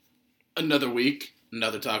Another week,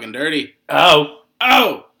 another Talking Dirty. Oh,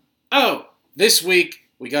 This week,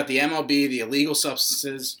 we got the MLB. The illegal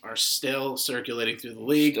substances are still circulating through the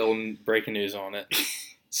league. still breaking news on it.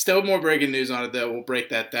 Still more breaking news on it, though. We'll break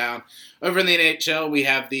that down. Over in the NHL, we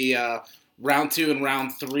have the round 2 and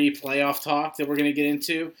round 3 playoff talk that we're going to get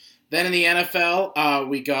into. Then in the NFL,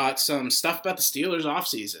 we got some stuff about the Steelers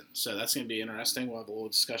offseason. So that's going to be interesting. We'll have a little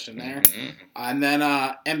discussion there. Mm-hmm. And then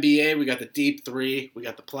NBA, we got the Deep 3. We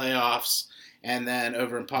got the playoffs. And then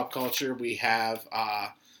over in pop culture, we have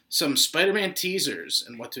some Spider-Man teasers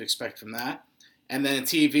and what to expect from that. And then in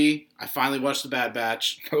TV, I finally watched The Bad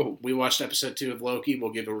Batch. Oh, We watched episode 2 of Loki.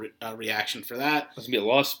 We'll give a reaction for that. there's going to be a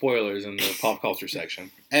lot of spoilers in the pop culture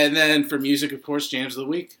section. And then for music, of course, Jams of the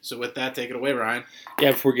Week. So with that, take it away, Ryan.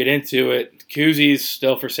 Yeah, before we get into it, koozies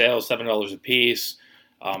still for sale, $7 a piece.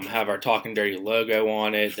 Have our Talking Dirty logo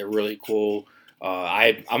on it. They're really cool.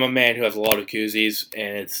 I'm a man who has a lot of koozies,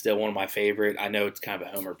 and it's still one of my favorite. I know it's kind of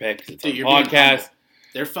a homer pick 'cause it's Dude, a you're being podcast. humble.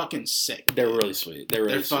 They're fucking sick. They're really sweet.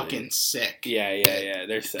 They're fucking sick. Yeah.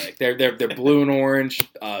 They're sick. They're blue and orange.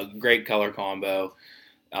 Great color combo.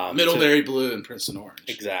 Middlebury Blue and Princeton Orange.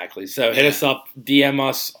 Exactly. So hit us up, DM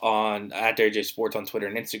us on @JJ Sports on Twitter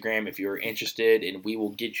and Instagram if you're interested, and we will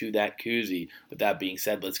get you that koozie. With that being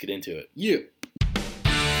said, let's get into it. You.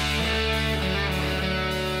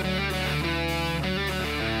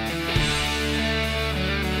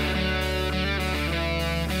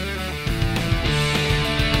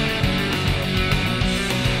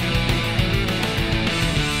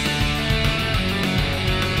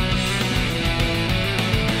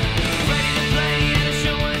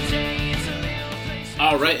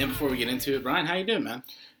 All right, and before we get into it, Ryan, how you doing, man?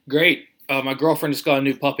 Great. My girlfriend just got a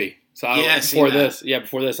new puppy. So before this,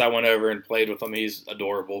 I went over and played with him. He's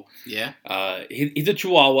adorable. Yeah? He's a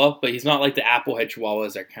Chihuahua, but he's not like the Applehead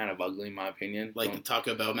Chihuahuas. They're kind of ugly, in my opinion. Like the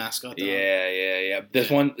Taco Bell mascot, though? Yeah. This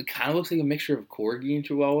one kind of looks like a mixture of Corgi and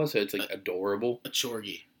Chihuahua, so it's like adorable. A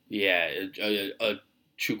Chorgi. Yeah, a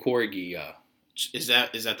Chukorgi. Is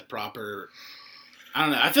that the proper... I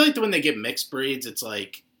don't know. I feel like when they get mixed breeds, it's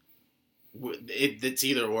like... It's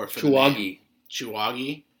either or for Chihuahua.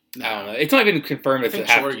 Chihuahua? No. I don't know. It's not even confirmed.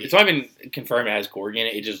 It's not even confirmed it has Corgi in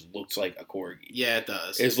it. It just looks like a Corgi. Yeah, it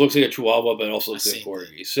does. It looks like a Chihuahua, but it also looks like a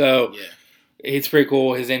Corgi. So yeah. It's pretty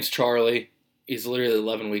cool. His name's Charlie. He's literally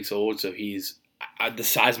 11 weeks old, so he's the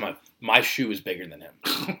size of my shoe is bigger than him.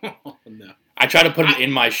 No. I try to put him in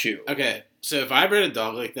my shoe. Okay, so if I bred a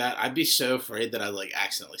dog like that, I'd be so afraid that I'd like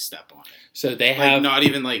accidentally step on it. So they like, have not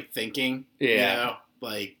even like thinking. Yeah. You know?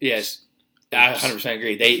 Like yes. I 100%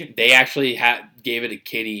 agree. They actually gave it a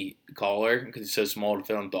kitty collar because it's so small to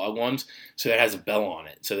fit on dog ones, so it has a bell on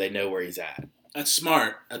it, so they know where he's at. That's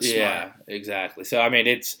smart. Yeah, exactly. So I mean,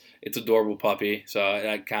 it's adorable puppy. So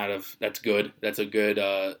that's good. That's a good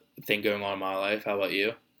thing going on in my life. How about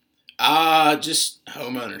you? Just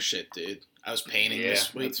homeowner shit, dude. I was painting this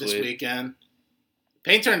sweet. weekend.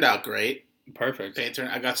 Paint turned out great. Perfect.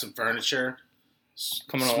 I got some furniture.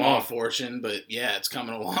 Coming Small along. fortune, but yeah, it's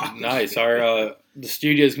coming along. Nice. Our the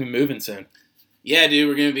studio's gonna be moving soon. Yeah, dude,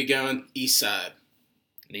 we're gonna be going east side.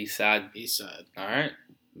 East side. All right.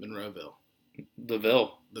 Monroeville. The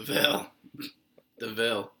Monroeville.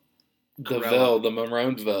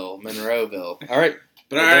 All right.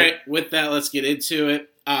 But all right, with that, let's get into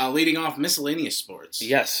it. Leading off, miscellaneous sports.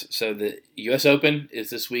 Yes. So the U.S. Open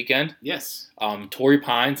is this weekend. Yes. Torrey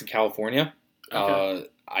Pines in California. Okay.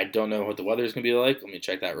 I don't know what the weather is going to be like. Let me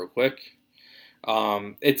check that real quick.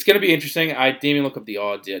 It's going to be interesting. I didn't even look up the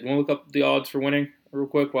odds yet. You want to look up the odds for winning real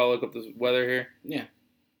quick while I look up the weather here? Yeah.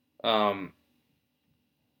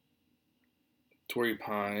 Torrey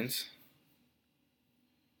Pines.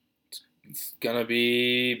 It's going to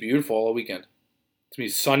be beautiful all weekend. It's going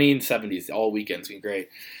to be sunny and 70s all weekend. It's going to be great.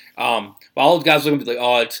 While all the guys are looking at the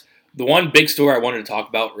odds, the one big story I wanted to talk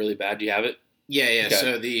about really bad. Do you have it? Yeah. Okay.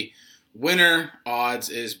 So the winner odds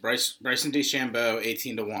is Bryson DeChambeau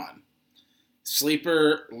 18-1.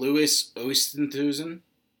 Sleeper Louis Oosthuizen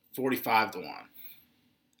 45-1.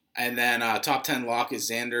 And then top 10 lock is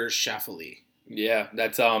Xander Schauffele. Yeah,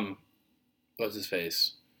 that's what's his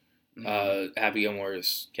face? Mm-hmm. Happy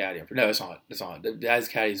Gilmore's caddy. No, it's not. That guy's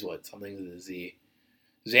caddy's what? Something with a Z.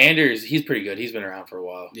 Xander's, he's pretty good. He's been around for a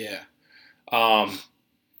while. Yeah.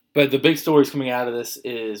 But the big stories coming out of this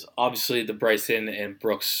is obviously the Bryson and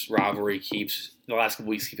Brooks rivalry keeps, the last couple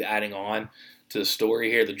weeks, keep adding on to the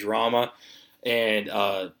story here, the drama. And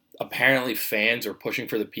apparently fans are pushing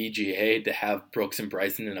for the PGA to have Brooks and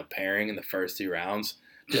Bryson in a pairing in the first 2 rounds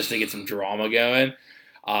just to get some drama going.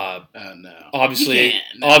 Oh, no. Obviously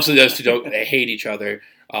those two they hate each other.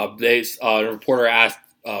 A reporter asked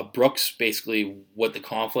Brooks basically what the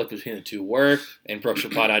conflict between the two were, and Brooks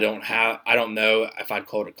replied, "I don't know if I'd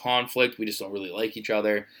call it a conflict. We just don't really like each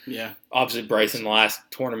other." Yeah. Obviously, Bryson, the last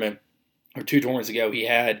tournament or 2 tournaments ago,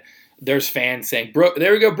 there's fans saying,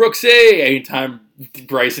 "There we go, Brooksy!" Anytime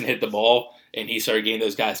Bryson hit the ball, and he started getting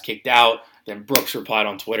those guys kicked out. Then Brooks replied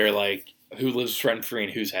on Twitter like, "Who lives rent free in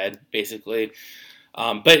whose head?" Basically,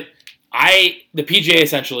 but. The PGA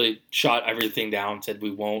essentially shot everything down, said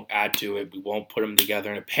we won't add to it, we won't put them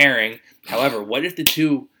together in a pairing. However, what if the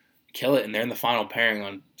two kill it and they're in the final pairing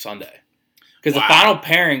on Sunday? Because the final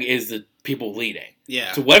pairing is the people leading.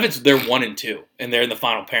 Yeah. So what if it's they're 1 and 2 and they're in the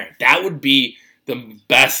final pairing? That would be the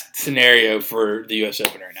best scenario for the U.S.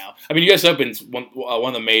 Open right now. I mean, U.S. Open's one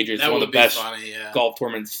of the majors, one of the best golf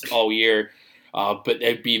tournaments all year, but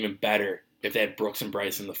it'd be even better if they had Brooks and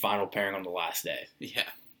Bryson in the final pairing on the last day. Yeah.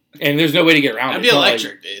 And there's no way to get around it. That'd be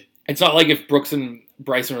electric, dude. It's not like if Brooks and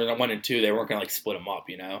Bryson were 1 and 2, they weren't going to split them up,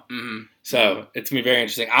 Mm-hmm. So it's going to be very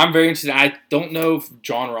interesting. I'm very interested. I don't know if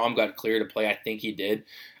John Rahm got clear to play. I think he did.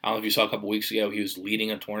 I don't know if you saw a couple weeks ago, he was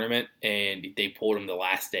leading a tournament, and they pulled him the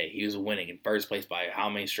last day. He was winning in first place by how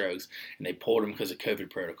many strokes, and they pulled him because of COVID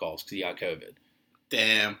protocols, because he got COVID.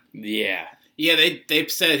 Damn. Yeah. Yeah,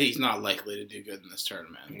 they've said he's not likely to do good in this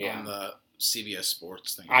tournament. Yeah. On the CBS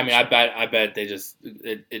Sports thing. I mean, I bet they just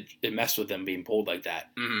it messed with them being pulled like that.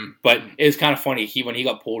 Mm-hmm. But it's kind of funny. When he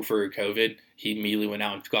got pulled for COVID, he immediately went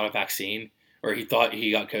out and got a vaccine, or he thought he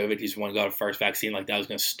got COVID. He's one got a first vaccine, like that was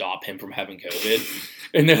going to stop him from having COVID.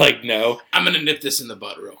 And they're like, no, I'm going to nip this in the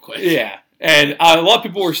bud real quick. Yeah, and a lot of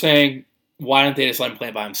people were saying, why don't they just let him play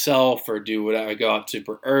by himself or do whatever, go out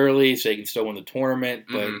super early so he can still win the tournament?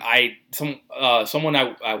 But someone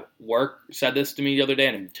at work said this to me the other day,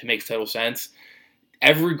 and it makes total sense.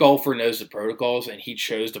 Every golfer knows the protocols, and he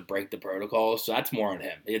chose to break the protocols, so that's more on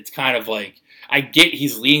him. It's kind of like, I get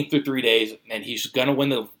he's leading through 3 days, and he's going to win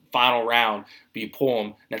the final round, but you pull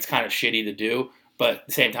him, that's kind of shitty to do. But at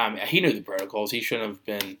the same time, he knew the protocols. He shouldn't have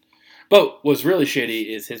been. But what's really shitty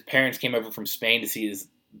is his parents came over from Spain to see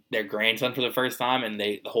their grandson for the first time, and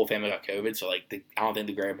the whole family got COVID. So I don't think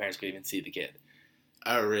the grandparents could even see the kid.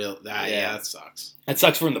 Oh, real? Yeah, that sucks. That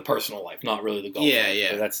sucks for him the personal life, not really the golf.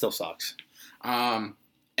 Yeah. But that still sucks. And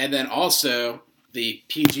then also the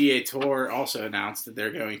PGA Tour also announced that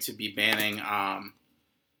they're going to be banning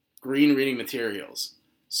green reading materials.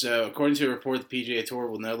 So according to a report, the PGA Tour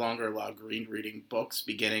will no longer allow green reading books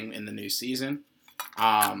beginning in the new season.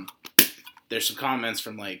 There's some comments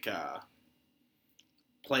from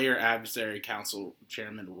Player Advisory Council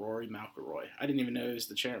Chairman Rory McIlroy. I didn't even know he was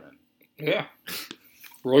the chairman. Yeah.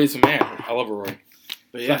 Roy's a man. I love Roy.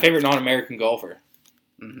 But yeah. He's my favorite non-American golfer.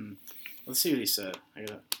 Mm-hmm. Let's see what he said.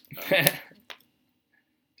 This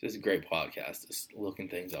is a great podcast. Just looking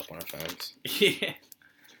things up on our phones. Yeah.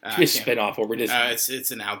 It should be a spin-off where we're just... it's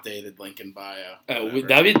an outdated link in bio.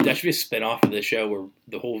 That should be a spin-off of this show where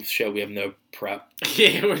the whole show we have no prep.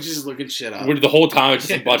 Yeah, we're just looking shit up. The whole time it's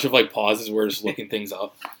just a bunch of pauses. We're just looking things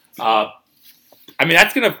up. I mean,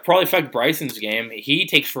 that's going to probably affect Bryson's game. He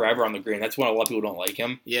takes forever on the green. That's why a lot of people don't like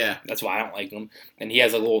him. Yeah. That's why I don't like him. And he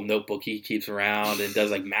has a little notebook he keeps around and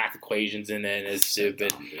does math equations in it, and it's stupid.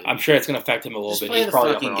 Dumb, I'm sure it's going to affect him a little bit. Play the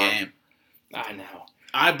fucking game. I know.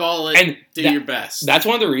 Eyeball it and do your best. That's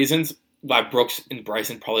one of the reasons why Brooks and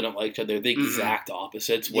Bryson probably don't like each other. They're the exact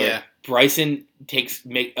opposites. Where Bryson takes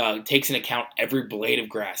into account every blade of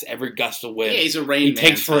grass, every gust of wind. Yeah, he's a rain man. He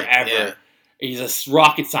takes forever. Yeah. He's a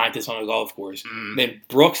rocket scientist on a golf course. Then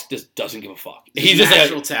Brooks just doesn't give a fuck. He's just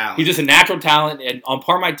natural talent. He's just a natural talent. And on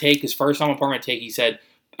Par My Take, his first time on Par My Take, he said,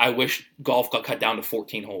 "I wish golf got cut down to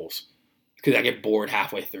 14 holes because I get bored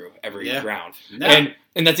halfway through every round." No.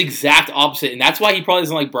 And that's exact opposite. And that's why he probably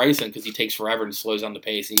doesn't like Bryson, because he takes forever and slows down the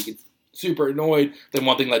pace. And he gets super annoyed. Then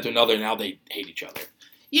one thing led to another, and now they hate each other.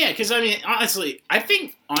 Yeah, because, I mean, I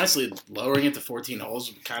think lowering it to 14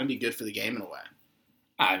 holes would kind of be good for the game in a way.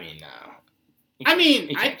 I mean, no. You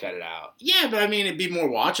can't cut it out. Yeah, but, I mean, it'd be more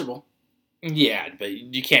watchable. Yeah, but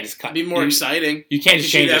you can't just cut... It'd be more exciting. You can't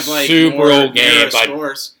just change a super old game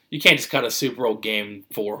You can't just cut a super old game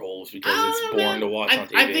 4 holes because it's boring to watch on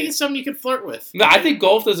TV. I think it's something you can flirt with. No, I think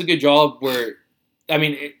golf does a good job where... I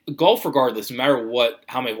mean, golf regardless, no matter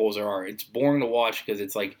how many holes there are, it's boring to watch because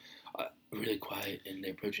it's really quiet and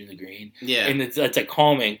they're approaching the green. Yeah. And it's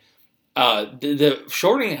calming. The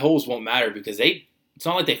shortening holes won't matter because it's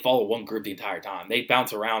not like they follow one group the entire time. They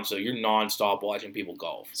bounce around, so you're nonstop watching people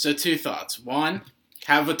golf. So 2 thoughts. 1,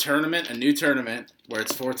 have a new tournament where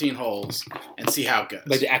it's 14 holes and see how it goes.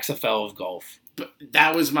 Like the XFL of golf. But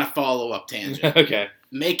that was my follow-up tangent. Okay.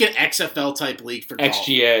 Make an XFL type league for golf.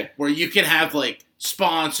 XGA. Where you can have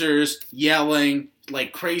sponsors yelling,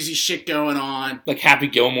 like crazy shit going on. Like Happy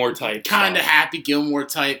Gilmore type. Kind of Happy Gilmore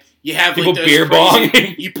type. You have people like those beer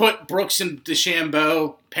crazy, you put Brooks and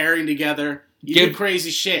DeChambeau pairing together. You do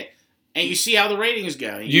crazy shit. And you see how the ratings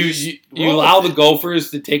go. You allow the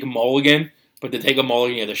golfers to take a mulligan, but to take a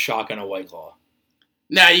mulligan, you have to shotgun a White Claw.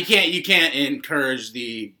 No, you can't. You can't encourage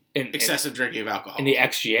the excessive drinking of alcohol. In the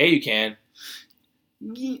XGA, you can.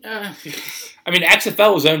 I mean,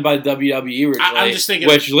 XFL was owned by the WWE originally, I'm just thinking,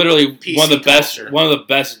 which literally PC one of culture. the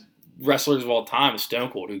best wrestlers of all time is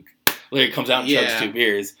Stone Cold, who literally comes out and chugs 2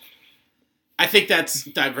 beers. I think that's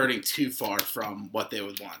diverting too far from what they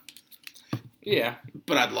would want. Yeah,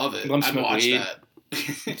 but I'd love it. I'd watch weed.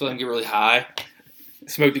 that. So I can get really high.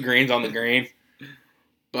 Smoke the greens on the green.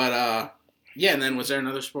 But yeah, and then was there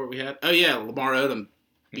another sport we had? Oh yeah, Lamar Odom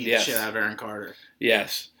beat the shit out of Aaron Carter.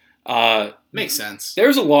 Yes. Makes sense. There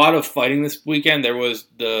was a lot of fighting this weekend. There was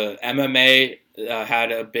the MMA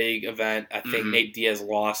had a big event. I think Nate Diaz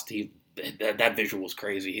lost. That visual was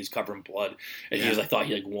crazy. He's covered in blood, and I thought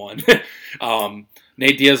he won.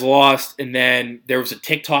 Nate Diaz lost, and then there was a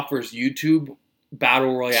TikTok versus YouTube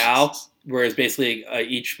battle royale, whereas basically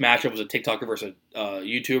each matchup was a TikToker versus a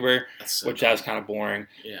YouTuber, that was kind of boring.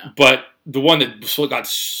 Yeah. But the one that got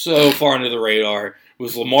so far under the radar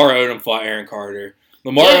was Lamar Odom fought Aaron Carter.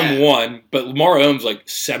 Lamar Odom won, but Lamar Odom's like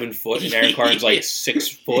 7 foot, and Aaron Carter's like 6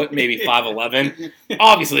 foot, maybe 5'11".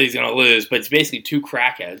 Obviously, he's gonna lose, but it's basically 2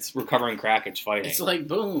 crackheads, recovering crackheads fighting. It's like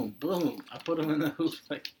boom, boom. I put him in the hoop.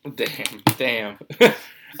 Like damn.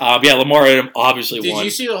 Yeah, Lamar Odom obviously won. Did you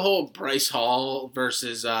see the whole Bryce Hall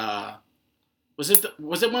versus? Was it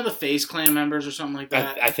one of the FaZe Clan members or something like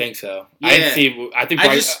that? I think so. Yeah. I think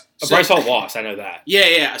Bryce Hall lost. I know that.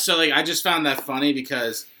 Yeah. So I just found that funny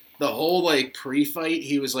because the whole pre-fight,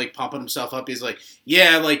 he was pumping himself up. He's like,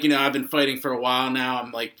 yeah, I've been fighting for a while now.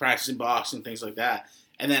 I'm practicing boxing, things like that.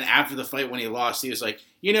 And then after the fight, when he lost, he was like,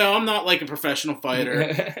 I'm not a professional fighter.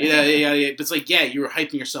 Yeah. But it's you were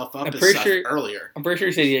hyping yourself up earlier. I'm pretty sure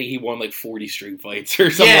he said he won 40 street fights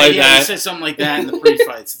or something like that. Yeah, he said something like that in the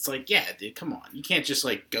pre-fights. It's yeah, dude, come on. You can't just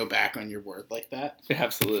go back on your word like that.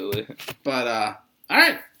 Absolutely. But, all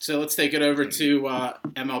right, so let's take it over to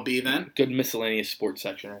MLB then. Good miscellaneous sports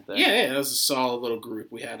section right there. Yeah, that was a solid little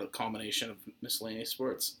group. We had a combination of miscellaneous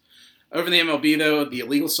sports. Over in the MLB, though, the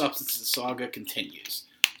illegal substances saga continues.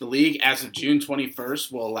 The league, as of June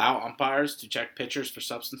 21st, will allow umpires to check pitchers for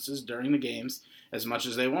substances during the games as much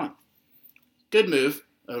as they want. Good move,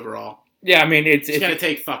 overall. Yeah, I mean, it's going to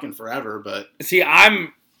take fucking forever, but... See,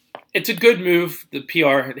 it's a good move, the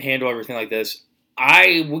PR handle everything like this.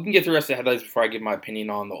 We can get through the rest of the headlines before I give my opinion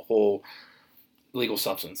on the whole legal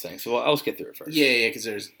substance thing. So let's get through it first. Yeah, because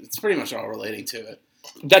it's pretty much all relating to it.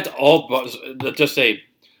 That's all. Just a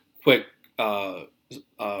quick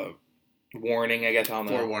warning, I guess.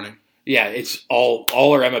 Forewarning. Yeah, it's all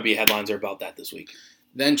our MLB headlines are about that this week.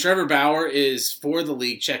 Then Trevor Bauer is for the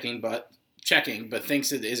league checking, but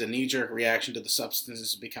thinks it is a knee-jerk reaction to the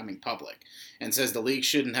substances becoming public, and says the league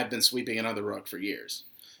shouldn't have been sweeping it under the rug for years.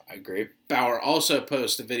 I agree. Bauer also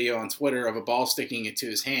posted a video on Twitter of a ball sticking into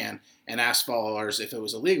his hand and asked followers if it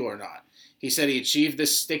was illegal or not. He said he achieved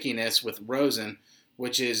this stickiness with rosin,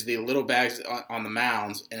 which is the little bags on the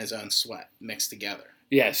mounds, and his own sweat mixed together.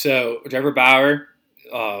 Yeah, so Trevor Bauer,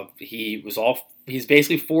 he's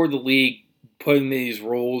basically for the league putting these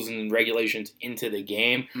rules and regulations into the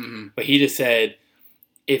game, but he just said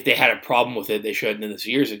if they had a problem with it, they should have done this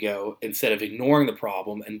years ago instead of ignoring the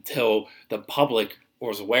problem until the public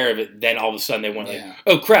was aware of it. Then all of a sudden they went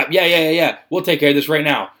oh crap, yeah, we'll take care of this right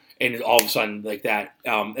now. And all of a sudden like that.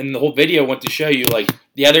 And the whole video went to show you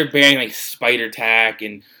they're bearing spider tack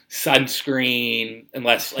and sunscreen,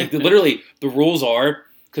 unless literally the rules are,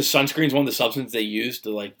 because sunscreen is one of the substances they use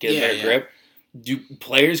to get a better grip.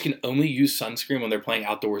 Players can only use sunscreen when they're playing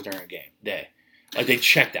outdoors during a game day. They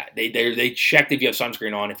check that. They check if you have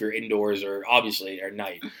sunscreen on if you're indoors or obviously at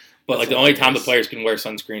night. But the only time the players can wear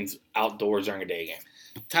sunscreens outdoors during a day game.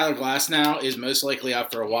 Tyler Glasnow is most likely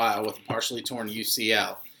out for a while with a partially torn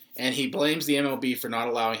UCL, and he blames the MLB for not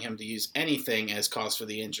allowing him to use anything as cause for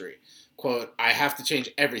the injury. Quote, I have to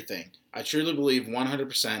change everything. I truly believe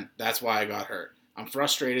 100% that's why I got hurt. I'm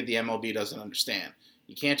frustrated the MLB doesn't understand.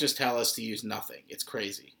 You can't just tell us to use nothing. It's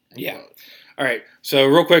crazy. Yeah. All right. So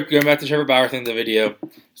real quick, going back to Trevor Bauer thing, the video.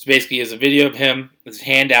 So basically, it's a video of him, his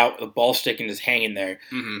hand out, the ball sticking is hanging there,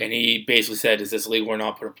 and he basically said, "Is this legal or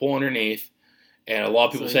not?" Put a pull underneath, and a lot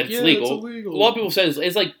of people said it's legal. A lot of people said it's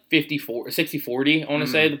 60-40, I want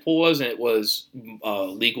to say the pull was, and it was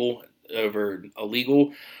legal over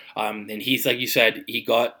illegal. And he's, like you said, he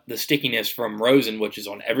got the stickiness from rosin, which is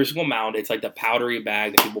on every single mound. It's like the powdery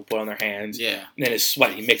bag that people put on their hands. Yeah. And then his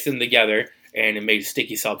sweat. He mixed them together. and it made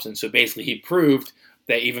sticky substance. So basically, he proved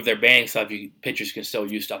that even if they're banning stuff, pitchers can still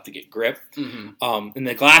use stuff to get grip. Mm-hmm. And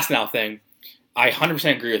the Glasnow thing, I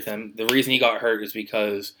 100% agree with him. The reason he got hurt is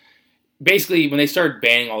because basically when they started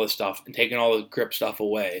banning all this stuff and taking all the grip stuff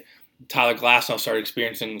away, Tyler Glasnow started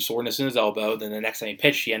experiencing soreness in his elbow. Then the next time he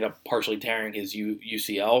pitched, he ended up partially tearing his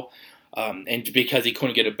UCL. And because he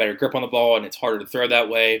couldn't get a better grip on the ball, and it's harder to throw that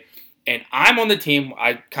way. And I'm on the team,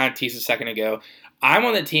 I kind of teased a second ago, I'm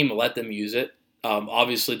on the team to let them use it.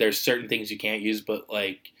 Obviously, there's certain things you can't use, but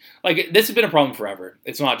like this has been a problem forever.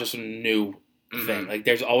 It's not just a new thing. Like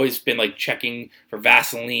there's always been like checking for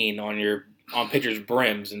Vaseline on pitchers'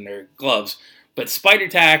 brims and their gloves. But Spider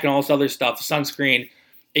Tack and all this other stuff, sunscreen,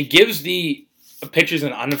 it gives the pitchers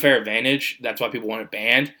an unfair advantage. That's why people want it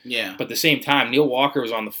banned. Yeah. But at the same time, Neil Walker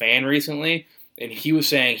was on The Fan recently, and he was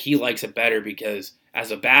saying he likes it better because as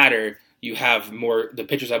a batter, the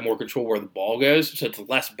pitchers have more control where the ball goes, so it's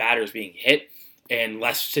less batters being hit and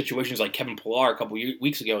less situations like Kevin Pillar a couple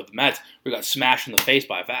weeks ago with the Mets where he got smashed in the face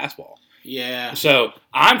by a fastball. Yeah. So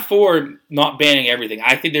I'm for not banning everything.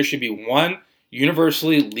 I think there should be one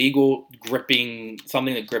universally legal gripping,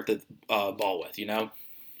 something to grip the ball with, you know?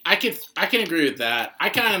 I can agree with that.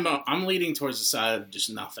 I'm leaning towards the side of just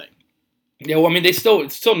nothing. Yeah, well, I mean, it's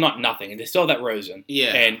still not nothing, and they still have that rosin.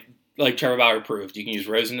 Yeah. And like Trevor Bauer proved, you can use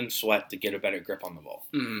rosin and sweat to get a better grip on the ball.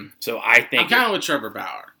 Mm-hmm. So I think I'm kind of with Trevor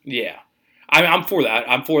Bauer. Yeah, I'm for that.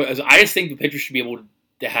 I just think the pitcher should be able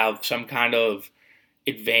to have some kind of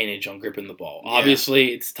advantage on gripping the ball. Yeah.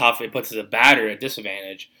 Obviously, it's tough. It puts the batter at a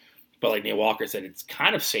disadvantage. But like Neil Walker said, it's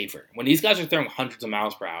kind of safer. When these guys are throwing hundreds of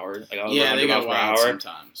miles per hour, like over 100 miles per hour,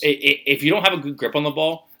 sometimes. If you don't have a good grip on the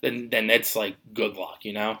ball, then that's like good luck,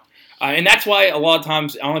 you know? And that's why a lot of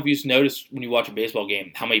times, I don't know if you've noticed when you watch a baseball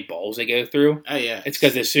game, how many balls they go through. Oh, yeah. It's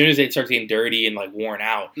because as soon as they start getting dirty and like worn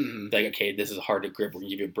out, like, okay, this is hard to grip. We're going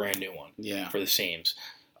to give you a brand new one for the seams.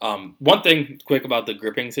 One thing quick about the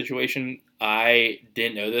gripping situation, I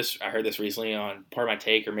didn't know this. I heard this recently on Part of My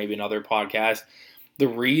Take or maybe another podcast. The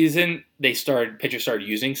reason pitchers started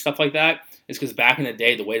using stuff like that is because back in the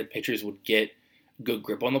day, the way the pitchers would get good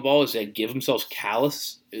grip on the ball is they'd give themselves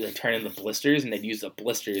callus, they'd turn into blisters, and they'd use the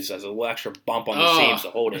blisters as a little extra bump on the seams to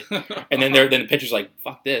hold it. And then the pitcher's like,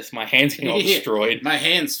 fuck this, my hand's getting all destroyed. My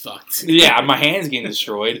hand's fucked. Yeah, my hand's getting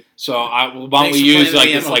destroyed. So why don't we use like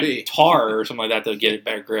this like tar or something like that to get a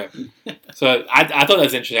better grip? So I thought that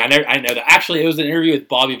was interesting. I didn't know that. Actually, it was an interview with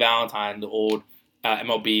Bobby Valentine, the old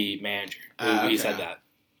MLB manager. He said that.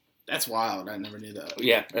 That's wild. I never knew that.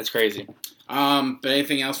 Yeah, that's crazy. But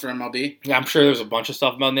anything else for MLB? Yeah, I'm sure there's a bunch of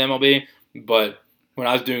stuff about the MLB, but when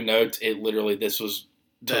I was doing notes, this was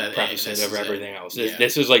to preface it over everything else.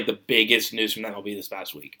 This is like the biggest news from MLB this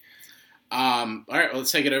past week. All right, well,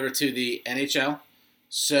 let's take it over to the NHL.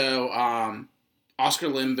 So, Oscar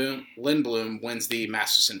Lindblom wins the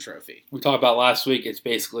Masterson Trophy. We talked about last week. It's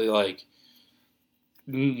basically like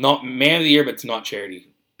not man of the year, but it's not charity.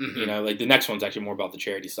 Mm-hmm. You know, like the next one's actually more about the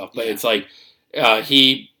charity stuff. But it's like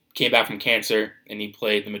he came back from cancer and he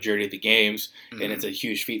played the majority of the games, and it's a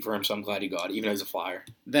huge feat for him. So I'm glad he got it, even as a Flyer.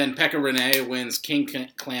 Then Pekka Rinne wins King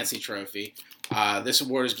Clancy Trophy. This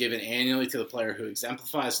award is given annually to the player who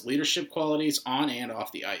exemplifies leadership qualities on and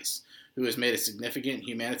off the ice, who has made a significant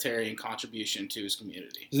humanitarian contribution to his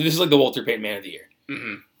community. So this is like the Walter Payton Man of the Year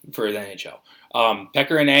for the NHL.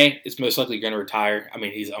 Pekka Rinne is most likely going to retire. I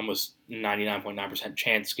mean, he's almost 99.9%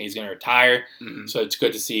 chance he's going to retire. Mm-hmm. So it's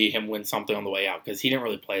good to see him win something on the way out because he didn't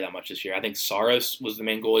really play that much this year. I think Saros was the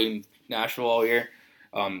main goalie in Nashville all year.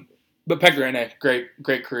 But Pekka Rinne,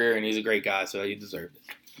 great career, and he's a great guy, so he deserved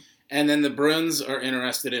it. And then the Bruins are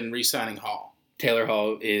interested in re-signing Hall. Taylor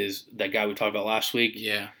Hall is that guy we talked about last week.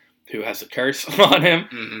 Yeah. Who has a curse on him.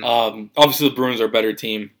 Mm-hmm. Obviously, the Bruins are a better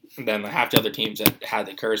team than half the other teams that had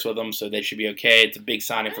the curse with them, so they should be okay. It's a big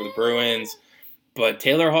signing for the Bruins. But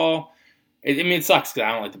Taylor Hall, it sucks because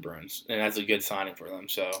I don't like the Bruins, and that's a good signing for them.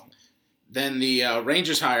 So then the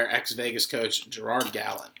Rangers hire ex-Vegas coach Gerard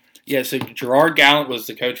Gallant. Yeah, so Gerard Gallant was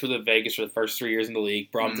the coach for the Vegas for the first 3 years in the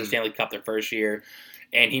league, brought them to the Stanley Cup their first year.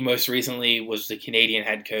 And he most recently was the Canadian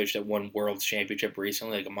head coach that won World Championship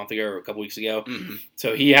recently, like a month ago or a couple weeks ago. Mm-hmm.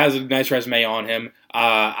 So he has a nice resume on him.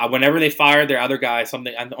 Whenever they fired their other guy,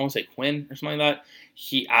 something I want to say Quinn or something like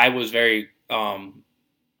that, I was very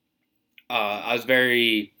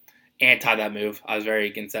anti that move. I was very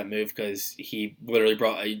against that move because he literally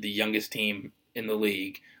brought the youngest team in the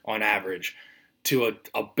league on average to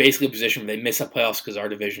a basically a position where they missed the playoffs because our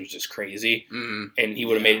division was just crazy, and he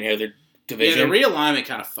would have made another division. Yeah, the realignment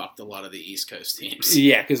kind of fucked a lot of the East Coast teams.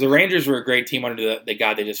 Yeah, because the Rangers were a great team under the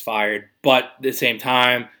guy they just fired, but at the same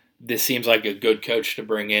time, this seems like a good coach to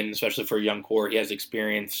bring in, especially for a young core. He has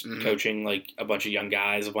experience coaching like a bunch of young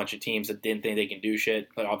guys, a bunch of teams that didn't think they can do shit.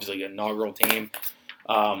 But obviously, an inaugural team,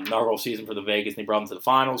 inaugural season for the Vegas, and they brought them to the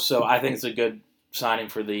finals. So I think it's a good signing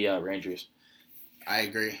for the Rangers. I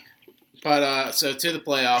agree. But so to the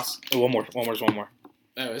playoffs. One more.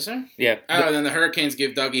 Oh, is there? Yeah. Oh, and then the Hurricanes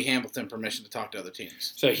give Dougie Hamilton permission to talk to other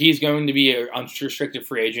teams. So he's going to be an unrestricted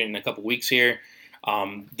free agent in a couple weeks here.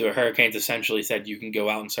 The Hurricanes essentially said you can go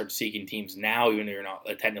out and start seeking teams now, even though you're not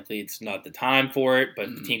technically it's not the time for it,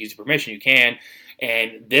 but the team gives you permission, you can.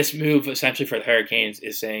 And this move essentially for the Hurricanes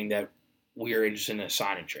is saying that we are interested in a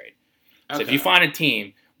sign and trade. Okay. So if you find a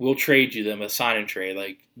team, we'll trade you them a sign and trade.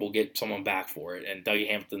 Like we'll get someone back for it. And Dougie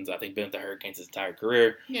Hamilton's I think been with the Hurricanes his entire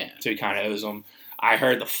career, so he kind of owes them. I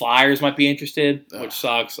heard the Flyers might be interested, which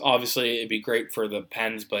sucks. Obviously, it'd be great for the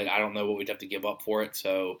Pens, but I don't know what we'd have to give up for it.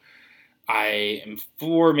 So I am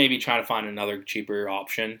for maybe trying to find another cheaper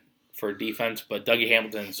option for defense. But Dougie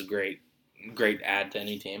Hamilton's a great add to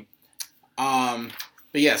any team. But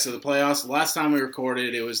yeah, so the playoffs. Last time we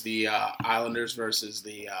recorded, it was the Islanders versus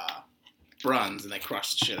the Bruins, and they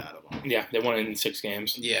crushed the shit out of them. Yeah, they won in 6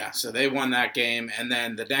 games. Yeah, so they won that game, and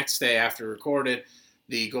then the next day after recorded,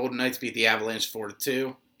 the Golden Knights beat the Avalanche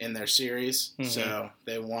 4-2 in their series, so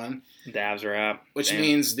they won. The Avs are out. Which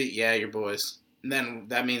means your boys. And then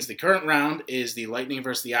that means the current round is the Lightning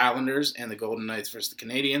versus the Islanders and the Golden Knights versus the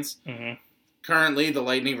Canadiens. Currently, the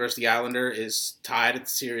Lightning versus the Islander is tied at the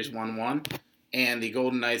series 1-1, and the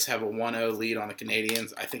Golden Knights have a 1-0 lead on the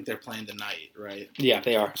Canadiens. I think they're playing tonight, right? Yeah,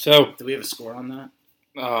 they are. So, do we have a score on that?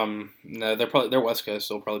 No, they're West Coast,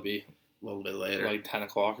 so it'll probably be a little bit later, like 10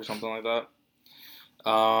 o'clock or something like that. They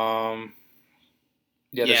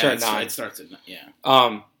start at 9. It starts at 9. Yeah.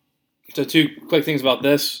 So 2 quick things about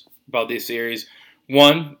this series.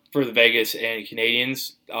 One, for the Vegas and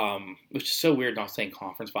Canadiens, which is so weird not saying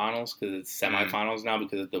conference finals because it's semifinals now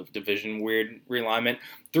because of the division weird realignment.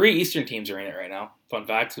 3 Eastern teams are in it right now. Fun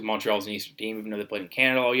fact, because Montreal's an Eastern team, even though they played in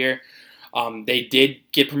Canada all year. They did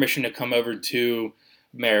get permission to come over to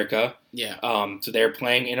America. Yeah. So they're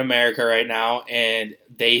playing in America right now, and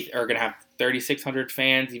they are going to have 3,600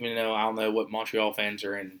 fans, even though I don't know what Montreal fans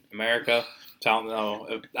are in America. So I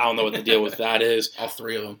don't know what the deal with that is. All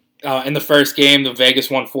 3 of them. In the first game, the Vegas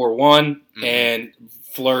won 4-1, and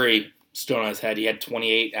Fleury stood on his head. He had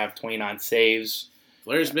 28 out of 29 saves.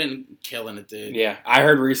 Fleury's been killing it, dude. Yeah. I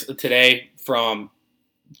heard recently today from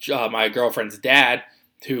my girlfriend's dad,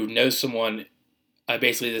 who knows someone,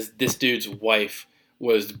 basically this dude's wife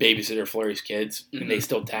was the babysitter of Fleury's kids, and they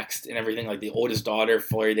still text and everything. Like the oldest daughter,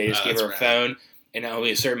 Fleury, they just gave her a phone, and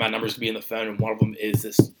only a certain amount of numbers to be in the phone, and one of them is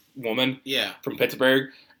this woman from Pittsburgh.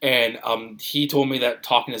 And he told me that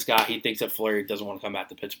talking to this guy, he thinks that Fleury doesn't want to come back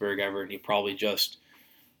to Pittsburgh ever, and he probably just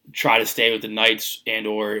try to stay with the Knights, and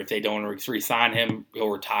or if they don't re-sign him, he'll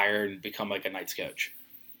retire and become like a Knights coach.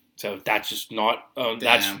 So that's just not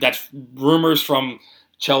that's rumors from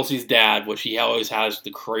Chelsea's dad, which he always has the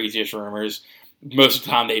craziest rumors. Most of the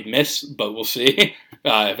time they'd miss, but we'll see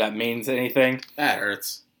if that means anything. That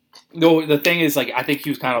hurts. No, the thing is, like, I think he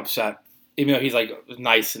was kind of upset. Even though he's, like,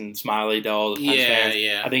 nice and smiley to all the fans.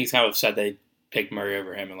 I think he's kind of upset they picked Murray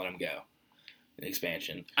over him and let him go in the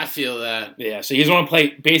expansion. I feel that. Yeah, so he doesn't want to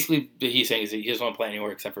play. Basically, what he's saying is he doesn't want to play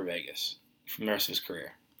anywhere except for Vegas for the rest of his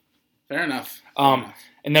career. Fair enough.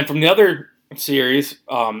 And then from the other series,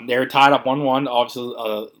 they were tied up 1-1.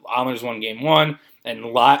 Obviously, Islanders won Game 1. And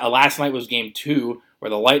last night was Game 2 where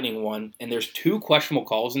the Lightning won. And there's 2 questionable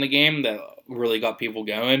calls in the game that really got people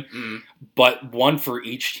going. But one for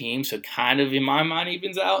each team, so kind of, in my mind,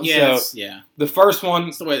 evens out. Yes, so the first one...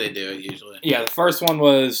 That's the way they do it, usually. Yeah, the first one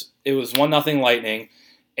was... It was 1-0 Lightning.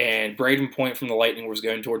 And Braden Point from the Lightning was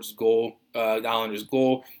going towards the Islanders'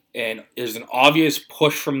 goal. And there's an obvious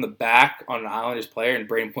push from the back on an Islanders player. And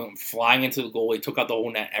Braden Point went flying into the goal. He took out the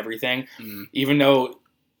whole net, everything. Even though,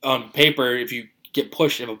 on paper, if you get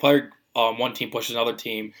pushed, if a player on one team pushes another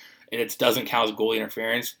team, and it doesn't count as goalie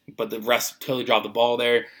interference, but the rest totally dropped the ball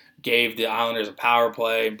there, gave the Islanders a power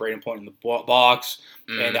play, and Braden Point in the box,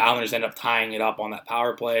 and the Islanders end up tying it up on that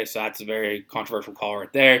power play, so that's a very controversial call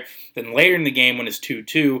right there. Then later in the game, when it's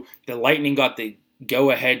 2-2, the Lightning got the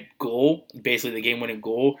go-ahead goal, basically the game-winning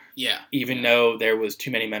goal, even though there was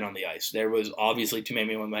too many men on the ice. There was obviously too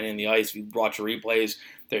many men on the ice. If you watch the replays,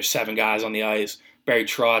 there's 7 guys on the ice. Barry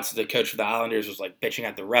Trotz, the coach for the Islanders, was like bitching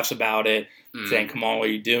at the refs about it, saying, "Come on, what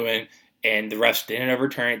are you doing?" And the refs didn't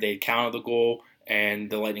overturn it. They counted the goal, and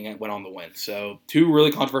the Lightning went on the win. So 2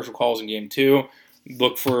 really controversial calls in Game 2.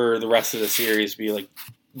 Look for the rest of the series to be like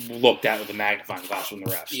looked at with a magnifying glass from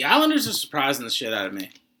the refs. The Islanders are surprising the shit out of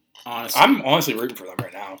me, honestly. I'm honestly rooting for them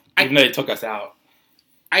right now, even though they took us out.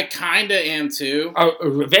 I kind of am too.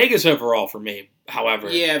 Vegas overall for me, however.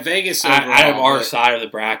 Yeah, Vegas overall. Out of our side of the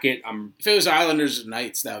bracket, if it was Islanders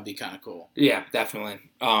Knights, that would be kind of cool. Yeah, definitely.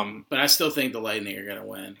 But I still think the Lightning are going to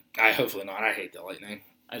win. Hopefully not. I hate the Lightning.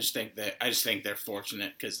 I just think they're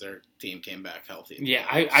fortunate because their team came back healthy. Yeah,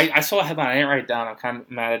 I saw a headline. I didn't write it down. I'm kind of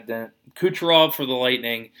mad at that. Kucherov for the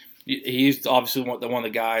Lightning. He's obviously one of the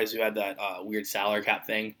guys who had that weird salary cap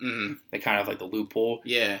thing. Mm-hmm. They kind of like the loophole.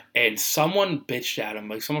 Yeah. And someone bitched at him.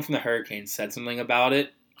 Like someone from the Hurricanes said something about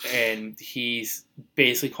it. And he's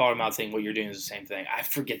basically called him out saying what you're doing is the same thing. I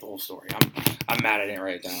forget the whole story. I'm mad I didn't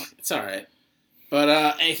write it down. It's all right.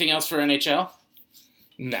 But anything else for NHL?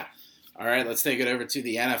 No. All right, let's take it over to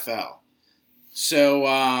the NFL. So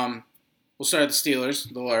we'll start at the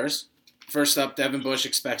Steelers, the Lurs. First up, Devin Bush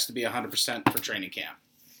expects to be 100% for training camp.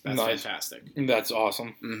 That's fantastic. That's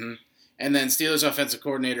awesome. Mm-hmm. And then Steelers offensive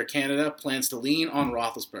coordinator Canada plans to lean on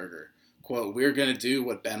Roethlisberger. Quote, we're going to do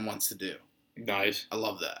what Ben wants to do. Nice. I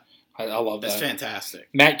love that. I love That's that. That's fantastic.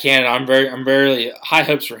 Matt Canada, I'm very high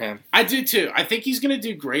hopes for him. I do too. I think he's going to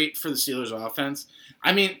do great for the Steelers offense.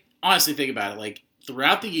 I mean, honestly, think about it. Like,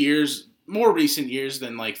 throughout the years, more recent years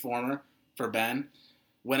than, like, former for Ben,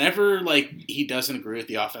 whenever, like, he doesn't agree with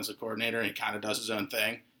the offensive coordinator and he kind of does his own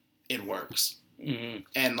thing, it works. Mm-hmm.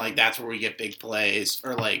 And, like, that's where we get big plays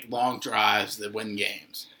or, like, long drives that win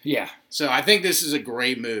games. Yeah. So I think this is a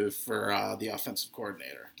great move for the offensive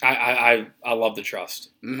coordinator. I love the trust,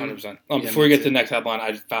 100%. Mm-hmm. Before we get to the next headline,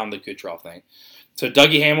 I just found the Kucherov thing. So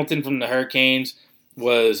Dougie Hamilton from the Hurricanes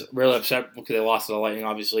was really upset because they lost to the Lightning,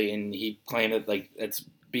 obviously, and he claimed that like it's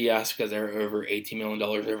BS because they're over $18 million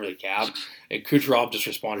over the cap. And Kucherov just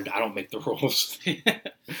responded, "I don't make the rules."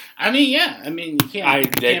 I mean, yeah. I mean, you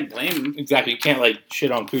can't blame him. Exactly. You can't like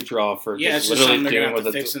shit on Kucherov for it's literally doing what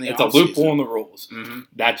it's a loophole in the rules. Mm-hmm.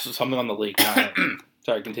 That's something on the league.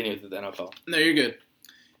 Sorry, continue with the NFL. No, you're good.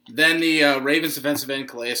 Then the Ravens defensive end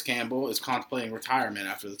Calais Campbell is contemplating retirement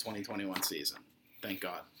after the 2021 season. Thank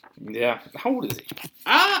God. Yeah. How old is he?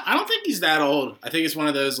 I don't think he's that old. I think it's one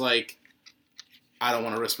of those, like, I don't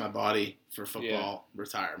want to risk my body for football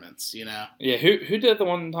retirements, you know? Yeah, who did the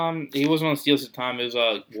one time? He wasn't on the Steelers at the time. It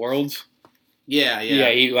was Worlds. Yeah.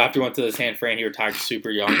 He after he went to the San Fran, he retired super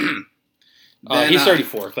young. He's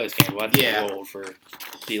 34, plays Campbell. That's a little old for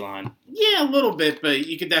D-line. Yeah, a little bit, but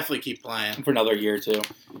you could definitely keep playing. For another year or two.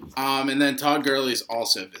 And then Todd Gurley is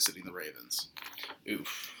also visiting the Ravens.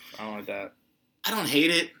 Oof. I don't like that. I don't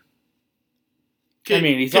hate it.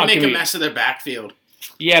 He's not make a mess of their backfield.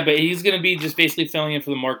 Yeah, but he's going to be just basically filling in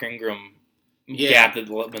for the Mark Ingram gap that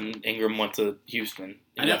when Ingram went to Houston.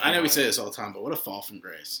 I know we say this all the time, but what a fall from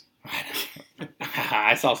grace. I know.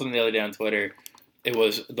 I saw something the other day on Twitter. It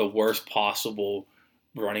was the worst possible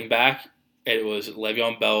running back. It was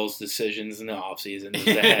Le'Veon Bell's decisions in the offseason.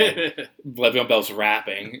 Le'Veon Bell's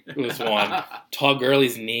rapping was one. Todd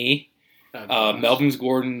Gurley's knee. Melvin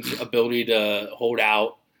Gordon's ability to hold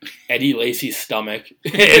out. Eddie Lacy's stomach.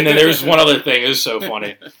 And then there's one other thing. It was so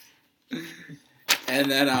funny.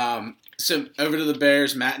 And then, so over to the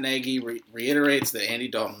Bears, Matt Nagy reiterates that Andy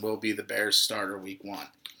Dalton will be the Bears starter week 1.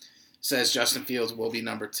 Says Justin Fields will be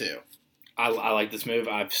number 2. I like this move.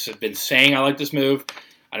 I've been saying I like this move.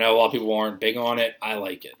 I know a lot of people aren't big on it. I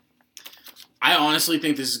like it. I honestly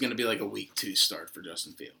think this is going to be like a week 2 start for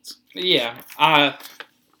Justin Fields. Yeah. I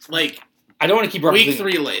don't want to keep referencing. Week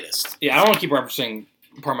 3 latest. Yeah, I don't want to keep referencing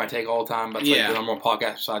part of my take all the time, but it's like the number one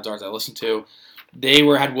podcast besides ours I listen to. They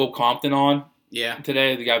had Will Compton on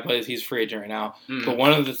today. The guy plays, he's a free agent right now. Mm. But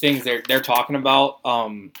one of the things they're talking about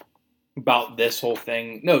this whole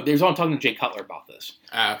thing. No, they're talking to Jay Cutler about this.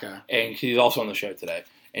 Ah, okay. And he's also on the show today.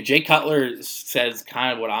 And Jay Cutler says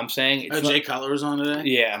kind of what I'm saying. Jay Cutler was on today?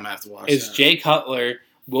 Yeah. I'm going to have to watch It's Jay Cutler,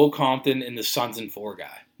 Will Compton, and the Suns and 4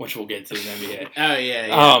 guy, which we'll get to in the NBA. Oh,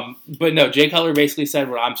 yeah. But no, Jay Cutler basically said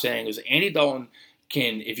what I'm saying is Andy Dalton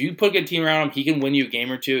can, if you put a good team around him, he can win you a game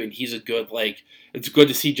or two, and he's a good, it's good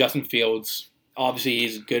to see Justin Fields. Obviously,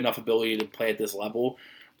 he's good enough ability to play at this level,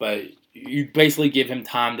 but you basically give him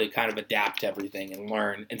time to kind of adapt to everything and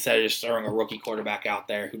learn instead of just throwing a rookie quarterback out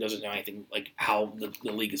there who doesn't know anything like how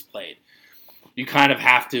the league is played. You kind of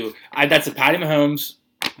have to. That's a Patty Mahomes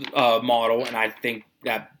model, and I think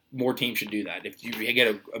that more teams should do that. If you get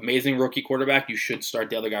an amazing rookie quarterback, you should start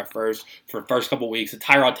the other guy first for the first couple of weeks. The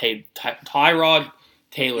Tyrod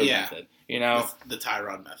Taylor method, you know? The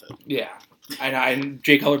Tyrod method. Yeah. And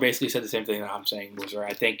Jay Cutler basically said the same thing that I'm saying.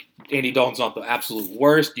 I think Andy Dalton's not the absolute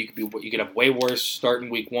worst. You could have way worse starting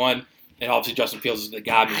week 1, and obviously Justin Fields is the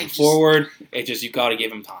guy moving forward. It's just you got to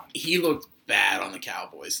give him time. He looked bad on the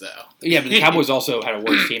Cowboys, though. Yeah, but the Cowboys also had a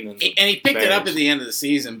worse team than the and he picked Bears. it up at the end of the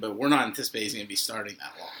season, but we're not anticipating he's going to be starting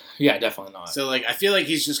that long. Yeah, definitely not. So, like, I feel like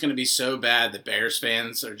he's just going to be so bad that Bears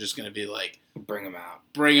fans are just going to be like, bring him out.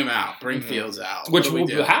 Bring Fields out. Which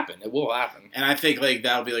will happen. It will happen. And I think, like,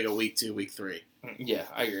 that'll be like a week 2, week 3. Yeah,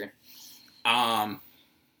 I agree.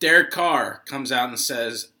 Derek Carr comes out and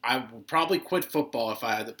says, I would probably quit football if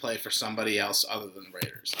I had to play for somebody else other than the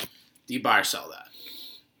Raiders. Do you buy or sell that?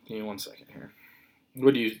 Give me 1 second here.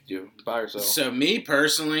 What do you do? Buy or sell? So, me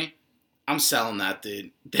personally, I'm selling that,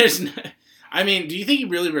 dude. There's no, I mean, do you think he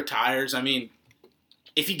really retires? I mean,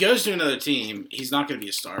 if he goes to another team, he's not going to be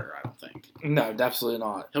a starter, I don't think. No, absolutely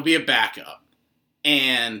not. He'll be a backup.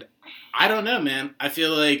 And I don't know, man. I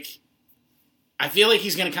feel like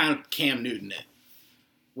he's going to kind of Cam Newton it.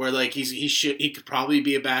 Where, like, he could probably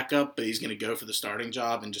be a backup, but he's going to go for the starting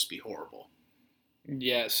job and just be horrible.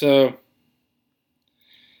 Yeah, so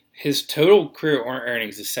his total career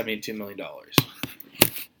earnings is $72 million.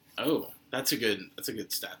 Oh, that's a good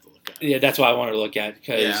stat to look at. Yeah, that's what I wanted to look at,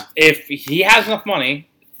 because if he has enough money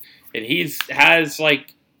and has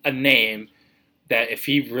like a name that if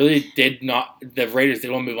he really did not, the Raiders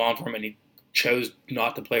didn't want to move on from him and he chose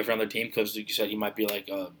not to play for another team because, like you said, he might be like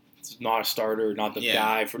not a starter, not the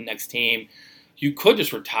guy for the next team, you could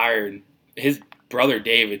just retire. His brother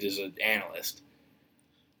David is an analyst.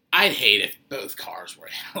 I'd hate if both cars were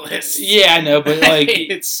analysts. Yeah, I know, but like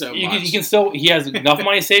it's so much. He can still. He has enough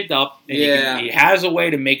money saved up. And he has a way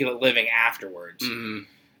to make a living afterwards. Mm-hmm.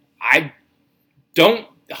 I don't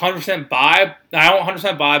 100% buy. I don't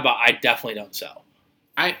 100% buy, but I definitely don't sell.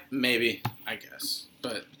 I guess,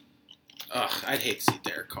 but I'd hate to see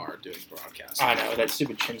Derek Carr doing broadcasting. I know that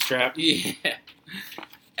stupid chin strap. Yeah,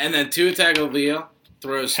 and then Tua Tagovailoa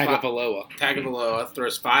throws 5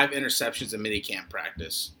 interceptions in minicamp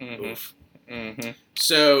practice. Mm-hmm. Oof. Mm-hmm.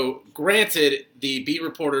 So, granted, the beat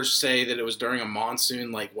reporters say that it was during a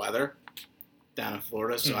monsoon-like weather down in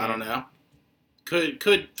Florida, so I don't know.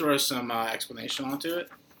 Could throw some explanation onto it.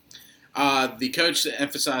 The coach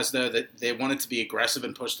emphasized, though, that they wanted to be aggressive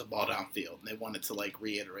and push the ball downfield. And they wanted to, like,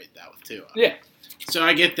 reiterate that with Tua. Yeah. So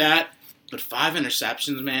I get that. But 5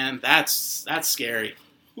 interceptions, man, that's scary.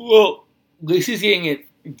 Well, at least he's getting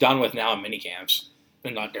it done with now in minicamps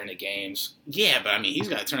and not during the games. Yeah, but, I mean, he's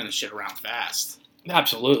got to turn this shit around fast.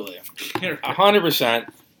 Absolutely. 100%.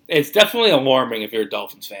 It's definitely alarming if you're a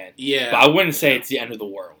Dolphins fan. Yeah. But I wouldn't say it's the end of the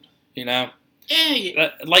world, you know?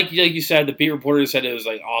 Yeah. Like you said, the beat reporter said it was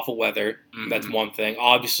like awful weather. Mm-hmm. That's one thing.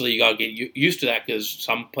 Obviously, you got to get used to that because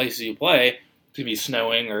some places you play could be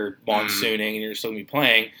snowing or monsooning and you're still going to be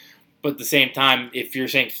playing. But at the same time, if you're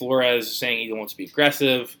saying Flores is saying he wants to be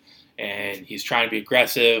aggressive and he's trying to be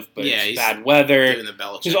aggressive, but it's bad weather.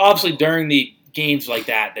 Because obviously during the games like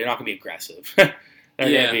that, they're not going to be aggressive. They're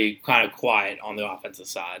going to be kind of quiet on the offensive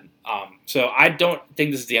side. So I don't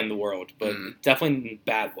think this is the end of the world, but definitely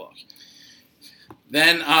bad look.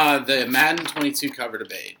 Then the Madden 22 cover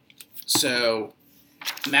debate. So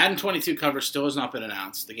Madden 22 cover still has not been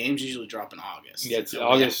announced. The games usually drop in August. Yeah, it's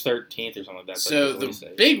August 13th or something like that. So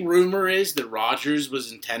the big rumor is that Rodgers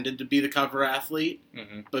was intended to be the cover athlete,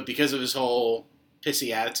 but because of his whole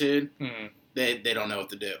pissy attitude, they don't know what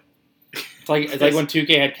to do. It's like when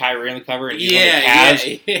 2K had Kyrie on the cover and he went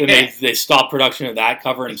to Cavs, then they stopped production of that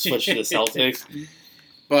cover and switched to the Celtics.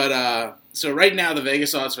 But so right now the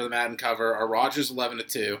Vegas odds for the Madden cover are Rodgers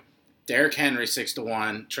 11-2, Derrick Henry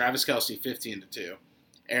 6-1, Travis Kelce 15-2,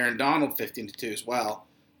 Aaron Donald 15-2 as well,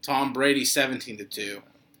 Tom Brady 17-2,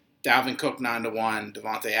 Dalvin Cook 9-1,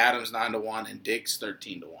 Devontae Adams 9-1, and Diggs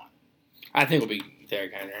 13-1. I think it'll be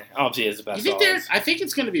Derrick Henry. Obviously, he has the best odds. I think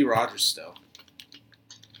it's going to be Rodgers still.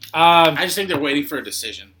 I just think they're waiting for a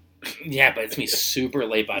decision. Yeah, but it's going to be super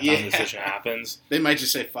late by the time the decision happens. They might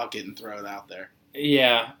just say fuck it and throw it out there.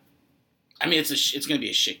 Yeah. I mean, it's going to be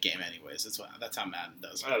a shit game anyways. That's how Madden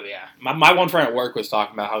does it. Oh, yeah. My one friend at work was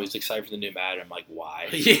talking about how he's excited for the new Madden. I'm like, why?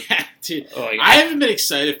 Yeah, dude. I haven't been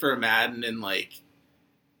excited for a Madden in, like,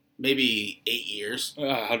 maybe 8 years.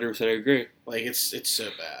 100% agree. Like, it's so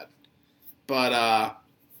bad. But,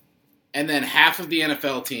 and then half of the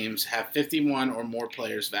NFL teams have 51 or more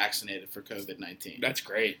players vaccinated for COVID-19. That's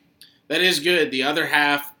great. That is good. The other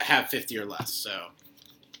half have 50 or less, so...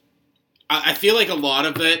 I feel like a lot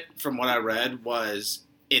of it, from what I read, was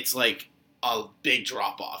it's like a big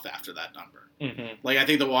drop-off after that number. Mm-hmm. Like, I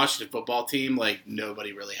think the Washington football team, like,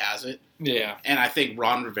 nobody really has it. Yeah. And I think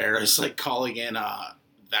Ron Rivera is, like, calling in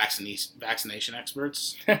vaccination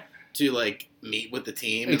experts to, like, meet with the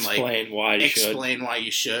team and, like, explain why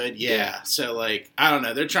you should. Yeah. So, like, I don't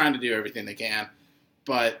know. They're trying to do everything they can.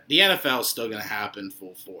 But the NFL is still going to happen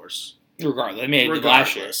full force. Regardless. I mean, it did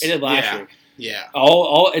last year. It did last year. Yeah.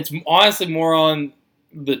 It's honestly more on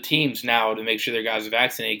the teams now to make sure their guys are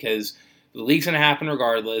vaccinated because The league's going to happen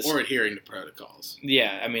regardless. Or adhering to protocols.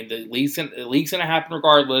 Yeah, I mean, the league's going to happen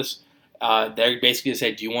regardless. They're basically going to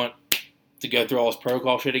say, do you want to go through all this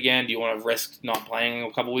protocol shit again? Do you want to risk not playing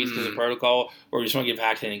a couple weeks because of protocol? Or do you just want to get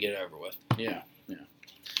vaccinated and get it over with? Yeah.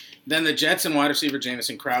 Then the Jets and wide receiver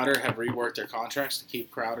Jamison Crowder have reworked their contracts to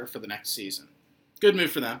keep Crowder for the next season. Good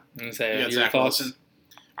move for them. You got Zach Wilson.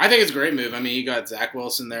 I think it's a great move. I mean, you got Zach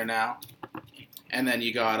Wilson there now. And then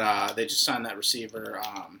you got, they just signed that receiver.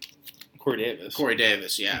 Corey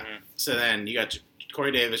Davis. Yeah. Mm-hmm. So then you got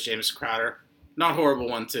Corey Davis, Jamison Crowder. Not a horrible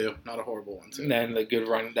one, too. And then the good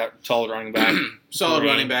solid running back.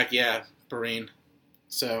 Running back, yeah. Perrine.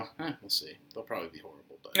 So, we'll see. They'll probably be horrible.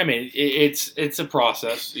 But. I mean, it's a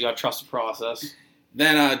process. You got to trust the process.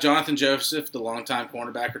 Then Jonathan Joseph, the longtime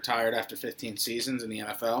cornerback, retired after 15 seasons in the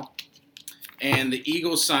NFL. And the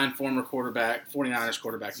Eagles signed former 49ers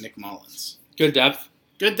quarterback Nick Mullins. Good depth.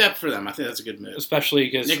 Good depth for them. I think that's a good move. Especially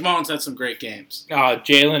because Nick Mullins had some great games.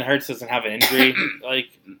 Jalen Hurts doesn't have an injury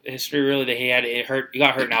history really that he had. He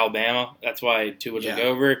got hurt in Alabama. That's why Tua took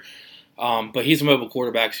over. But he's a mobile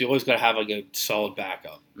quarterback, so you always got to have a solid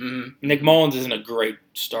backup. Mm-hmm. Nick Mullins isn't a great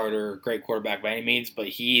starter, great quarterback by any means, but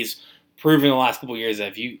he's proven the last couple of years that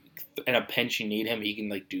if you in a pinch you need him, he can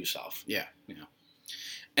do stuff. Yeah.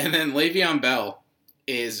 And then Le'Veon Bell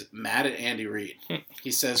is mad at Andy Reid.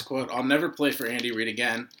 He says, quote, "I'll never play for Andy Reid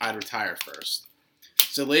again. I'd retire first."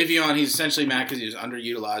 So Le'Veon, he's essentially mad because he was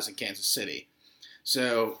underutilized in Kansas City.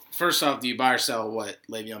 So first off, do you buy or sell what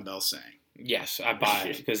Le'Veon Bell's saying? Yes, I buy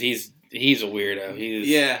it because he's a weirdo.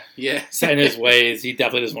 He's set in his ways. He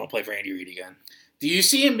definitely doesn't want to play for Andy Reid again. Do you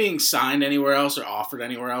see him being signed anywhere else or offered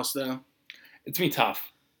anywhere else, though? It's going to be tough.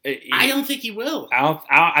 I don't think he will. I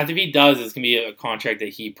think if he does, it's going to be a contract that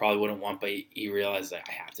he probably wouldn't want, but he realizes that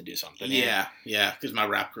I have to do something. Yeah, because my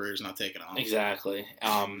rap career is not taking off. Exactly.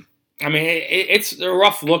 I mean, it's a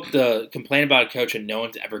rough look to complain about a coach and no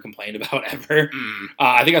one's ever complained about ever.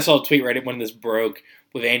 I think I saw a tweet right when this broke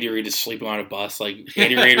with Andy Reid just sleeping on a bus,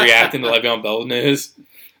 Andy Reid reacting to Le'Veon Bell news.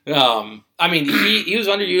 I mean, he was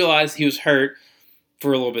underutilized. He was hurt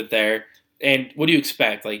for a little bit there. And what do you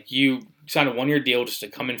expect? You signed a 1-year deal just to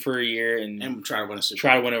come in for a year and try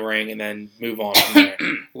to win a ring and then move on from there.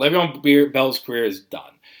 Le'Veon Bell's career is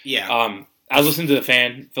done. Yeah. I was listening to the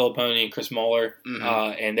fan, Filipponi and Chris Muller,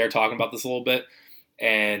 and they're talking about this a little bit.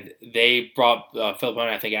 And they brought Filipponi,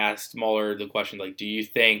 I think, asked Muller the question, do you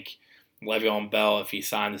think Le'Veon Bell, if he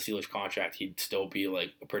signed the Steelers contract, he'd still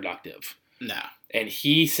be productive? No. And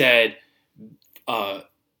he said,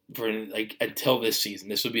 until this season,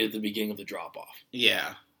 this would be at the beginning of the drop off.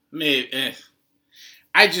 Yeah. Maybe.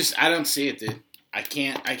 I don't see it, dude. I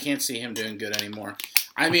can't see him doing good anymore.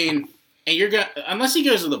 I mean, and unless he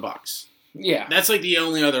goes to the Bucks. Yeah. That's the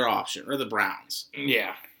only other option, or the Browns.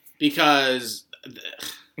 Yeah. Because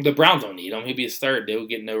the Browns don't need him. He'd be his third. They would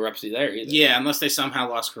get no reps there either. Yeah, unless they somehow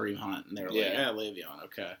lost Kareem Hunt and they're Le'Veon,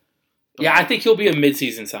 okay. But I think he'll be a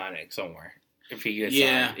mid-season signing somewhere if he gets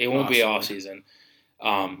signed. It won't be off-season.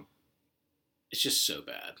 It's just so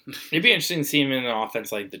bad. It'd be interesting to see him in an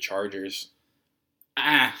offense like the Chargers.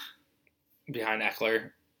 Behind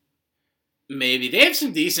Eckler. Maybe. They have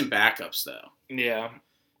some decent backups, though. Yeah.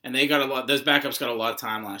 And those backups got a lot of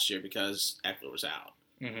time last year because Eckler was out.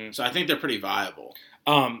 Mm-hmm. So I think they're pretty viable.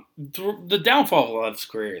 The downfall of a lot of his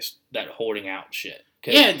career is that holding out shit.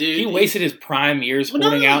 Yeah, dude. He wasted his prime years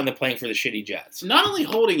holding out and then playing for the shitty Jets. Not only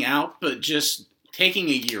holding out, but just taking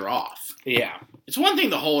a year off. Yeah. It's one thing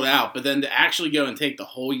to hold out, but then to actually go and take the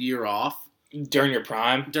whole year off. During your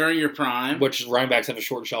prime. Which running backs have a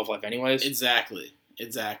short shelf life anyways. Exactly.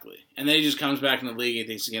 And then he just comes back in the league and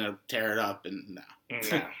thinks he's going to tear it up, and no.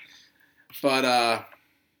 But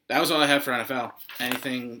that was all I have for NFL.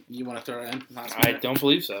 Anything you want to throw in? I don't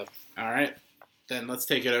believe so. All right. Then let's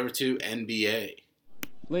take it over to NBA.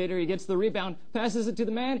 Later, he gets the rebound, passes it to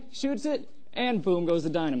the man, shoots it, and boom goes the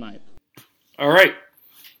dynamite. All right.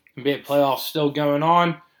 NBA playoffs still going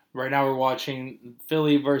on. Right now we're watching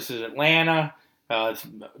Philly versus Atlanta. It's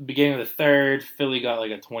beginning of the third. Philly got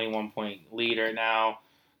a 21-point lead right now.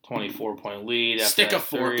 24-point lead. Stick a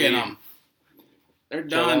fork in them. They're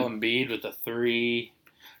done. Joel Embiid with a 3.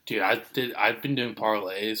 Dude, I've been doing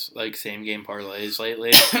parlays, same game parlays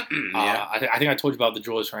lately. Yeah. I think I told you about the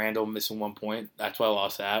Julius Randle missing 1 point. That's why I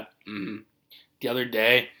lost that. Mm-hmm. The other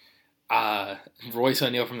day, Royce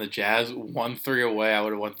O'Neal from the Jazz, 1-3 away. I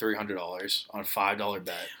would have won $300 on a $5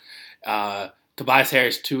 bet. Tobias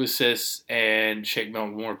Harris, 2 assists, and Shake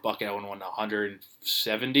Milton, one more bucket. I would have won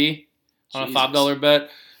 $170 on a $5 bet.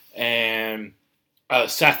 And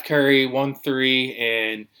Seth Curry, 1-3,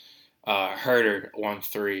 and Herter,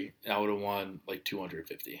 1-3. I would have won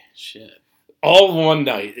 $250. Shit. All one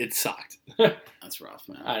night. It sucked. That's rough,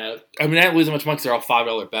 man. I know. I mean, I didn't lose much money because they're all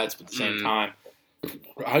 $5 bets, but at the same time,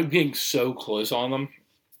 I'm getting so close on them.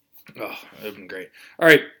 Oh, it would have been great. All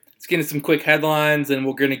right, let's get into some quick headlines, and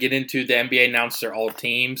we're going to get into the NBA announced their all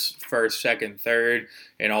teams, first, second, third,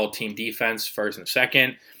 and all team defense, first and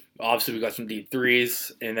second. Obviously, we got some deep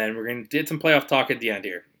threes, and then we're going to get some playoff talk at the end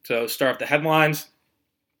here. So, start off the headlines.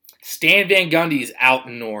 Stan Van Gundy is out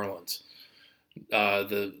in New Orleans.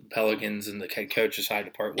 The Pelicans and the head coach decided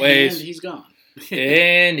to part ways. And he's gone.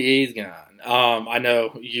 And he's gone. I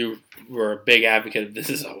know you were a big advocate of this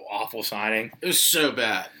is an awful signing. It was so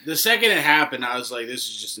bad. The second it happened, I was like, this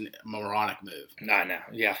is just a moronic move. I know.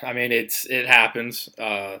 Yeah. I mean, it happens.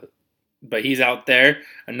 But he's out there.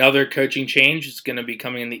 Another coaching change is going to be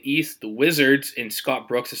coming in the East. The Wizards and Scott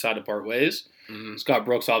Brooks decided to part ways. Mm-hmm. Scott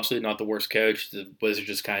Brooks, obviously not the worst coach. The Wizards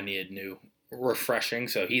just kind of needed new refreshing.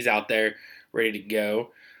 So he's out there ready to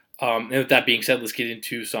go. And with that being said, let's get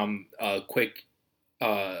into some quick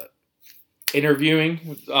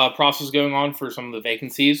interviewing process going on for some of the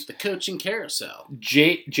vacancies. The coaching carousel.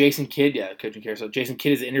 Jason Kidd, coaching carousel. Jason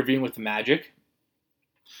Kidd is interviewing with the Magic.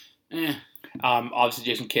 Obviously,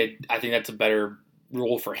 Jason Kidd, I think that's a better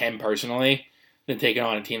role for him personally than taking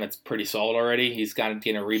on a team that's pretty solid already. He's got to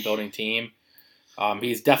get a rebuilding team.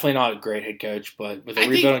 He's definitely not a great head coach, but with a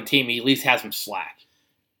rebuilding team, he at least has some slack.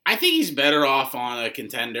 I think he's better off on a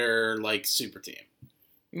contender like super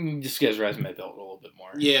team. Just get his resume built a little bit more.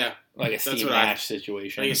 Yeah. Like a Steve Nash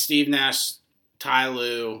situation. Like a Steve Nash, Ty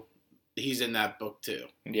Lue, he's in that book too.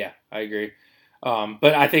 Yeah, I agree.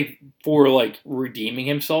 But I think for like redeeming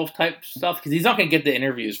himself type stuff, because he's not going to get the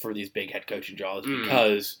interviews for these big head coaching jobs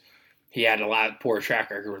because he had a lot of poor track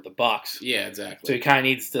record with the Bucks. Yeah, exactly. So he kind of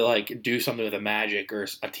needs to like do something with the Magic or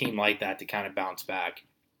a team like that to kind of bounce back.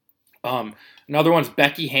 Another one's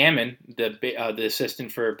Becky Hammond, the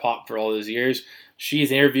assistant for Pop for all those years.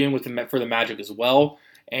 She's interviewing for the Magic as well,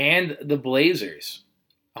 and the Blazers.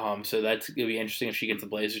 So that's gonna be interesting if she gets the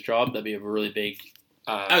Blazers job. That'd be a really big.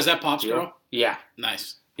 Is that Pop's girl? Yeah,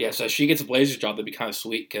 nice. Yeah, so if she gets a Blazers job, that'd be kind of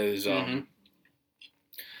sweet because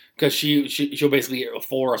she'll basically get a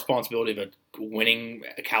full responsibility of a winning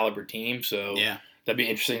caliber team. So yeah. That'd be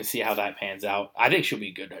interesting to see how that pans out. I think she'll be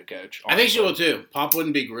a good head coach. Honestly. I think she will too. Pop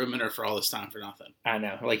wouldn't be grooming her for all this time for nothing. I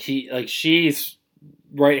know. She's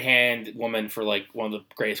right hand woman for like one of the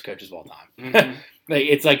greatest coaches of all time. Mm-hmm.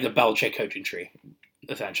 It's like the Belichick coaching tree,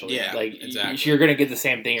 essentially. Yeah, exactly. You're gonna get the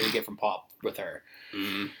same thing you get from Pop with her.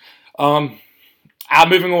 Mm-hmm.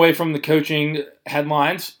 Moving away from the coaching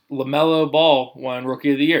headlines, LaMelo Ball won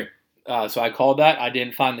Rookie of the Year. So I called that. I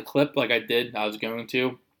didn't find the clip like I did. I was going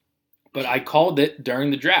to. But I called it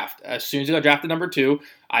during the draft. As soon as he got drafted number 2,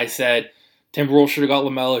 I said, Timberwolves should have got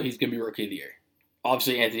LaMelo. He's going to be Rookie of the Year.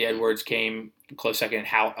 Obviously, Anthony Edwards came close second.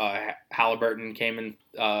 Halliburton came in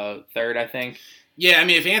third, I think. Yeah, I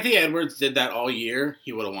mean, if Anthony Edwards did that all year,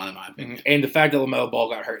 he would have won, in my opinion. Mm-hmm. And the fact that LaMelo Ball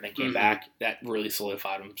got hurt and then came back, that really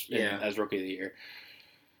solidified him as Rookie of the Year.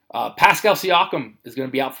 Pascal Siakam is going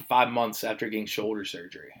to be out for 5 months after getting shoulder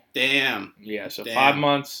surgery. Damn. Yeah, so 5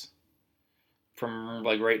 months. From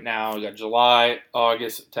like right now, we got July,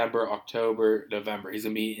 August, September, October, November. He's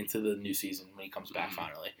going to be into the new season when he comes back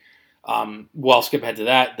finally. Well, skip ahead to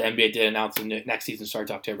that. The NBA did announce the next season starts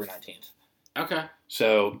October 19th. Okay.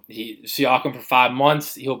 So Siakam for 5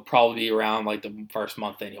 months. He'll probably be around like the first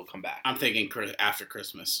month, then he'll come back. I'm thinking after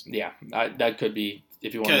Christmas. Yeah, that could be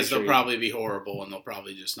if you want. Because they'll probably be horrible and they'll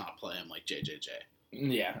probably just not play him like JJJ.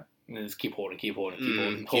 Yeah, and just keep holding. Hold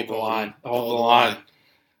the line.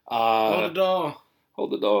 Hold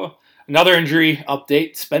the door. Another injury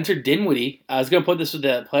update. Spencer Dinwiddie. I was going to put this with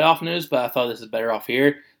the playoff news, but I thought this is better off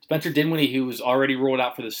here. Spencer Dinwiddie, who was already ruled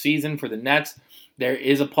out for the season for the Nets, there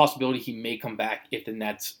is a possibility he may come back if the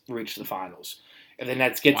Nets reach the finals. If the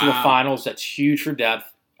Nets get to the finals, that's huge for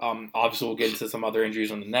depth. Obviously, we'll get into some other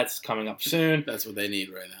injuries on the Nets coming up soon. That's what they need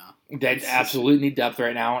right now. They absolutely need depth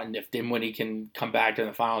right now, and if Dinwiddie can come back to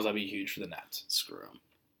the finals, that'd be huge for the Nets. Screw him.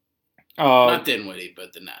 Not Dinwiddie,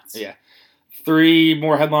 but the Nets. Yeah. 3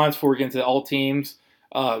 more headlines before we get into all teams.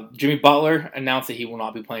 Jimmy Butler announced that he will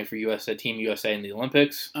not be playing for Team USA in the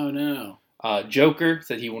Olympics. Oh, no. Joker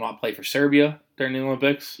said he will not play for Serbia during the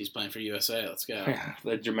Olympics. He's playing for USA. Let's go.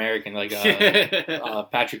 The Jamaican,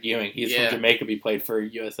 Patrick Ewing. He's from Jamaica. He played for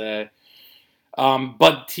USA.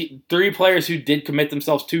 But 3 players who did commit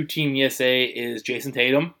themselves to Team USA is Jason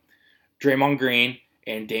Tatum, Draymond Green,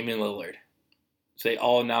 and Damian Lillard. So they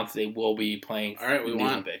all announced they will be playing for the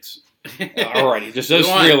Olympics. Alrighty, just those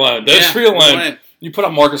 3 alone. Those 3 alone. You put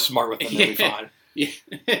on Marcus Smart with them, they'll be fine. Yeah.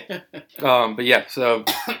 But yeah, so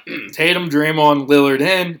Tatum, Draymond, Lillard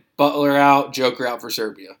in, Butler out, Joker out for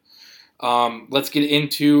Serbia. Let's get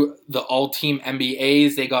into the all-team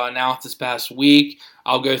NBAs. They got announced this past week.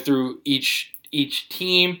 I'll go through each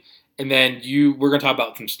team, and then we're going to talk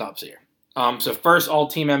about some snubs here. So first,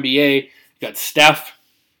 all-team NBA, you got Steph,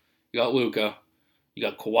 you got Luka, you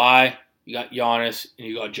got Kawhi, you got Giannis, and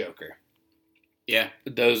you got Joker. Yeah.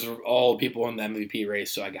 Those are all people in the MVP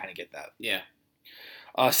race, so I got to get that. Yeah.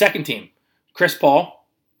 Second team, Chris Paul,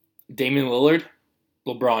 Damian Lillard,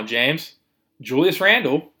 LeBron James, Julius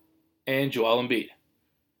Randle, and Joel Embiid.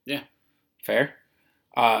 Yeah. Fair.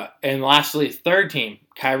 And lastly, third team,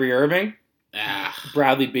 Kyrie Irving,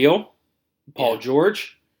 Bradley Beal, Paul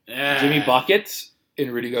George, Jimmy Buckets,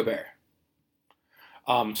 and Rudy Gobert.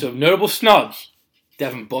 So notable snubs.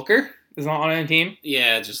 Devin Booker is not on any team.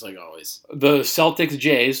 Yeah, just like always. The Celtics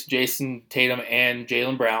Jays, Jason Tatum and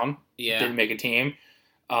Jaylen Brown didn't make a team.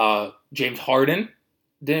 James Harden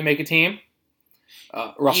didn't make a team.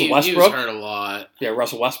 Russell Westbrook. He was hurt a lot. Yeah,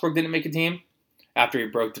 Russell Westbrook didn't make a team after he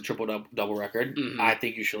broke the triple-double record. Mm-hmm. I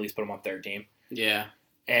think you should at least put him on third team. Yeah.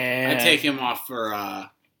 And I'd take him off for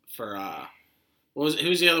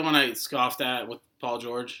who's the other one I scoffed at with Paul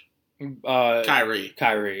George? Kyrie.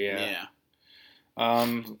 Kyrie, yeah. Yeah.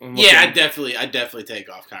 I'd definitely take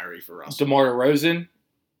off Kyrie for Russell. DeMar DeRozan,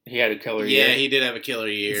 he had a killer year. Yeah, he did have a killer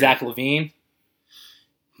year. Zach LaVine.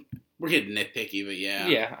 We're getting nitpicky, but yeah.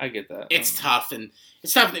 Yeah, I get that. It's tough, and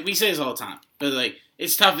it's tough. We say this all the time, but like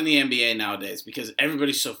it's tough in the NBA nowadays because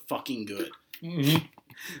everybody's so fucking good. Mm-hmm.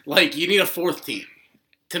 Like you need a fourth team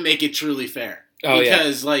to make it truly fair.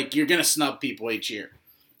 Because like you're gonna snub people each year.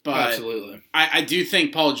 But absolutely. I do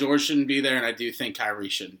think Paul George shouldn't be there, and I do think Kyrie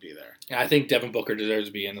shouldn't be there. I think Devin Booker deserves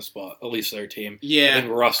to be in the spot, at least their team. Yeah. I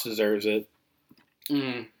think Russ deserves it.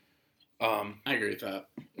 I agree with that.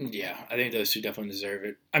 Yeah, I think those two definitely deserve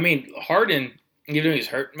it. I mean, Harden, even though he's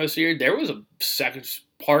hurt most of the year, there was a second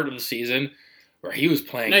part of the season where he was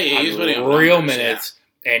playing real minutes.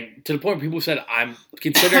 Yeah. And to the point where people said, I'm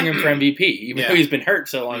considering him for MVP, even though he's been hurt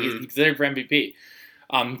so long, he's considered for MVP.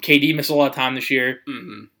 KD missed a lot of time this year,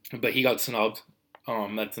 but he got snubbed.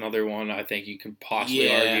 That's another one I think you can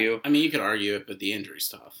possibly argue. I mean, you could argue it, but the injury's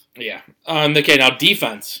tough. Yeah. Okay, now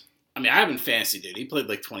defense. I mean, I haven't fantasy, dude. He played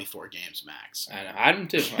like 24 games max. I know. I had him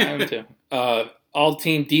too.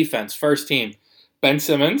 All-team defense. First team, Ben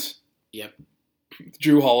Simmons. Yep.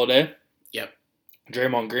 Drew Holiday. Yep.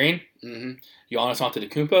 Draymond Green. Mm-hmm. Giannis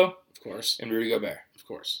Antetokounmpo. Of course. And Rudy Gobert. Of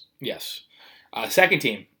course. Yes. Second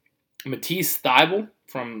team, Matisse Thybulle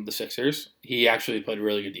from the Sixers. He actually played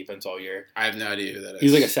really good defense all year. I have no idea who that is.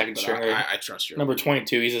 He's like a second stringer. I trust you. Number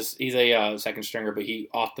 22. He's a second stringer, but he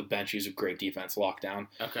off the bench. He's a great defense lockdown.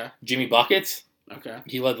 Okay. Jimmy Buckets. Okay.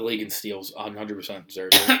 He led the league in steals. 100%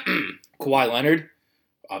 deserves it. Kawhi Leonard.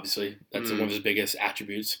 Obviously, that's one of his biggest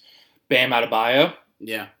attributes. Bam Adebayo.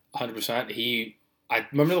 Yeah. 100%. I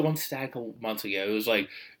remember the one stat a couple months ago. It was like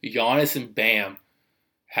Giannis and Bam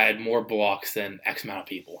had more blocks than X amount of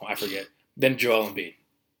people. I forget. Than Joel Embiid,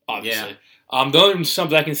 obviously. Yeah. The only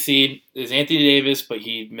something I can see is Anthony Davis, but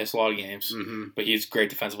he missed a lot of games. Mm-hmm. But he's great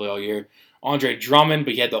defensively all year. Andre Drummond,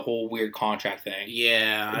 but he had the whole weird contract thing.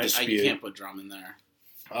 Yeah, you can't put Drummond there.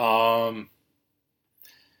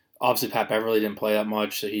 Obviously, Pat Beverly didn't play that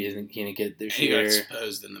much, so he didn't get this year. He got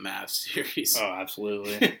exposed in the Mavs series. Oh,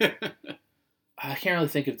 absolutely. I can't really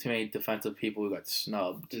think of too many defensive people who got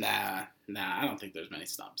snubbed. Nah, I don't think there's many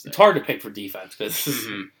snubs there. It's hard to pick for defense, because...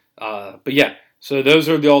 but yeah, so those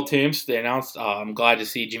are the all teams they announced. I'm glad to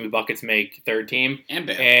see Jimmy Buckets make third team and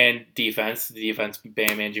Bam. And defense. The defense,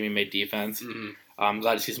 Bam and Jimmy made defense. Mm-hmm. I'm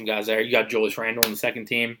glad to see some guys there. You got Julius Randle in the second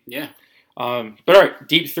team. Yeah. But all right,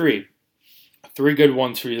 deep three. Three good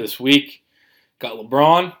ones for you this week. Got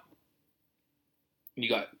LeBron. You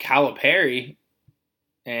got Calipari,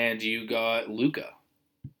 and you got Luka.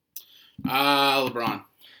 LeBron.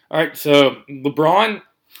 All right, so LeBron.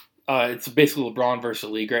 It's basically LeBron versus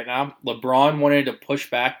the league right now. LeBron wanted to push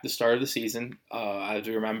back the start of the season. As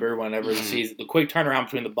we remember, whenever the quick turnaround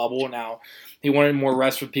between the bubble and now, he wanted more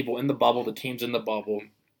rest for people in the bubble, the teams in the bubble.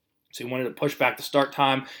 So he wanted to push back the start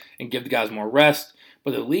time and give the guys more rest.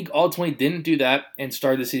 But the league ultimately didn't do that and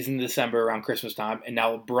started the season in December around Christmas time. And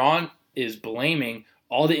now LeBron is blaming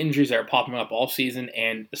all the injuries that are popping up all season,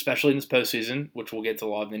 and especially in this postseason, which we'll get to a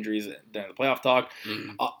lot of injuries during the playoff talk,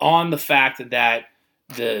 on the fact that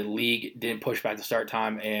the league didn't push back the start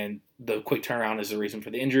time, and the quick turnaround is the reason for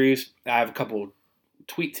the injuries. I have a couple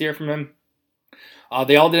tweets here from him.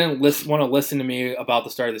 They all didn't want to listen to me about the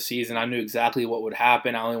start of the season. I knew exactly what would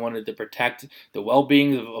happen. I only wanted to protect the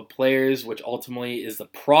well-being of players, which ultimately is the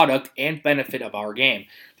product and benefit of our game.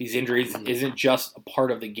 These injuries isn't just a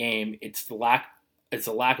part of the game. It's a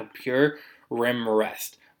lack of pure rim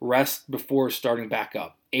rest before starting back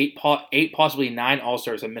up. eight, possibly 9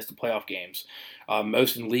 All-Stars have missed the playoff games,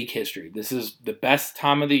 most in league history. This is the best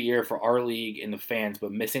time of the year for our league and the fans,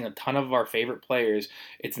 but missing a ton of our favorite players,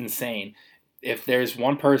 it's insane. If there's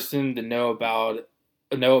one person to know about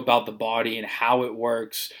the body and how it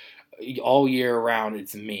works all year round,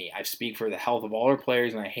 it's me. I speak for the health of all our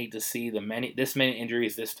players, and I hate to see this many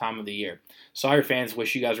injuries this time of the year. Sorry, fans.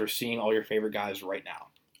 Wish you guys were seeing all your favorite guys right now.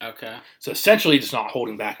 Okay. So essentially, just not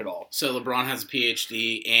holding back at all. So LeBron has a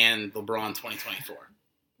PhD and LeBron 2024.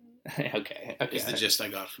 Okay. Is the gist I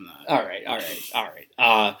got from that. All right.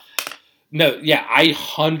 No, yeah, I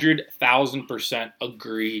 100,000%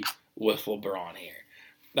 agree with LeBron here.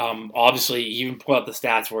 Obviously, he even put out the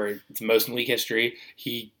stats where it's most in league history.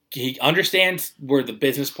 He understands where the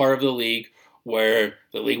business part of the league, where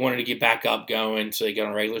the league wanted to get back up going, so they get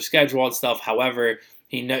on a regular schedule and stuff. However,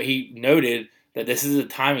 he noted that this is a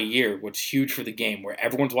time of year which is huge for the game, where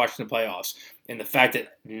everyone's watching the playoffs. And the fact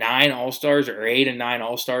that 9 All-Stars or 8 and 9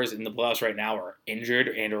 All-Stars in the playoffs right now are injured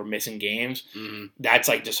and or missing games, that's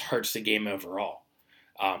like just hurts the game overall.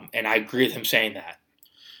 And I agree with him saying that.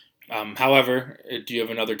 However, do you have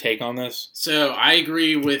another take on this? So I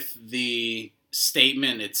agree with the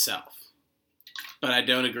statement itself, but I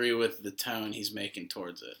don't agree with the tone he's making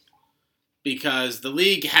towards it. Because the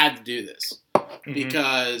league had to do this.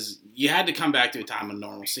 Because you had to come back to a time of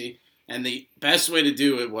normalcy. And the best way to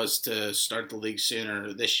do it was to start the league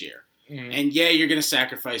sooner this year. And yeah, you're going to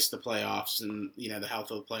sacrifice the playoffs and the health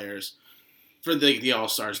of the players for the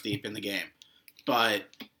All-Stars deep in the game. But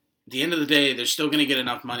at the end of the day, they're still going to get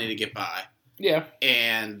enough money to get by. Yeah.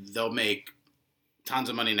 And they'll make tons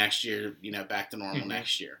of money next year, back to normal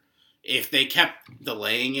next year. If they kept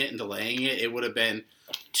delaying it, it would have been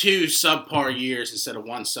 2 subpar years instead of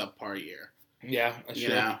 1 subpar year. Yeah,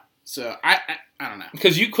 sure. So I don't know.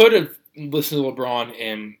 Because you could have listened to LeBron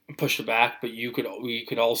and pushed it back, but you could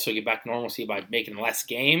also get back to normalcy by making less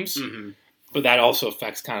games. But that also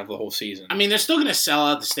affects kind of the whole season. I mean, they're still going to sell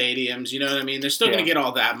out the stadiums. You know what I mean? They're still going to get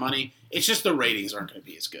all that money. It's just the ratings aren't going to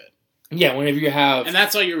be as good. Yeah, whenever you have... And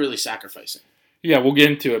that's all you're really sacrificing. Yeah, we'll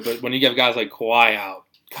get into it. But when you have guys like Kawhi out,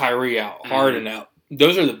 Kyrie out, Harden out,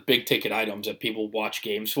 those are the big-ticket items that people watch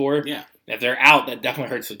games for. Yeah. If they're out, that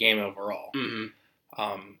definitely hurts the game overall.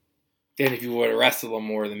 And if you would have rested them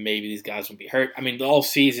more, then maybe these guys would be hurt. I mean, all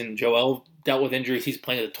season, Joel dealt with injuries. He's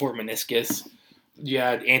playing with a torn meniscus. You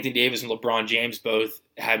had Anthony Davis and LeBron James both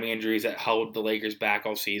having injuries that held the Lakers back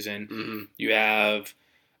all season. You have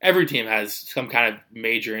every team has some kind of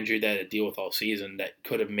major injury that they deal with all season that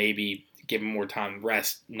could have maybe given more time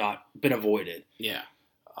rest, not been avoided. Yeah.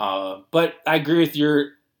 But I agree with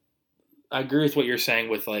what you're saying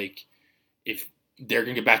with like if they're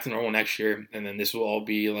gonna get back to normal next year, and then this will all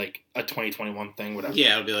be like a 2021 thing, whatever.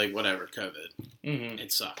 Yeah, it'll be like whatever, COVID.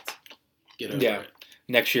 It sucked. Get over it.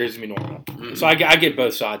 Next year is gonna be normal. So I get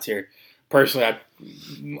both sides here. Personally,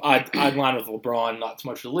 I'd line with LeBron, not so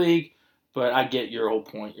much the league, but I get your whole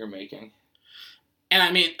point you're making. And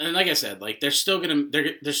I mean, and like I said, like they're still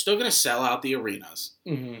gonna sell out the arenas,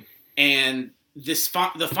 and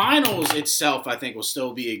the finals itself, I think, will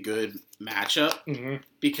still be a good matchup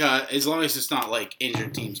because as long as it's not like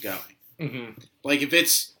injured teams going. Like if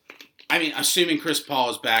it's, I mean, assuming Chris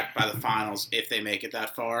Paul is back by the finals, if they make it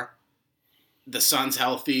that far, the Suns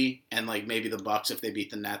healthy, and like maybe the Bucks if they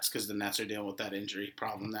beat the Nets because the Nets are dealing with that injury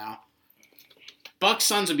problem now. Bucks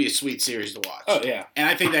Suns would be a sweet series to watch. Oh yeah, and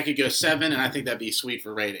I think that could go 7, and I think that'd be sweet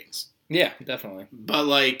for ratings. Yeah, definitely. But,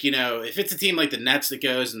 like, if it's a team like the Nets that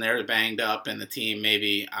goes and they're banged up and the team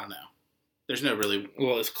maybe, I don't know. There's no really...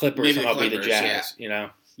 Well, it's Clippers and maybe the Jazz,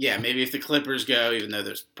 Yeah, maybe if the Clippers go, even though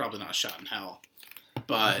there's probably not a shot in hell.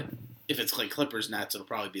 But if it's like Clippers Nets, it'll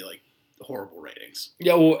probably be, like, horrible ratings.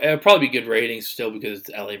 Yeah, well, it'll probably be good ratings still because it's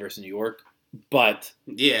LA versus New York. But...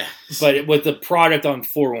 Yeah. But with the product on the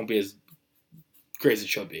floor won't be as great as it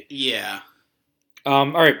should be. Yeah.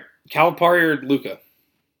 All right. Calipari or Luka?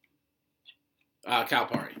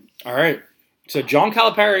 Calipari. All right. So John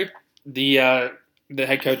Calipari, the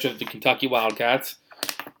head coach of the Kentucky Wildcats,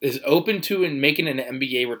 is open to making an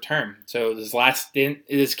NBA return. So this last stint,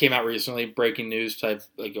 this came out recently, breaking news type,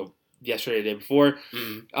 like yesterday, the day before.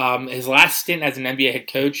 His last stint as an NBA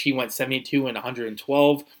head coach, he went 72 and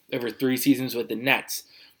 112 over 3 seasons with the Nets.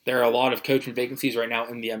 There are a lot of coaching vacancies right now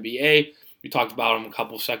in the NBA. We talked about them a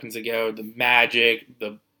couple seconds ago. The Magic,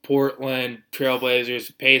 the Portland Trailblazers,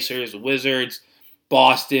 the Pacers, the Wizards,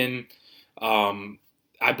 Boston.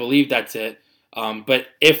 I believe that's it. But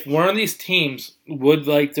if one of these teams would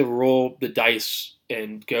like to roll the dice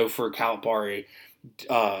and go for Calipari,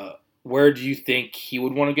 where do you think he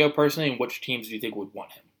would want to go personally, and which teams do you think would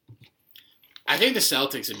want him? I think the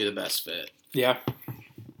Celtics would be the best fit. Yeah.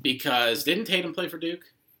 because didn't Tatum play for Duke?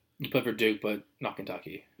 He played for Duke, but not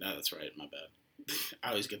Kentucky. No, that's right. My bad. I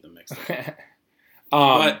always get them mixed up.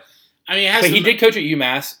 But I mean, he did coach at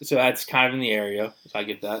UMass, so that's kind of in the area. So I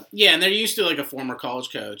get that. Yeah, and they're used to like a former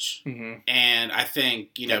college coach, and I think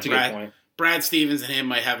that's a good point. Brad Stevens and him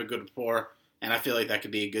might have a good rapport, and I feel like that could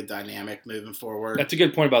be a good dynamic moving forward. That's a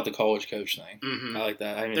good point about the college coach thing. I like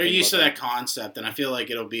that. They're used to that concept, and I feel like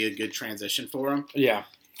it'll be a good transition for him. Yeah,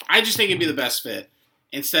 I just think it'd be the best fit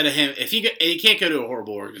instead of him. If he can't go to a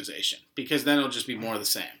horrible organization because then it'll just be more of the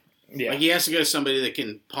same. Yeah, like he has to go to somebody that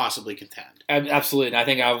can possibly contend. Absolutely, and I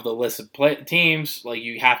think out of the list of teams, like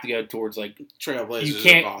you have to go towards like Trailblazers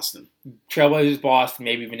or Boston. Trailblazers, Boston,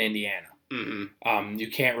 maybe even Indiana. Mm-hmm. You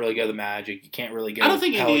can't really go the Magic. You can't really go. I don't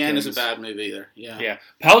think Pelicans. Indiana's a bad move either. Yeah.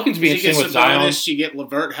 Pelicans be interesting with Zion. You get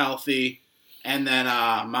LeVert healthy, and then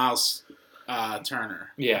Miles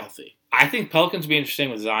Turner healthy. I think Pelicans be interesting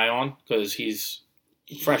with Zion because he's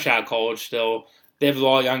fresh out of college still. They have a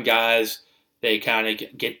lot of young guys. They kind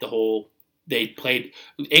of get the whole. They played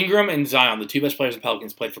Ingram and Zion, the two best players the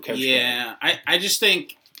Pelicans played for Coach K. Yeah, I just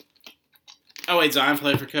think. Oh wait, Zion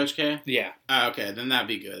played for Coach K. Yeah. Okay, then that'd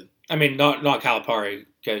be good. I mean, not Calipari,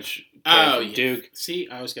 Coach Duke. See,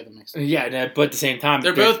 I always get them mixed up. Yeah, but at the same time,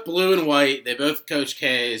 they're both blue and white. They both Coach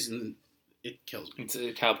K's, and it kills me. It's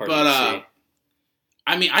Calipari. But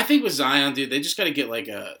I mean, I think with Zion, dude, they just got to get like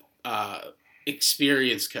a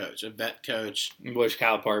experienced coach, a vet coach, which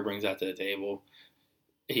Calipari brings that to the table.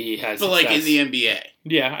 He has, but like in the NBA.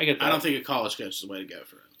 Yeah, I get that. I don't think a college coach is the way to go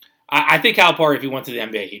for him. I think Calipari, if he went to the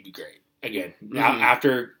NBA, he'd be great. Again,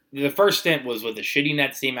 after the first stint was with the shitty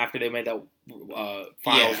Nets team after they made that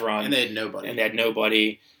finals run, and they had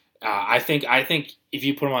nobody. I think if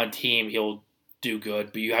you put him on a team, he'll do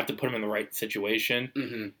good, but you have to put him in the right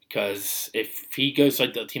situation because if he goes to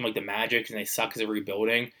like the team like the Magic and they suck as a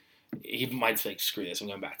rebuilding, he might say, "Screw this, I'm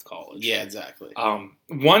going back to college." Yeah, exactly.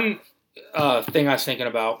 One thing I was thinking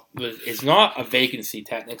about was it's not a vacancy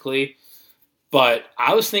technically. But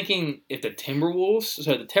I was thinking if the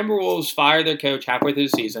Timberwolves fired their coach halfway through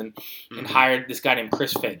the season and hired this guy named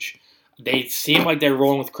Chris Finch. They seem like they're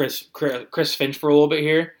rolling with Chris Finch for a little bit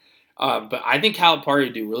here. But I think Calipari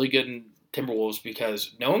would do really good in Timberwolves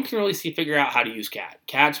because no one can really figure out how to use Cat.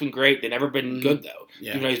 Cat's been great. They've never been good, though.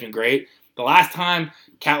 Yeah. Even though he's been great. The last time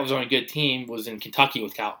Cat was on a good team was in Kentucky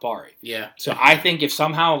with Calipari. Yeah. So I think if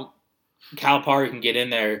somehow Calipari can get in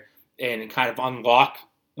there and kind of unlock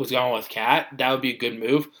what's going on with Cat, that would be a good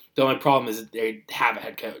move. The only problem is that they have a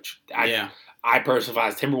head coach. I personally, if I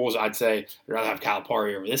was Timberwolves, I'd say I'd rather have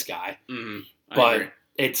Calipari over this guy. But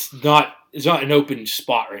it's not an open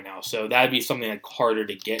spot right now, so that'd be something like harder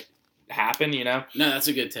to get happen. You know? No, that's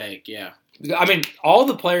a good take. Yeah. I mean, all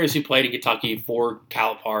the players who played in Kentucky for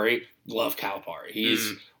Calipari love Calipari.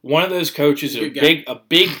 He's one of those coaches, a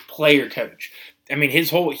big player coach. I mean, he's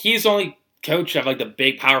the only coach of like the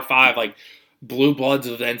big Power 5 like blue bloods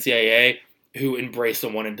of the NCAA who embraced the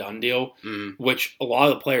one and done deal, which a lot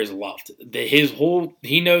of the players loved.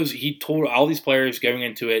 He told all these players going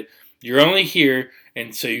into it, you're only here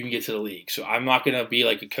and so you can get to the league. So I'm not going to be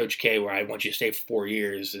like a Coach K where I want you to stay for 4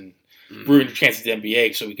 years and ruin your chances at the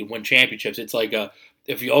NBA so we can win championships. It's like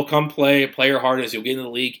if you all come play your hardest, you'll get in the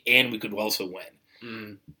league and we could also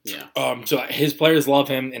win. Yeah. So his players love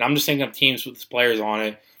him, and I'm just thinking of teams with his players on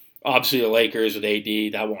it. Obviously the Lakers with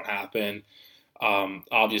AD, that won't happen.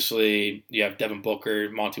 Obviously, you have Devin Booker,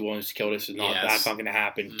 Monty Williams killed us. That's not going to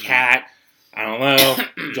happen. Cat, I don't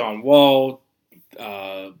know. John Wall,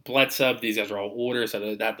 Bledsoe. These guys are all older,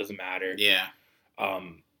 so that doesn't matter. Yeah.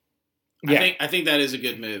 I think that is a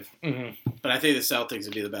good move. But I think the Celtics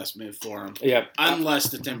would be the best move for him. Yeah. Unless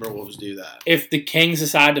the Timberwolves do that. If the Kings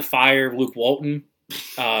decide to fire Luke Walton,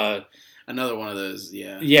 another one of those,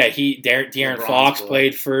 yeah. Yeah, De'Aaron Fox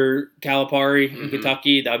played for Calipari in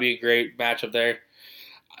Kentucky. That'd be a great matchup there.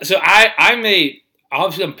 So I'm a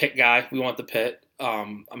Pitt guy. We want the Pitt.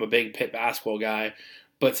 I'm a big Pitt basketball guy.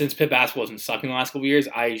 But since Pitt basketball hasn't sucked in the last couple of years,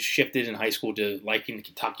 I shifted in high school to liking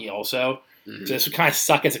Kentucky also. So this would kind of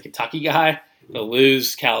suck as a Kentucky guy to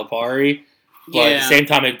lose Calipari. But at the same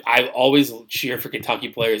time, I always cheer for Kentucky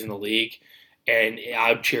players in the league. And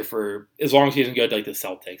I would cheer for, as long as he doesn't go to like the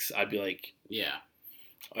Celtics, I'd be like,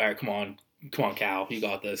 all right, come on, Cal, you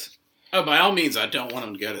got this. Oh, by all means, I don't want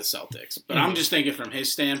him to go to the Celtics. But I'm just thinking from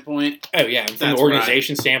his standpoint. Oh, yeah, from the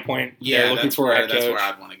organization standpoint, they're looking for a head coach. That's where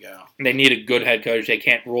I'd want to go. And they need a good head coach. They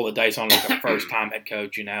can't roll the dice on like a first-time head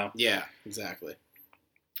coach, you know? Yeah, exactly.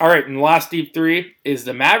 All right, and the last deep three is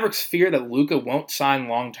the Mavericks fear that Luka won't sign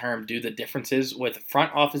long-term due to the differences with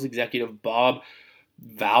front office executive Bob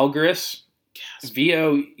Valgris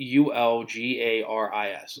Voulgaris.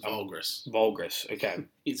 Vulgris. Vulgris. Okay.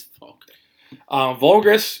 He's vulgar.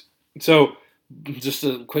 Vulgris. So, just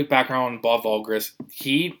a quick background on Bob Vulgris.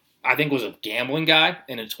 He, I think, was a gambling guy.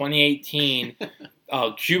 And in 2018,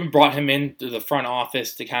 Cuban brought him into the front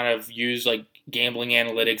office to kind of use like gambling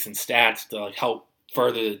analytics and stats to like help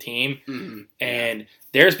further the team. Mm-hmm. And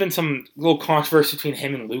there's been some little controversy between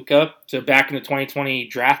him and Luka. So back in the 2020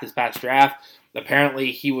 draft, this past draft,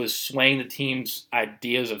 apparently he was swaying the team's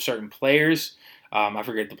ideas of certain players. I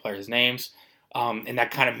forget the players' names. And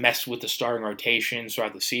that kind of messed with the starting rotation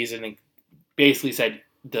throughout the season and basically said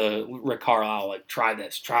Rick Carlisle, like, try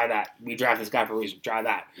this, try that. We draft this guy for a reason, try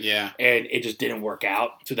that. Yeah. And it just didn't work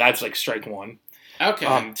out. So that's like strike one.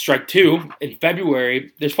 Okay. Strike two, in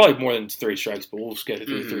February, there's probably more than 3 strikes, but we'll just get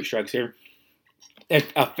through 3 strikes here.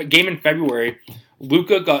 A game in February,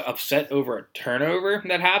 Luka got upset over a turnover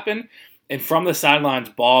that happened. And from the sidelines,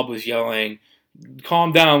 Bob was yelling,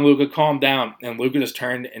 "Calm down, Luka, calm down." And Luka just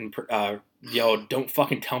turned and yelled, "Don't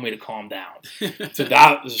fucking tell me to calm down." So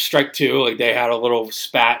that was a strike two. Like, they had a little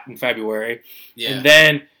spat in February. Yeah. And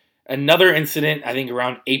then another incident, I think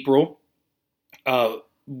around April,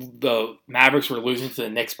 the Mavericks were losing to the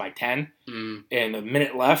Knicks by 10. And a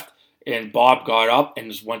minute left. And Bob got up and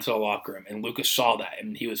just went to the locker room. And Lucas saw that.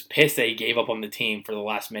 And he was pissed that he gave up on the team for the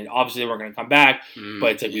last minute. Obviously, they weren't going to come back.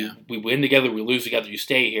 But it's like, we win together, we lose together, you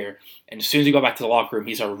stay here. And as soon as he got back to the locker room,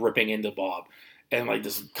 he started ripping into Bob. And like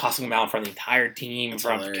just cussing him out in front of the entire team, in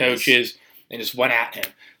front of the coaches. And just went at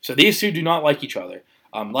him. So these two do not like each other.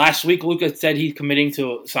 Last week, Luka said he's committing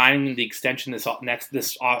to signing the extension this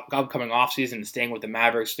upcoming offseason and staying with the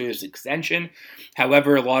Mavericks through this extension.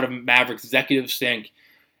 However, a lot of Mavericks executives think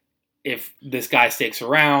if this guy sticks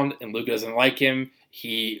around and Luka doesn't like him,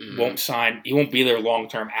 he won't sign. He won't be there long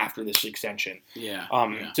term after this extension. Yeah.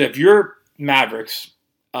 So if you're Mavericks,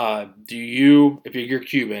 if you're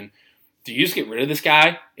Cuban, do you just get rid of this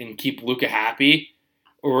guy and keep Luka happy,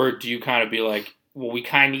 or do you kind of be like, well, we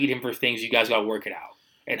kind of need him for things, you guys got to work it out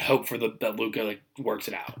and hope for that Luka like works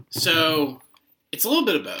it out? So it's a little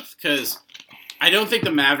bit of both, because I don't think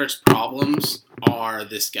the Mavericks' problems are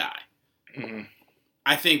this guy.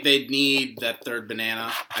 I think they need that third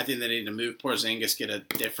banana. I think they need to move Porzingis, get a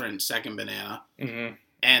different second banana.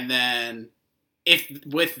 And then if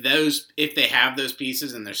they have those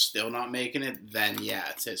pieces and they're still not making it, then yeah,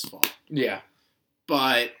 it's his fault. Yeah.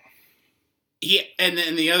 But and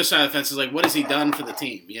then the other side of the fence is like, what has he done for the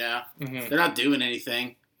team? You know? They're not doing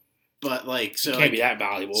anything. But like, so he can't be that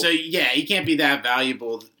valuable. So yeah, he can't be that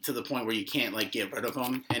valuable to the point where you can't like get rid of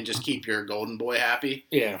him and just keep your golden boy happy.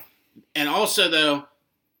 Yeah. And also though,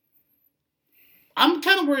 I'm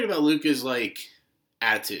kind of worried about Luka's like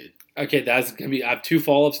attitude. Okay, that's gonna be. I have 2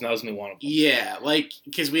 follow-ups, and that was gonna be one of them. Yeah, like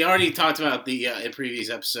because we already talked about the in previous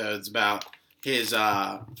episodes about his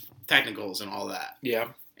technicals and all that. Yeah.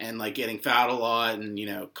 And like getting fouled a lot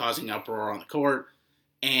and causing uproar on the court.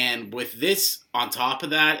 And with this on top of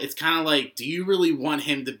that, it's kind of like, do you really want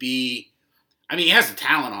him to be? I mean, he has the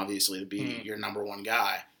talent obviously to be your number one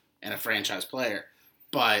guy and a franchise player,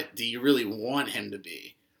 but do you really want him to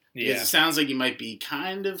be? Because it sounds like he might be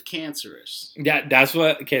kind of cancerous. Yeah, that's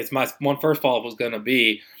what. Okay, it's my first follow-up was going to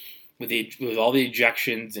be with all the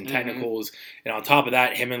ejections and technicals, and on top of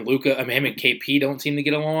that, him and KP don't seem to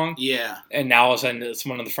get along. Yeah, and now all of a sudden,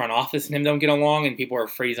 someone in the front office and him don't get along, and people are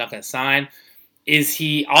afraid he's not going to sign. Is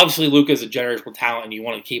he obviously Luka's a generational talent, and you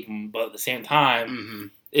want to keep him, but at the same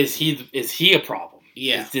time, is he a problem?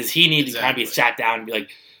 Yeah, does he need to kind of be sat down and be like?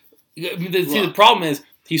 The problem is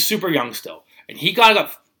he's super young still, and he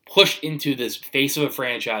got pushed into this face of a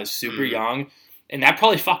franchise super young, and that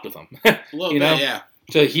probably fucked with him. A little bit, yeah.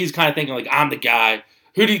 So he's kind of thinking like, I'm the guy.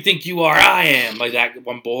 Who do you think you are? I am. Like that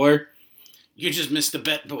one bowler. You just missed the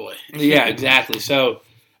bet, boy. Yeah, exactly. So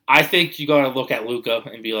I think you got to look at Luka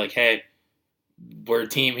and be like, hey, we're a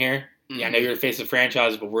team here. Yeah, I know you're the face of the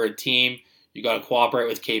franchise, but we're a team. You got to cooperate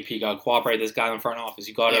with KP. You got to cooperate with this guy in the front office.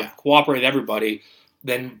 You got to cooperate with everybody.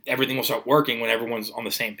 Then everything will start working when everyone's on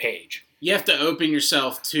the same page. You have to open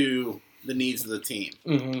yourself to the needs of the team,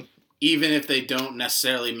 even if they don't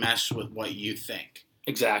necessarily mesh with what you think.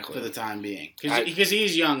 Exactly. For the time being. Because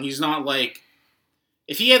he's young. He's not like...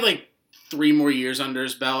 If he had like 3 more years under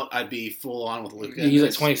his belt, I'd be full on with Luka. He's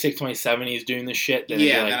like 26, 27. He's doing this shit.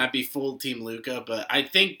 Then I'd be full team Luka. But I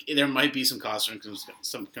think there might be some concern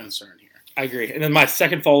here. I agree. And then my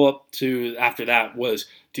second follow-up to after that was,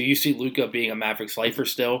 do you see Luka being a Mavericks lifer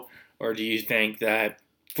still? Or do you think that,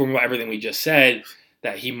 from everything we just said,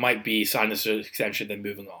 that he might be signing this extension then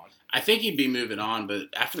moving on? I think he'd be moving on, but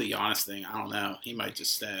after the Giannis thing, I don't know. He might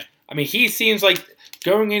just stay. I mean, he seems like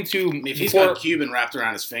going into... I mean, if he's got Cuban wrapped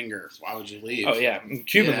around his finger, why would you leave? Oh, yeah.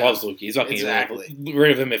 Cuban loves Loki. He's not going to get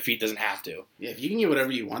rid of him if he doesn't have to. Yeah, if you can get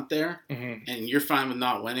whatever you want there, and you're fine with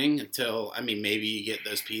not winning until, I mean, maybe you get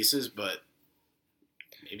those pieces, but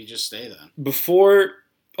maybe just stay then. Before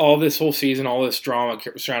all this whole season, all this drama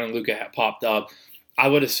surrounding Luka had popped up, I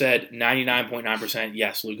would have said 99.9%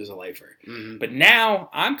 yes, Luka's a lifer. Mm-hmm. But now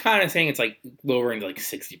I'm kind of saying it's like lowering to like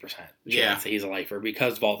 60%. Yeah, say he's a lifer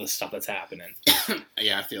because of all this stuff that's happening.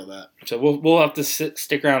 Yeah, I feel that. So we'll have to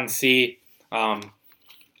stick around and see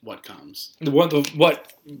what comes.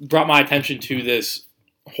 What brought my attention to this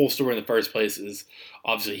whole story in the first place is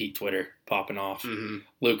obviously Heat Twitter popping off. Mm-hmm.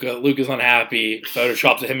 Luka's unhappy.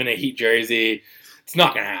 Photoshopped him in a Heat jersey. It's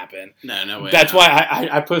not going to happen. No way. That's why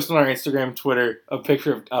I posted on our Instagram and Twitter a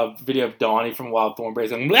picture of a video of Donnie from Wild Thornberry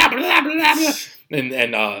saying blah, blah, blah, blah, blah.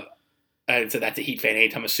 And I said that's a Heat fan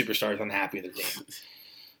anytime a superstar is unhappy with their team.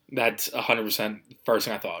 That's 100% the first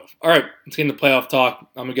thing I thought of. All right, let's get into playoff talk.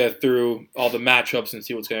 I'm going to go through all the matchups and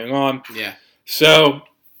see what's going on. Yeah. So,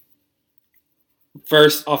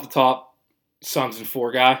 first off the top, Suns and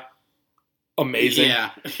 4 guy. Amazing.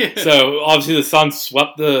 Yeah. So, obviously, the Suns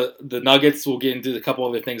swept the Nuggets. We'll get into a couple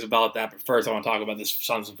other things about that. But first, I want to talk about this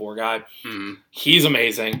Suns and 4 guy. Mm-hmm. He's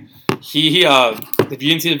amazing. He if you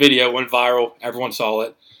didn't see the video, it went viral. Everyone saw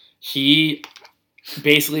it. He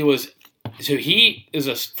basically was... So, he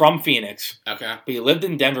is from Phoenix. Okay. But he lived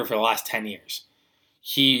in Denver for the last 10 years.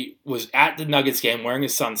 He was at the Nuggets game wearing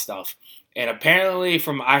his Sun stuff. And apparently,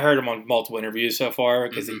 I heard him on multiple interviews so far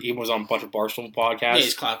because he was on a bunch of Barstool podcasts. Yeah,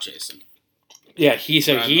 he's clout chasing. Yeah, he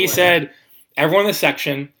said everyone in the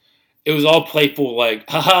section, it was all playful, like,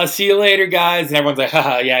 haha, see you later, guys. And everyone's like,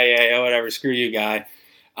 haha, yeah, whatever, screw you, guy.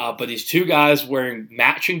 But these 2 guys wearing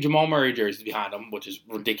matching Jamal Murray jerseys behind them, which is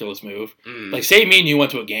a ridiculous move. Like, say me and you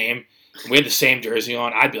went to a game, and we had the same jersey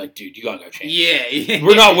on, I'd be like, dude, you gotta go change. Yeah.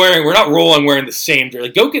 We're not rolling wearing the same jersey.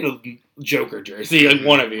 Like, go get a Joker jersey, like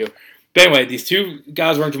one of you. But anyway, these 2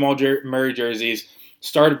 guys wearing Jamal Murray jerseys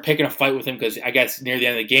started picking a fight with him because I guess near the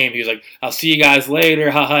end of the game, he was like, I'll see you guys later,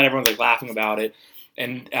 haha, and everyone's like laughing about it.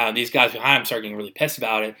 And these guys behind him started getting really pissed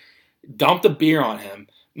about it, dumped a beer on him,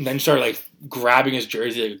 and then started like grabbing his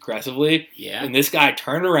jersey like, aggressively. Yeah. And this guy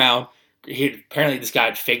turned around. Apparently this guy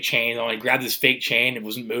had fake chains on. He grabbed his fake chain, it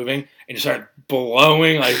wasn't moving, and just started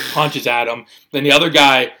blowing like punches at him. Then the other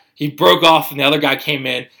guy, he broke off, and the other guy came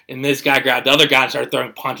in, and this guy grabbed the other guy and started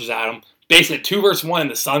throwing punches at him. Basically 2 versus 1, and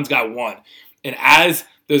the Suns got 1. And as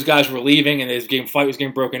those guys were leaving and his fight was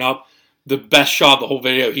getting broken up, the best shot of the whole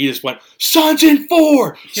video, he just went, Suns in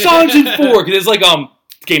 4! Suns in 4! Because it's like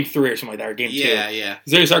game 3 or something like that, or game 2. Yeah.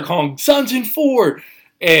 So they started calling Suns in 4!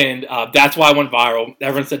 And that's why it went viral.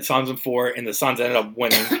 Everyone said Suns in 4, and the Suns ended up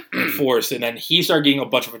winning in 4. And then he started getting a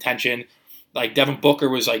bunch of attention. Like, Devin Booker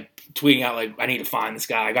was like tweeting out, like, I need to find this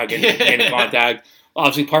guy. I got to get in contact.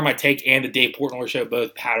 Obviously, Part of My Take and the Dave Portnoy show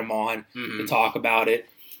both had him on to talk about it.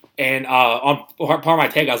 And on Part of My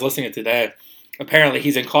Take, I was listening to today. Apparently,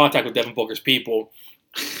 he's in contact with Devin Booker's people.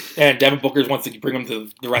 And Devin Booker wants to bring him to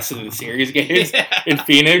the rest of the series games in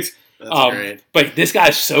Phoenix. That's great. But this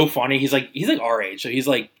guy's so funny. He's like our age. So he's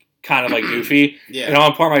like kind of like goofy. Yeah. And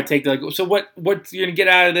on Part of My Take, they're like, so what you're going to get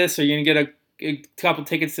out of this? Are you going to get a couple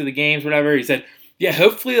tickets to the games, whatever? He said, yeah,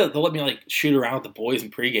 hopefully they'll let me like shoot around with the boys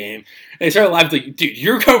in pregame. And they started laughing like, dude,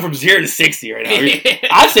 you're going from 0 to 60 right now.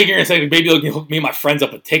 I was thinking you're going to say maybe you'll hook me and my friends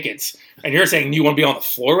up with tickets. And you're saying you want to be on the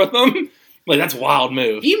floor with them? Like, that's a wild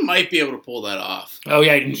move. He might be able to pull that off. Oh,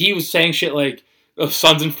 yeah. And he was saying shit like,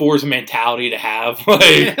 Suns and 4 is a mentality to have.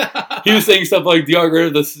 Like, he was saying stuff like, do you agree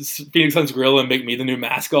with the Phoenix Suns gorilla and make me the new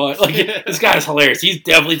mascot? Like, this guy is hilarious. He's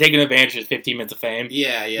definitely taking advantage of his 15 minutes of fame.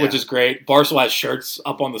 Yeah. Which is great. Barstool has shirts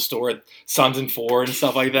up on the store, Suns and 4 and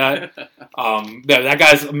stuff like that. That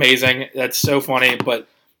guy's amazing. That's so funny. But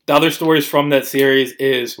the other stories from that series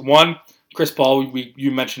is, one, Chris Paul,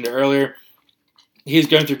 you mentioned it earlier. He's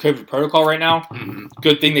going through COVID protocol right now. Mm-hmm.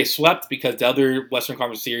 Good thing they swept because the other Western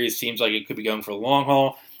Conference series seems like it could be going for the long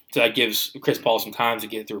haul. So that gives Chris Paul some time to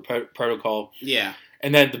get through protocol. Yeah.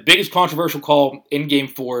 And then the biggest controversial call in Game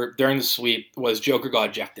 4 during the sweep was Joker got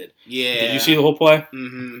ejected. Yeah. Did you see the whole play?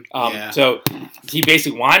 Mm-hmm. Yeah. So he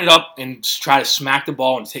basically winded up and tried to smack the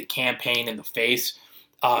ball and hit Campaign in the face.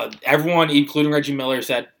 Everyone, including Reggie Miller,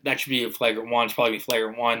 said that should be a flagrant 1. Should probably be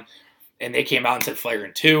flagrant 1. And they came out and said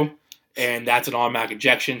flagrant 2. And that's an automatic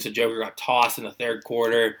ejection. So Joker got tossed in the third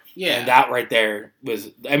quarter. Yeah. And that right there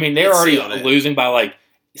was, I mean, they were already losing by like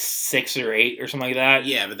 6 or 8 or something like that.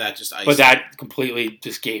 Yeah, but that just that completely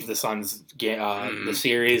just gave the Suns the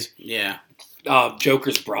series. Yeah.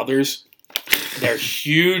 Joker's brothers They're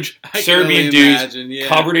huge I can Serbian only dudes imagine, yeah.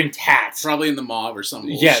 covered in tats. Probably in the mob or some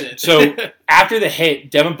Yeah, bullshit. so after the hit,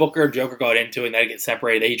 Devin Booker and Joker got into it, and they get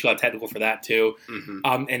separated. They each got technical for that, too.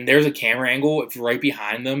 Mm-hmm. And there's a camera angle. It's right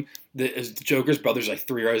behind them. The Joker's brother's like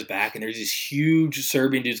 3 rows back, and there's these huge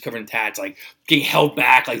Serbian dudes covered in tats, like getting held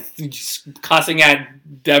back, like just cussing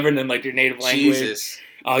at Devin in like their native language. Jesus.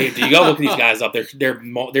 Oh yeah, dude, you gotta look at these guys up.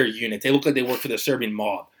 They're units. They look like they work for the Serbian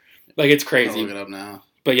mob. Like it's I'll crazy. look it up now.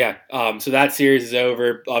 But yeah, so that series is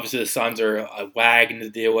over. Obviously, the Suns are a wagon to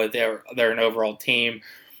deal with. They're an overall team.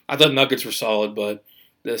 I thought the Nuggets were solid, but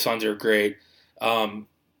the Suns are great.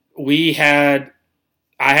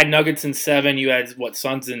 I had Nuggets in 7. You had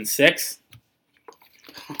Suns in 6.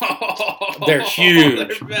 They're huge.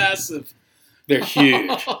 They're massive. They're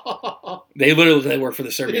huge. They literally work for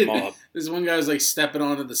the Serbian mob. This one guy was like stepping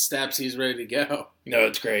onto the steps. He's ready to go. No,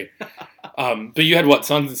 it's great. But you had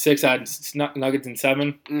Suns in 6. I had Nuggets in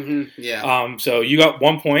 7. Mm-hmm. Yeah. So you got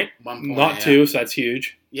 1 point, 1 point, not 2. So that's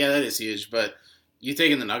huge. Yeah, that is huge. But you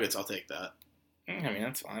taking the Nuggets, I'll take that. I mean,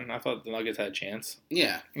 that's fine. I thought the Nuggets had a chance.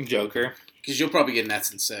 Yeah. Joker. Because you'll probably get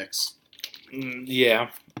Nets in 6. Yeah.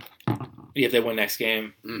 If they win next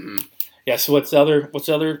game. Mm-hmm. Yeah. So what's the other?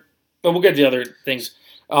 But we'll get to the other things.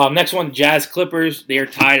 Next one, Jazz Clippers. They are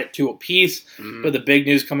tied at 2 apiece. Mm-hmm. But the big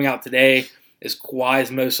news coming out today is Kawhi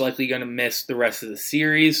is most likely going to miss the rest of the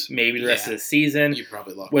series, maybe the rest of the season, You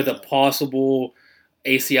probably locked with it a up. possible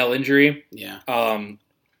ACL injury. Yeah.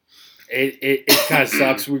 It kind of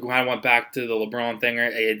sucks. We kind of went back to the LeBron thing.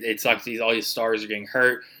 It sucks. All these stars are getting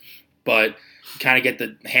hurt, but you kind of get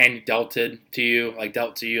the hand dealt to you.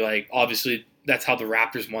 Like obviously that's how the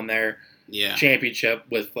Raptors won their championship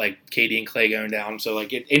with like KD and Clay going down. So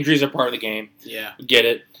like injuries are part of the game. Yeah. Get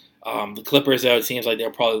it. The Clippers though, it seems like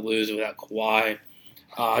they'll probably lose without Kawhi.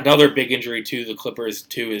 Another big injury to the Clippers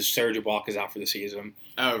too is Serge Ibaka is out for the season.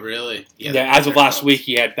 Oh really? Yeah. As of last week,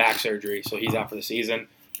 he had back surgery, so he's out for the season.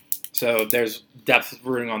 So there's depth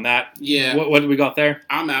rooting on that. Yeah. What do we got there?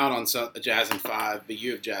 I'm out on Jazz in 5, but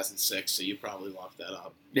you have Jazz in 6, so you probably locked that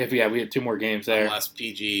up. Yeah, we had 2 more games there. Unless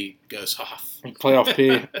PG goes off. Playoff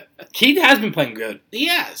P. He has been playing good. He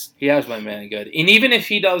has. He has been playing good. And even if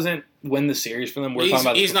he doesn't win the series for them, talking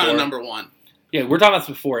about this he's before. not a number 1. Yeah, we're talking about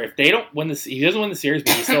this before. If they don't win this, he doesn't win the series,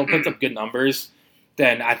 but he still puts up good numbers,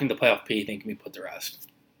 then I think the playoff P thing can be put to rest.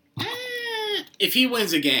 If he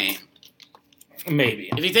wins a game. Maybe.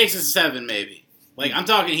 If he takes a 7, maybe. Like, I'm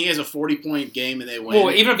talking he has a 40-point game and they win.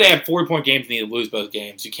 Well, even if they have 40-point games and they lose both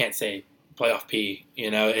games, you can't say playoff P. You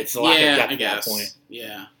know, it's a lack of depth at that point.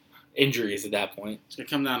 Yeah. Injuries at that point. It's going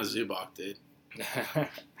to come down to Zubac, dude.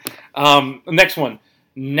 Next one.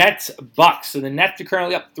 Nets Bucks. So the Nets are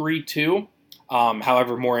currently up 3-2.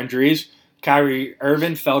 However, more injuries. Kyrie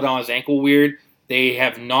Irving fell down his ankle weird. They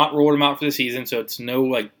have not ruled him out for the season, so it's no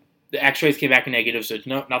like the X-rays came back negative, so it's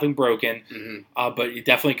nothing broken. Mm-hmm. But you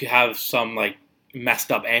definitely could have some like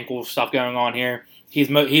messed up ankle stuff going on here. He's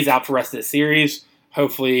out for the rest of the series.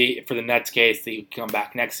 Hopefully, for the Nets case, he can come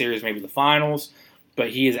back next series, maybe the finals.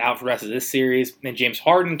 But he is out for the rest of this series. Then James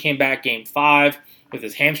Harden came back Game 5 with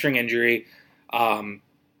his hamstring injury.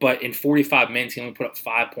 But in 45 minutes, he only put up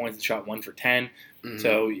 5 points and shot 1 for 10. Mm-hmm.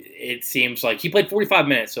 So it seems like he played 45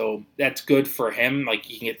 minutes, so that's good for him. Like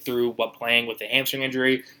he can get through playing with the hamstring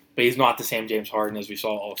injury. But he's not the same James Harden as we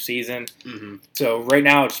saw all season. Mm-hmm. So right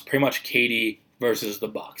now it's pretty much KD versus the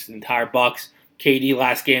Bucks. The entire Bucks. KD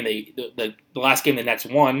last game the last game the Nets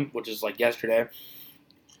won, which is like yesterday.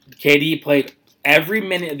 KD played every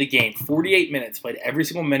minute of the game, 48 minutes, played every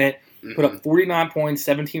single minute, put up 49 points,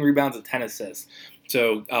 17 rebounds, and 10 assists.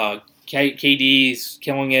 So KD's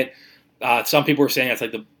killing it. Some people are saying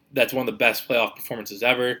that's one of the best playoff performances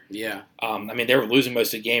ever. Yeah. I mean, they were losing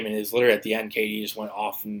most of the game, and it's literally at the end, KD just went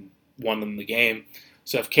off and won them the game.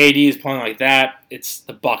 So if KD is playing like that,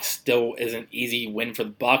 the Bucks still is an easy win for the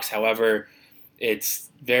Bucks. However, it's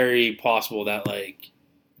very possible that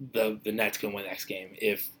the Nets can win the next game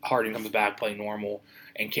if Harden comes back playing normal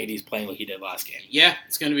and KD's playing like he did last game. Yeah,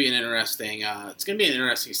 it's going to be an interesting.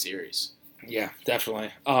 Series. Yeah, definitely.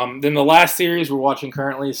 Then the last series we're watching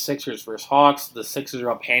currently is Sixers versus Hawks. The Sixers are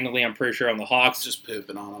up handily, I'm pretty sure, on the Hawks. Just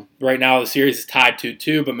pooping on them. Right now the series is tied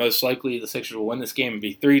 2-2, but most likely the Sixers will win this game and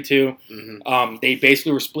be 3-2. Mm-hmm. They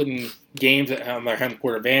basically were splitting games at their home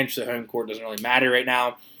court advantage, so home court doesn't really matter right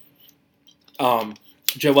now.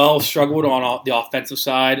 Joel struggled on the offensive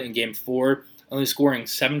side in Game 4, only scoring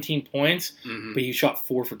 17 points, but he shot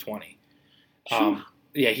 4 for 20.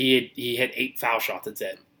 Yeah, he had 8 foul shots, that's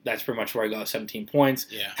it. That's pretty much where I got 17 points.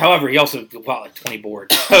 Yeah. However, he also got 20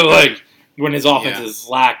 boards. So, when his offense is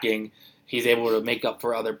lacking, he's able to make up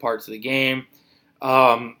for other parts of the game.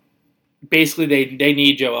 basically they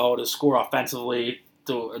need Joel to score offensively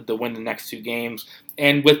to win the next 2 games.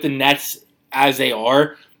 And with the Nets as they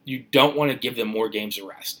are, you don't want to give them more games to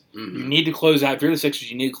rest. Mm-hmm. You need to close out. If you're the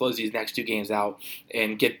Sixers, you need to close these next 2 games out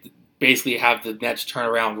and basically have the Nets turn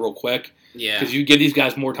around real quick. Yeah. Because you give these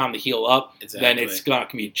guys more time to heal up, Exactly. then it's not going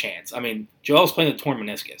to be a chance. I mean, Joel's playing the torn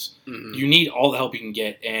meniscus. Mm-hmm. You need all the help you can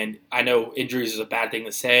get. And I know injuries is a bad thing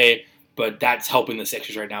to say, but that's helping the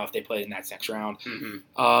Sixers right now if they play in that next round. Mm-hmm.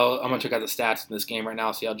 I'm going to check out the stats in this game right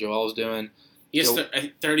now, see how Joel's doing. He has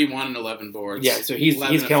 31 and 11 boards. Yeah, so he's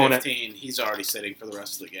killing 15. He's already sitting for the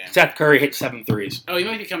rest of the game. Seth Curry hit 7 threes. Oh, he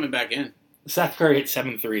might be coming back in. Seth Curry hit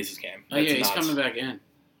 7 threes this game. Oh, yeah, he's coming back in.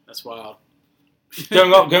 That's wild.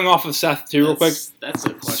 going off of Seth, too, real quick. That's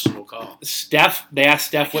a questionable call. They asked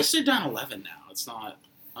Steph. I guess they're down 11 now. It's not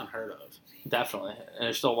unheard of. Definitely. And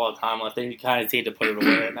there's still a lot of time left. They kind of need to put it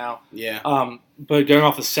away right now. Yeah. But going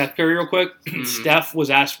off of Seth Curry real quick, Mm-hmm. Steph was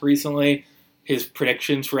asked recently his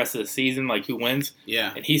predictions for the rest of the season, like who wins.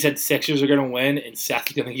 Yeah. And he said Sixers are going to win and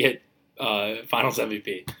Seth's going to get Finals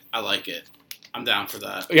MVP. I like it. I'm down for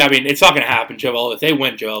that. Yeah, I mean, it's not going to happen. If they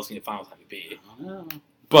win, Joel's going to get Finals MVP.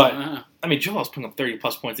 But, I mean, Joel's putting up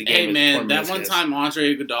 30-plus points a game. Hey, man, that one time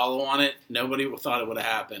Andre Iguodala won it, nobody thought it would have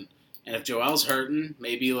happened. And if Joel's hurting,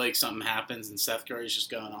 maybe like something happens and Seth Curry's just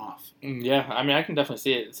going off. Yeah, I mean, I can definitely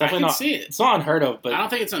see it. It's definitely not. See it. It's not unheard of, but I don't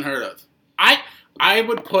think it's unheard of. I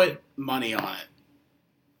would put money on it.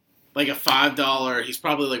 Like a $5. He's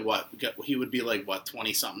probably like what? He would be like what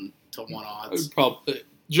 20 something to 1 odds. Probably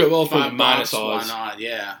Joel for the $5, minus why odds. not?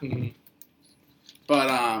 Yeah. Mm-hmm.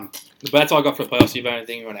 But that's all I got for the playoffs. Do you have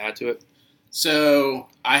anything you want to add to it? So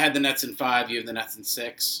I had the Nets in 5. You have the Nets in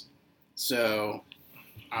 6. So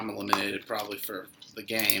I'm eliminated probably for the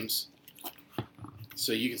games.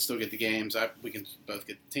 So you can still get the games. We can both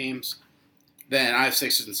get the teams. Then I have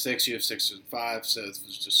Sixers and 6. You have Sixers and 5. So let's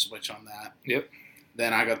just switch on that. Yep.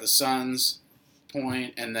 Then I got the Suns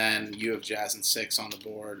point, and then you have Jazz and 6 on the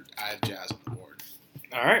board. I have Jazz on the board.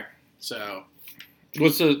 All right. So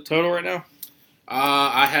what's the total right now?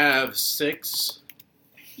 I have 6.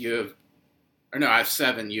 I have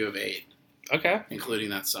 7. You have 8. Okay. Including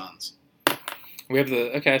that Suns. We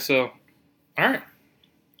have so, all right.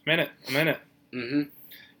 I'm in it. Mm-hmm.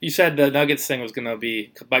 You said the Nuggets thing was going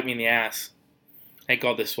to bite me in the ass. Thank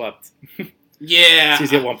God they swept. Yeah. It's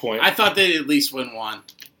easy at one point. I thought they'd at least win 1.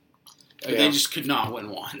 Yeah. They just could not win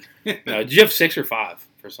 1. No, did you have 6 or 5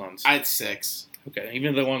 for Suns? I had 6. Okay, even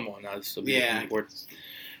if they won 1, I'd still be on the board. Yeah.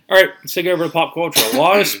 All right, let's take over to pop culture. A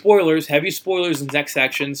lot of spoilers, heavy spoilers in the next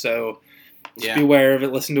section, so just be aware of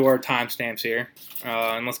it. Listen to our timestamps here,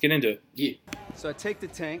 and let's get into it. Yeah. So I take the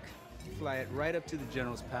tank, fly it right up to the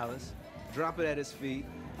general's palace, drop it at his feet.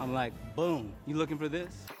 I'm like, boom, you looking for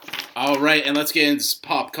this? All right, and let's get into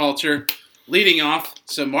pop culture. Leading off,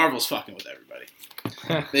 so Marvel's fucking with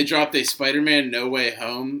everybody. They dropped a Spider-Man No Way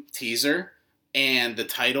Home teaser, and the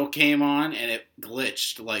title came on, and it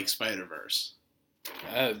glitched like Spider-Verse.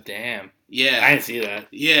 Oh, damn. Yeah. I didn't see that.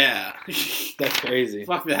 Yeah. That's crazy.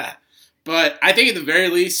 Fuck that. But I think at the very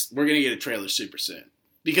least, we're going to get a trailer super soon.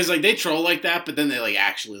 Because, like, they troll like that, but then they, like,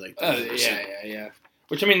 actually, like, yeah.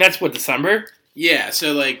 Which, I mean, that's what, December? Yeah,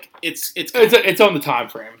 so, like, it's on the time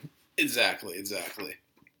frame. Exactly.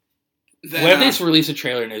 Then, When they just release a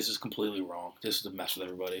trailer and it's just completely wrong, just to mess with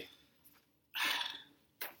everybody.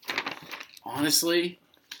 Honestly,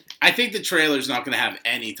 I think the trailer's not going to have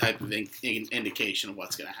any type of indication of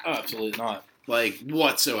what's going to happen. Oh, absolutely not. Like,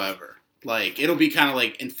 whatsoever. Like, it'll be kind of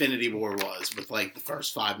like Infinity War was with, like, the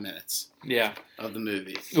first 5 minutes of the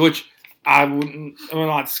movie. Which, I will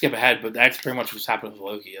not skip ahead, but that's pretty much what's happened with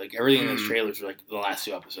Loki. Like, everything in those trailers are, like, the last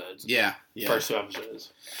 2 episodes. Yeah. First 2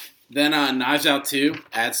 episodes. Then Knives Out 2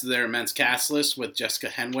 adds to their immense cast list with Jessica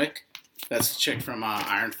Henwick. That's the chick from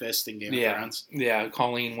Iron Fist and Game of Thrones. Yeah,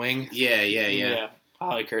 Colleen Wing. Yeah. I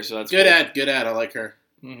like her, so that's good cool. ad. I like her.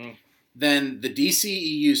 Mm-hmm. Then the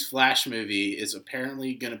DCEU's Flash movie is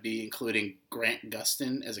apparently going to be including Grant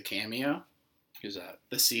Gustin as a cameo. Who's that?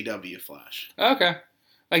 The CW Flash. Okay.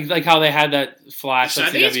 Like how they had that Flash So on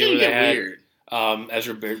I think CW it's going to get weird.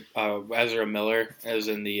 Ezra Miller as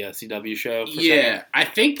in the CW show. Yeah, I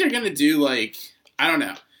think they're going to do like, I don't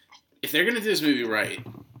know. If they're going to do this movie right,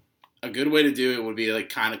 a good way to do it would be like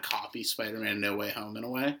kind of copy Spider-Man No Way Home in a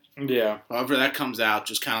way. Yeah. However that comes out,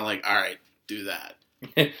 just kind of like, all right, do that.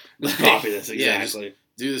 Let's copy this, exactly. Yeah,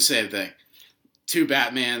 do the same thing. 2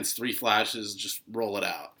 Batmans, 3 Flashes, just roll it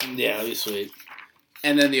out. Yeah, that'd be sweet.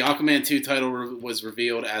 And then the Aquaman 2 title was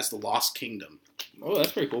revealed as The Lost Kingdom. Oh,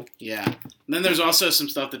 that's pretty cool. Yeah. And then there's also some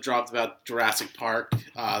stuff that dropped about Jurassic Park,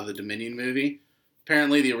 the Dominion movie.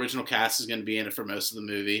 Apparently the original cast is going to be in it for most of the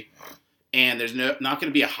movie. and there's not going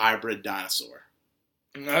to be a hybrid dinosaur,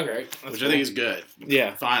 Okay. which I think is good.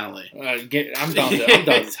 Yeah. Finally. I'm done with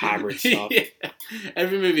this hybrid stuff. Yeah.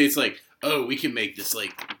 Every movie, it's like, oh, we can make this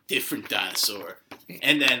like different dinosaur,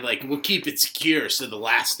 and then like we'll keep it secure so the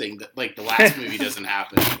last movie doesn't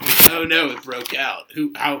happen. Oh no, it broke out.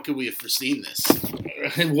 How could we have foreseen this?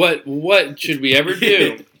 What should we ever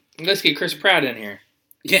do? Let's get Chris Pratt in here.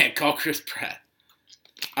 Yeah, call Chris Pratt.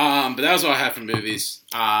 But that was all I have for movies.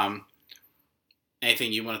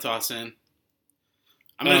 Anything you want to toss in?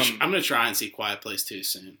 I'm gonna try and see Quiet Place 2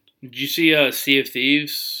 soon. Did you see Sea of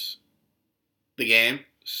Thieves? The game?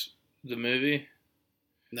 The movie?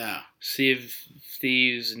 No. Sea of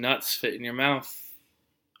Thieves, nuts fit in your mouth.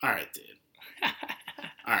 All right, dude.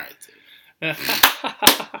 All right, dude.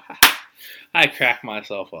 I crack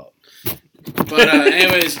myself up. But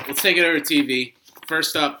anyways, let's take it over to TV.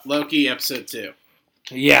 First up, Loki episode 2.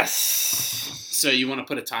 Yes. So you want to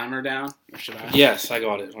put a timer down, or should I? Yes, I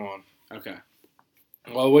got it. Hold on. Okay.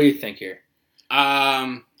 Well, what do you think here?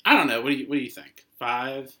 I don't know. What do you think?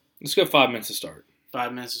 5? Let's go 5 minutes to start.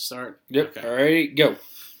 5 minutes to start. Yep. Okay. All right, go.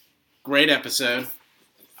 Great episode.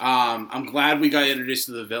 I'm glad we got introduced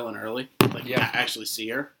to the villain early. Actually see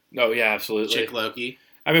her. Oh yeah, absolutely. Chick Loki.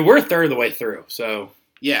 I mean, we're a third of the way through, so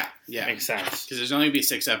yeah, makes sense. Because there's only gonna be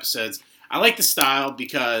 6 episodes. I like the style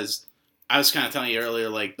because I was kind of telling you earlier,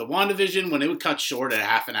 like the WandaVision when it would cut short at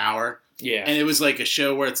half an hour. Yeah. And it was like a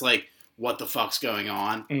show where it's like, what the fuck's going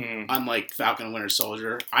on? Mm-hmm. Unlike Falcon and Winter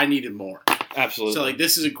Soldier, I needed more. Absolutely. So like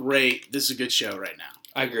this is a good show right now.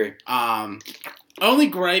 I agree. Only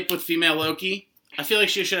gripe with female Loki, I feel like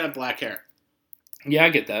she should have black hair. Yeah, I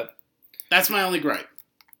get that. That's my only gripe.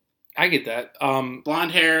 I get that.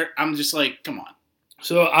 Blonde hair, I'm just like, come on.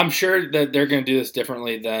 So I'm sure that they're going to do this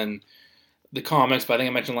differently than the comics, but I think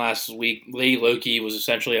I mentioned last week, Lady Loki was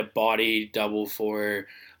essentially a body double for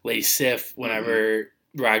Lady Sif. Whenever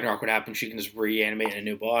Ragnarok would happen, she can just reanimate in a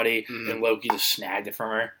new body, and Loki just snagged it from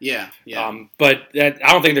her. Yeah. But I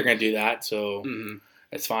don't think they're going to do that, so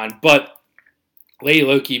that's fine. But Lady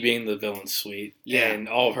Loki being the villain's sweet, and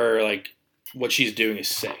all of her, like, what she's doing is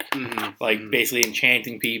sick. Basically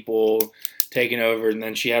enchanting people, taking over, and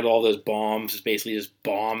then she had all those bombs, basically just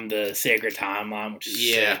bombed the sacred timeline, which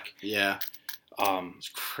is sick. Yeah. It's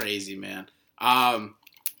crazy, man.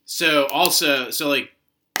 So like,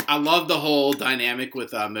 I love the whole dynamic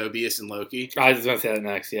with Mobius and Loki. I was going to say that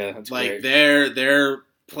next, yeah. That's like, great. they're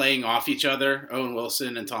playing off each other. Owen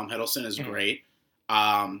Wilson and Tom Hiddleston is great.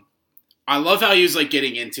 I love how he was, like,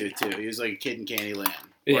 getting into it, too. He was like a kid in Candyland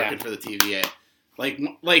working for the TVA.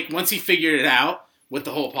 Like once he figured it out with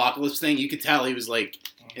the whole apocalypse thing, you could tell he was, like,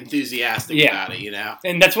 enthusiastic about it, you know?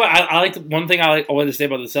 And that's why I like, one thing I want to say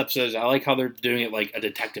about this episode is I like how they're doing it like a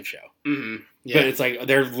detective show. Mm-hmm. Yeah. But it's like,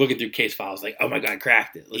 they're looking through case files, like, oh my god, I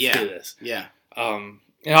cracked it. Let's do this. Yeah. And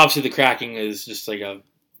obviously the cracking is just like a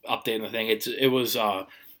update on the thing. It was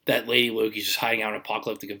that Lady Loki's just hiding out in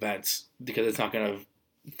apocalyptic events because it's not going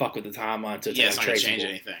to fuck with the timeline. So it's not going to change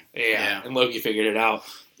anything. Yeah. And Loki figured it out.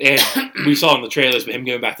 And we saw in the trailers, but him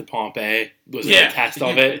going back to Pompeii was a test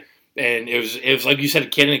of it. And it was like you said, a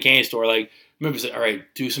kid in a candy store. Like, remember, he's like, all right,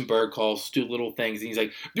 do some bird calls, do little things. And he's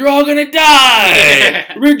like, you're all going to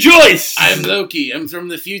die! Rejoice! I'm Loki. I'm from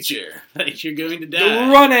the future. Like, you're going to die.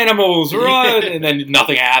 Run, animals, run! And then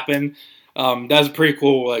nothing happened. That was a pretty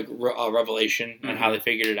cool, like, revelation on how they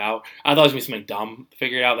figured it out. I thought it was going to be something dumb to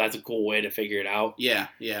figure it out. That's a cool way to figure it out. Yeah.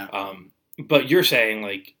 But you're saying,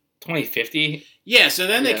 like, 2050? Yeah, so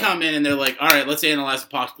then they come in and they're like, all right, let's analyze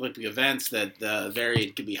apocalyptic events that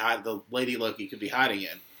the Lady Loki could be hiding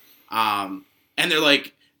in. And they're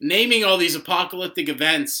like naming all these apocalyptic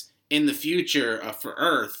events in the future for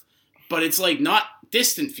Earth, but it's like not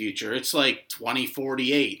distant future. It's like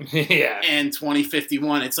 2048 and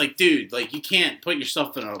 2051. It's like, dude, like you can't put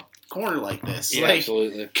yourself in a corner like this. Yeah, like,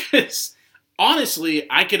 absolutely. Because honestly,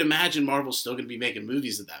 I could imagine Marvel's still going to be making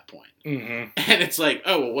movies at that point. Mm-hmm. And it's like,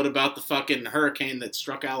 oh, well, what about the fucking hurricane that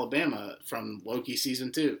struck Alabama from Loki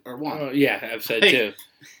season 2 or 1? Oh, yeah, episode 2.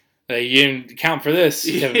 You didn't count for this,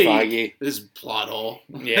 Kevin Feige. This plot hole.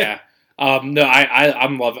 Yeah. No,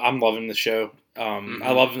 I'm loving the show. I'm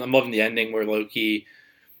loving the ending where Loki.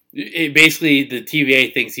 Basically, the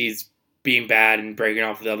TVA thinks he's being bad and breaking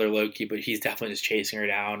off with the other Loki, but he's definitely just chasing her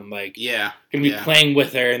down and like gonna be playing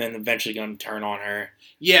with her and then eventually gonna turn on her.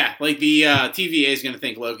 Yeah, like the TVA is gonna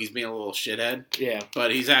think Loki's being a little shithead. Yeah,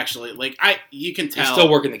 but he's actually like you can tell he's still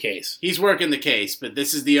working the case. He's working the case, but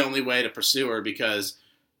this is the only way to pursue her because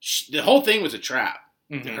the whole thing was a trap.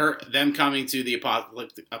 Mm-hmm. Them coming to the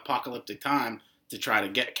apocalyptic time to try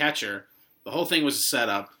to catch her. The whole thing was a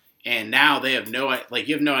setup, and now they have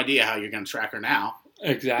you have no idea how you're gonna track her now.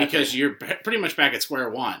 Exactly. Because you're pretty much back at square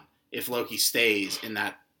one if Loki stays in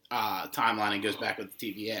that timeline and goes back with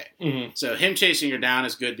the TVA. Mm-hmm. So him chasing her down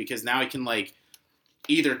is good because now he can like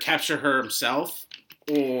either capture her himself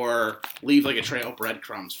or leave like a trail of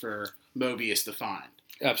breadcrumbs for Mobius to find.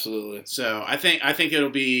 Absolutely. So I think it'll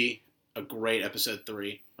be a great episode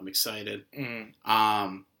 3. I'm excited. Mm-hmm.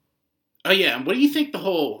 Oh yeah, and what do you think the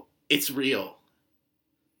whole "it's real"?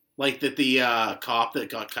 Like that the cop that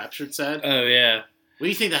got captured said? Oh, yeah. What do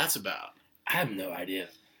you think that's about? I have no idea.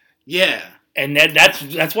 Yeah. And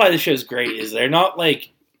that's why this show's great, is they're not like,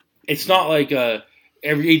 it's not like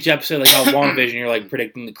each episode, like how WandaVision, you're like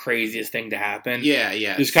predicting the craziest thing to happen.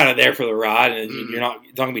 Yeah. Just kind of there for the ride, and it's not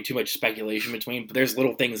going to be too much speculation between, but there's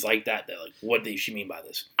little things like that like, what does she mean by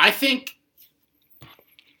this? I think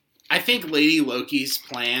Lady Loki's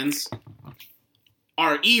plans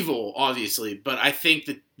are evil, obviously, but I think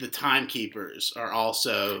that the Timekeepers are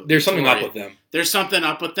also... There's something up with them. There's something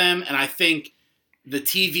up with them, and I think the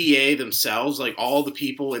TVA themselves, like all the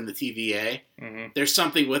people in the TVA, there's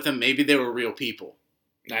something with them. Maybe they were real people.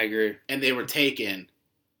 I agree. And they were taken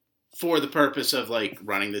for the purpose of, like,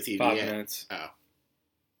 running the TVA. 5 minutes. Oh.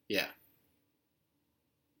 Yeah.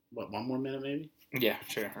 What, 1 more minute, maybe? Yeah,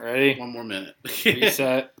 sure. Ready? 1 more minute.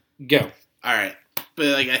 Reset. Go. All right. But,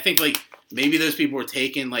 like, I think, like, maybe those people were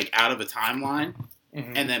taken, like, out of a timeline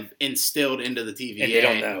and then instilled into the TVA. And they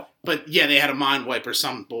don't know. But, yeah, they had a mind wipe or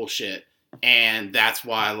some bullshit. And that's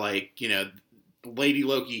why, like, you know, Lady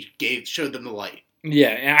Loki showed them the light. Yeah,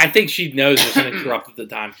 and I think she knows there's something corrupt with the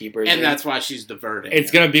Timekeepers. And that's why she's diverting.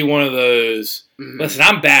 It's going to be one of those, listen,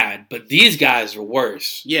 I'm bad, but these guys are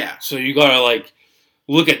worse. Yeah. So you got to, like,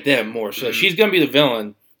 look at them more. So she's going to be the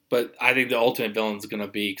villain, but I think the ultimate villain is going to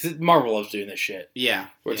be, because Marvel loves doing this shit. Yeah.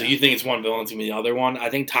 Where it's like you think it's one villain, it's going to be the other one.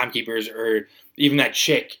 I think Timekeepers are, even that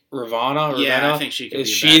chick, Ravonna, I think she could be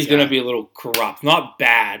she's going to be a little corrupt. Not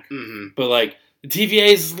bad, but, like, the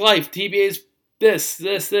TVA's life, TVA's this and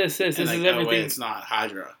is like, everything. Oh, wait, it's not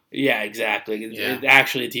Hydra. Yeah, exactly.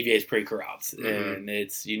 Actually, the TVA is pretty corrupt, and they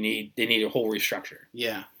need a whole restructure.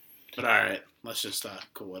 Yeah, but all right, let's just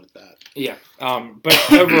call it at that. Yeah,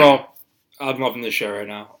 but overall, I'm loving this show right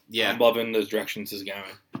now. Yeah, I'm loving the directions it's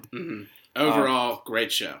going. Overall,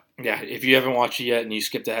 great show. Yeah, if you haven't watched it yet and you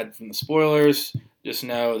skipped ahead from the spoilers, just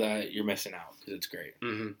know that you're missing out because it's great.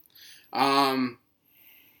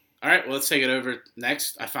 All right, well, let's take it over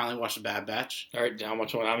next. I finally watched The Bad Batch. All right, how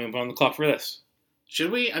much am I going to put on the clock for this?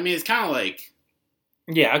 Should we? I mean, it's kind of like...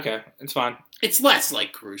 Yeah, okay. It's fine. It's less,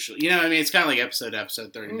 like, crucial. You know what I mean? It's kind of like episode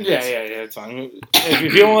 30 minutes. Yeah, it's fine. If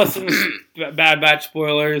you don't listen to Bad Batch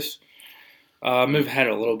spoilers, move ahead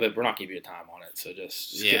a little bit. We're not giving you time on it, so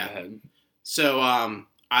just skip ahead. So,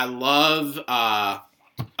 I love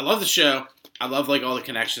the show. I love, like, all the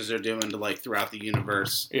connections they're doing to, like, throughout the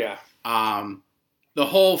universe. Yeah. The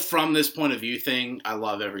whole from this point of view thing, I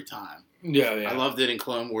love every time. Yeah. I loved it in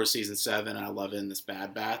Clone Wars Season 7, and I love it in this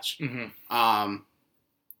Bad Batch.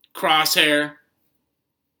 Crosshair,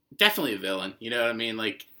 definitely a villain. You know what I mean?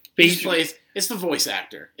 Like, it's the voice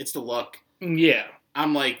actor. It's the look. Yeah.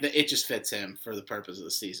 I'm like, it just fits him for the purpose of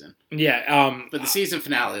the season. Yeah. But the season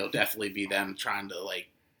finale will definitely be them trying to, like...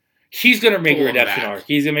 He's going to make a redemption arc.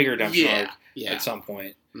 He's going to make a redemption arc at some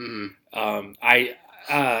point.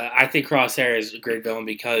 I think Crosshair is a great villain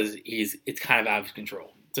because it's kind of out of his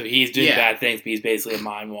control. So he's doing bad things, but he's basically a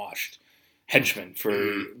mind-washed henchman for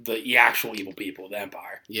the actual evil people of the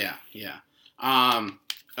Empire. Yeah.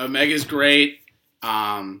 Omega's great.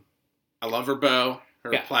 I love her bow.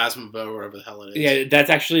 Her plasma bow, whatever the hell it is. Yeah, that's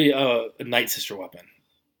actually a Night Sister weapon.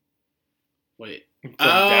 Wait.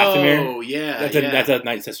 Dathomir. Yeah. That's a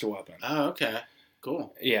Night Sister weapon. Oh, okay.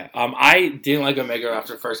 Cool. Yeah. I didn't like Omega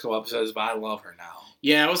after the first couple episodes, but I love her now.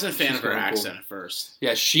 Yeah, I wasn't a fan of her accent at first.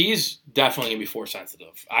 Yeah, she's definitely going to be Force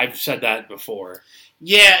sensitive. I've said that before.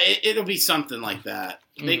 Yeah, it'll be something like that.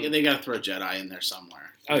 They got to throw Jedi in there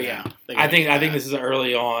somewhere. Oh, yeah. I think this is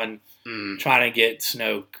early on trying to get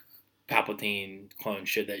Snoke, Palpatine, clone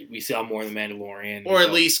shit that we saw more in The Mandalorian. Or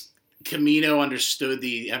at least Kamino understood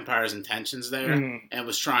the Empire's intentions there and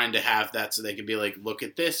was trying to have that so they could be like, look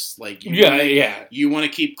at this. Like, you want to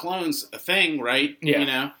keep clones a thing, right? Yeah. You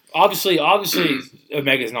know? Obviously,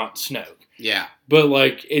 Omega's not Snoke. Yeah. But,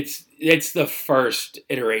 like, it's the first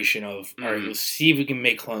iteration of, all right, let's see if we can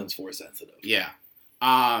make clones Force sensitive. Yeah.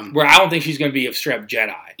 Where I don't think she's going to be a straight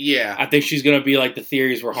Jedi. Yeah. I think she's going to be like the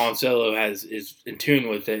theories where Han Solo is in tune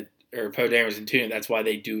with it, or Poe Dameron's in tune. That's why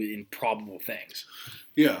they do improbable things.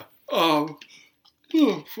 Yeah. Oh,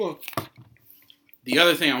 fuck. The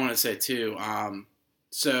other thing I want to say, too,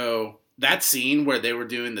 so that scene where they were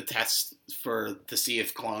doing the test to see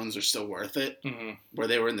if clones are still worth it, where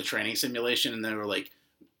they were in the training simulation and they were like,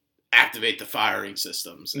 activate the firing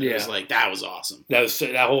systems. And it was like, that was awesome. That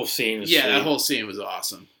whole scene was sweet. That whole scene was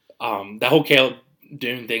awesome. That whole Caleb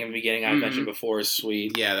Dune thing in the beginning I mentioned before is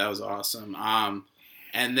sweet. Yeah, that was awesome.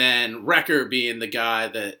 And then Wrecker being the guy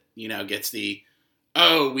that, gets the,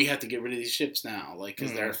 we have to get rid of these ships now, like,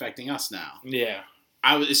 because they're affecting us now. Yeah.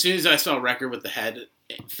 As soon as I saw Wrecker with the head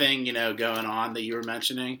thing, going on that you were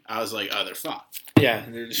mentioning, I was like, oh, they're fucked. Yeah,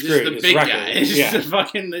 they're This is the big guy. It's just a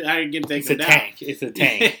fucking, I can take him down. Tank. It's a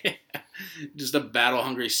tank. Just a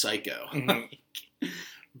battle-hungry psycho.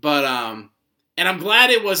 But, and I'm glad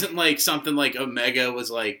it wasn't like something like Omega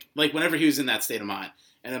was like whenever he was in that state of mind,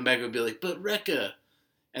 and Omega would be like, but Wrecker.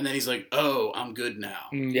 And then he's like, oh, I'm good now.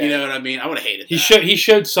 Yeah. You know what I mean? I would have hated that. He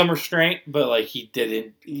showed some restraint, but like he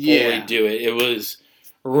didn't fully do it. It was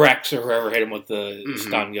Rex or whoever hit him with the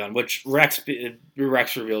stun gun, which Rex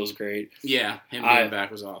reveal was great. Yeah, him being back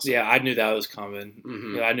was awesome. Yeah, I knew that was coming.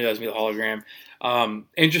 Yeah, I knew that was going to be the hologram.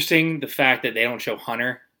 Interesting, the fact that they don't show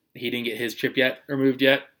Hunter. He didn't get his chip removed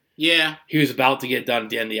yet. Yeah. He was about to get done at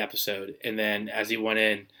the end of the episode, and then as he went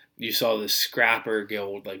in, you saw the Scrapper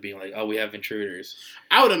Guild being like, "Oh, we have intruders."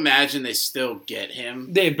 I would imagine they still get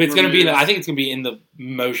him. But it's going to be. I think it's going to be in the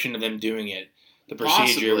motion of them doing it, the procedure.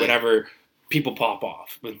 Possibly. Whenever people pop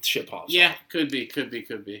off, when shit pops. Yeah, off. Could be.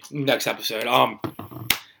 Next episode.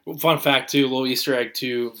 Fun fact too, little Easter egg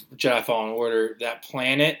to Jedi Fallen Order. That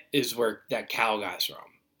planet is where that Cal guy's from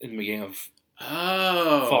in the beginning of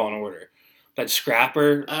Fallen Order. That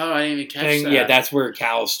Scrapper. Oh, I didn't even catch that. Yeah, that's where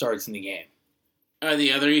Cal starts in the game.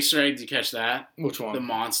 The other Easter egg, did you catch that? Which one? The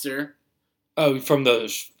monster. Oh, from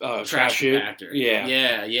the trash chute? Yeah.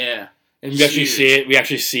 Yeah. And we actually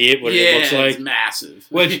see it, what it looks like. It's massive.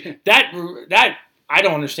 Which, that I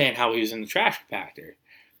don't understand how he was in the trash compactor.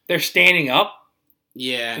 They're standing up.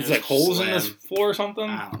 Yeah. There's like holes in this floor or something.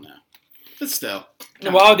 I don't know. But still.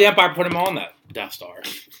 Why would the Empire put him on that Death Star?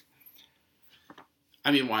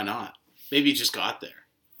 I mean, why not? Maybe he just got there.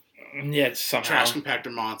 Yeah, it's somehow. Trash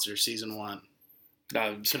Compactor Monster, Season 1.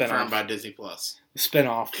 Confirmed by Disney+.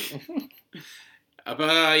 Spin-off.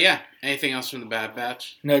 But, yeah. Anything else from the Bad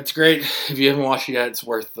Batch? No, it's great. If you haven't watched it yet, it's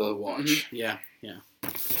worth the watch. Yeah.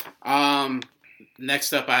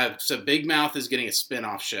 Next up, so Big Mouth is getting a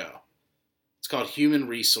spin-off show. It's called Human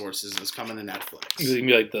Resources. It's coming to Netflix. Is it going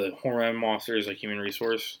to be like the hormone monsters, like Human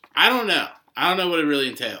Resource? I don't know. I don't know what it really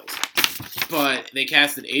entails. But they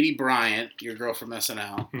casted Adie Bryant, your girl from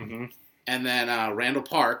SNL. And then Randall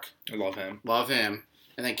Park. I love him.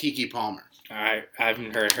 And then Keke Palmer. I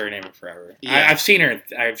haven't heard her name in forever. Yeah. I've seen her.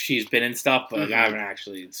 She's been in stuff, but I haven't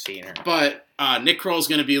actually seen her. But Nick Kroll's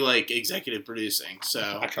going to be like executive producing,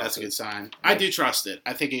 so that's a good sign. Yeah. I do trust it.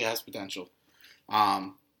 I think it has potential.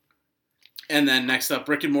 And then next up,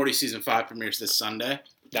 Rick and Morty Season 5 premieres this Sunday.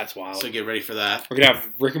 That's wild. So get ready for that. We're going to have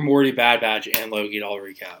Rick and Morty, Bad Batch, and Loki all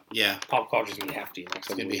recap. Yeah. Pop culture's going to be hefty. It's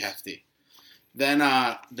going to be hefty. Then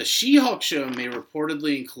the She-Hulk show may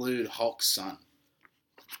reportedly include Hulk's son.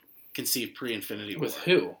 Conceived pre-Infinity War. With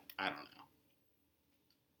who? I don't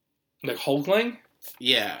Like know. Hulkling?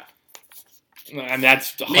 Yeah. And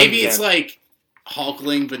that's 100%. Maybe it's like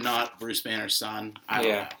Hulkling, but not Bruce Banner's son. I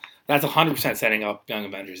don't know. That's 100% setting up Young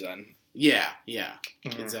Avengers then. Yeah,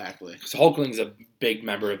 exactly. Because Hulkling's a big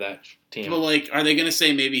member of that team. But are they going to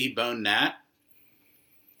say maybe he boned Nat?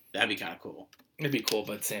 That'd be kind of cool. It'd be cool,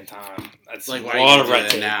 but at the same time, that's like a lot of red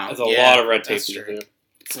tape. Now. That's a lot of red tape to do.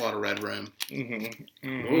 It's a lot of red room.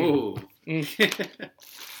 Ooh.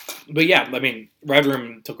 But yeah, I mean, Red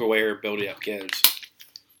Room took away her ability to have kids.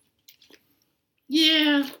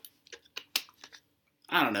 Yeah.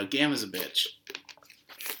 I don't know. Gamma's a bitch.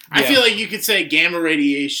 I feel like you could say gamma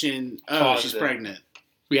radiation. Oh, she's pregnant.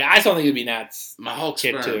 Yeah, I still think it'd be Nat's my Hulk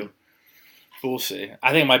kid sperm. Too. But we'll see.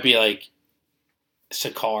 I think it might be like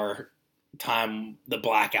Sakaar time, the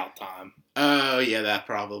blackout time. Oh yeah, that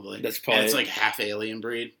probably. That's probably. And it's like half alien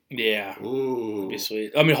breed. Yeah. Ooh, that'd be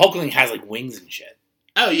sweet. I mean, Hulkling has like wings and shit.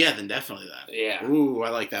 Oh yeah, then definitely that. Yeah. Ooh, I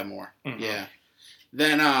like that more. Yeah.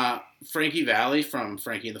 Then Frankie Valli from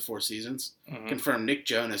Frankie and the Four Seasons confirmed Nick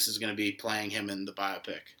Jonas is going to be playing him in the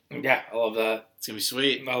biopic. Yeah, I love that. It's going to be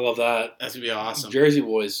sweet. I love that. That's going to be awesome. Jersey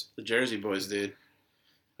Boys. The Jersey Boys, dude.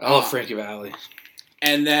 I love Frankie Valli.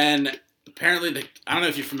 And then apparently, I don't know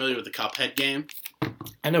if you're familiar with the Cuphead game.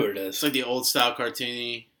 I know what it is. It's like the old style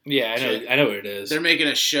cartoony. Yeah, I know what it is. They're making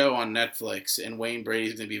a show on Netflix, and Wayne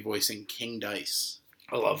Brady's going to be voicing King Dice.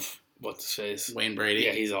 I love what's his face. Wayne Brady.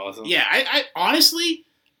 Yeah, he's awesome. Yeah, I honestly,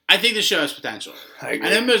 I think the show has potential. I agree.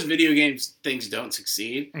 I know most video games things don't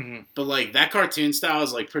succeed, but like that cartoon style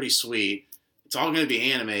is like pretty sweet. It's all going to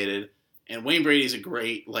be animated, And Wayne Brady's a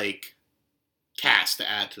great, like, cast to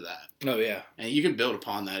add to that. Oh, yeah. And you can build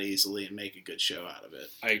upon that easily and make a good show out of it.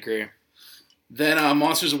 I agree. Then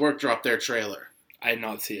Monsters of Work dropped their trailer. I did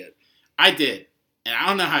not see it. I did. And I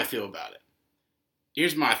don't know how I feel about it.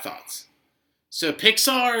 Here's my thoughts. So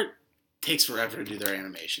Pixar takes forever to do their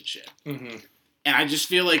animation shit. Mm-hmm. And I just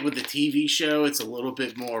feel like with the TV show, it's a little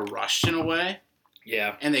bit more rushed in a way.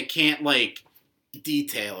 Yeah. And they can't, like,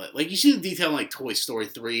 detail it. Like, you see the detail in, like, Toy Story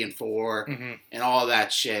 3 and 4 and all of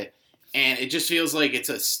that shit. And it just feels like it's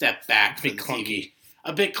a step back for the TV.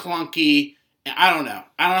 A bit clunky. And I don't know.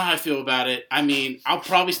 I don't know how I feel about it. I mean, I'll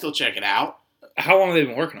probably still check it out. How long have they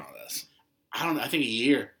been working on this? I don't know. I think a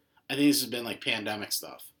year. I think this has been, like, pandemic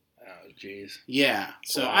stuff. Oh, jeez. Yeah.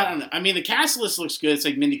 So, wow. I don't know. I mean, the cast list looks good. It's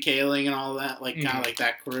like Mindy Kaling and all that. Like, kind of like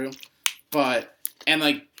that crew. But, and,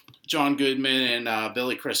 like, John Goodman and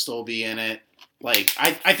Billy Crystal will be in it. Like,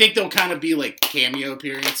 I think they'll kind of be, like, cameo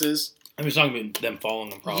appearances. I'm just talking about them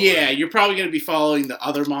following them, probably. Yeah, you're probably going to be following the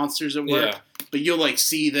other monsters at work. Yeah. But you'll, like,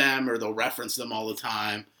 see them or they'll reference them all the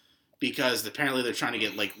time. Because apparently they're trying to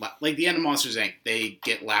get, like the end of Monsters, Inc., they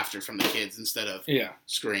get laughter from the kids instead of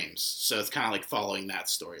screams. So it's kind of like following that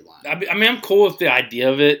storyline. I mean, I'm cool with the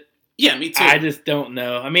idea of it. Yeah, me too. I just don't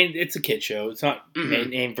know. I mean, it's a kid show. It's not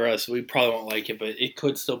aimed for us. We probably won't like it, but it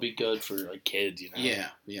could still be good for, like, kids, you know?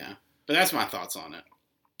 Yeah. But that's my thoughts on it.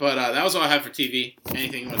 But that was all I have for TV.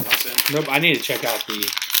 Anything you want to toss in? Nope, I need to check out the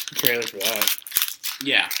trailer for that.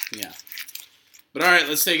 Yeah. But all right,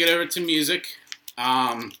 let's take it over to music.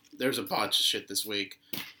 There's a bunch of shit this week.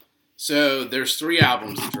 So there's 3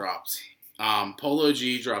 albums that dropped. Polo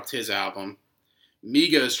G dropped his album.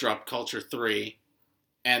 Migos dropped Culture 3.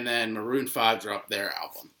 And then Maroon 5 dropped their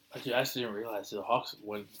album. Actually, I didn't realize the Hawks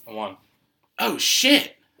won. Oh,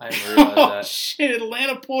 shit. I didn't realize that. Oh, shit.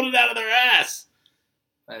 Atlanta pulled it out of their ass.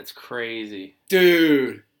 That's crazy.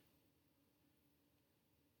 Dude.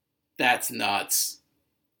 That's nuts.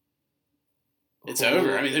 It's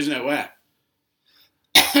over. I mean, there's no way.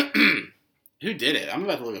 Who did it? I'm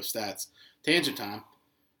about to look up stats. Tangent time.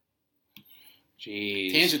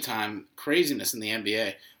 Jeez. Tangent time. Craziness in the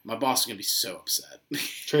NBA. My boss is going to be so upset.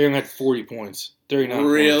 Trae Young had 40 points. 39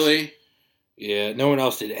 really? Points. Yeah, no one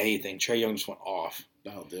else did anything. Trae Young just went off.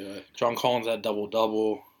 That'll do it. John Collins had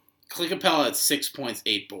double-double. Clint Capella had 6 points,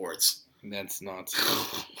 8 boards. That's nuts.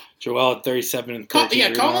 Joel had 37 and 13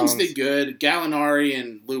 rebounds. Collins did good. Gallinari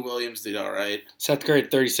and Lou Williams did all right. Seth Curry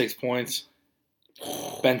had 36 points.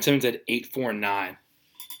 Ben Simmons had 8, 4, and 9.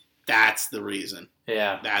 That's the reason.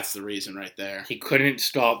 Yeah. That's the reason right there. He couldn't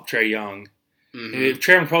stop Trae Young. Mm-hmm. If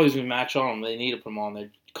Trae Young probably was going to match on him, they need to put him on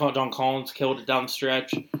there. John Collins killed it down the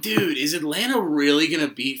stretch. Dude, is Atlanta really going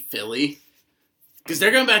to beat Philly? Because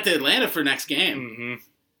they're going back to Atlanta for next game. Mm-hmm.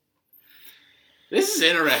 This is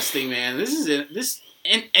interesting, man. This is it.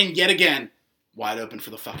 And yet again, wide open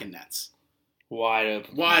for the fucking Nets. Wide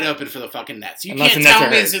open. Wide open for the fucking Nets. You Unless can't tell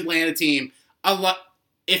me this Atlanta team,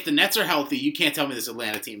 if the Nets are healthy, you can't tell me this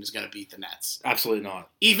Atlanta team is going to beat the Nets. Absolutely not.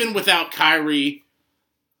 Even without Kyrie,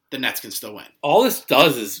 the Nets can still win. All this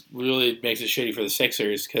does is really makes it shitty for the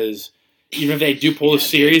Sixers because even if they do pull the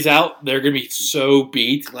series out, they're going to be so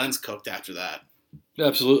beat. Glenn's cooked after that.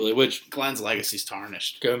 Absolutely, which Glenn's legacy's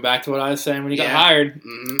tarnished. Going back to what I was saying when he got hired,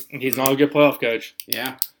 he's not a good playoff coach.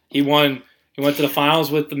 Yeah. He won. He went to the finals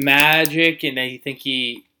with the Magic, and I think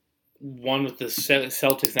he won with the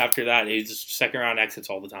Celtics. And after that, he's just second-round exits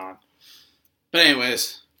all the time. But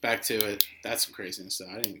anyways, back to it. That's some craziness, though.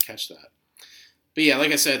 I didn't even catch that. But yeah,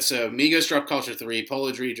 like I said, so Migos dropped Culture 3,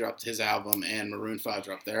 Polo G dropped his album, and Maroon 5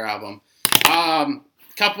 dropped their album.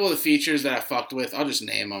 Couple of the features that I fucked with, I'll just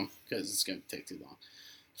name them because it's going to take too long.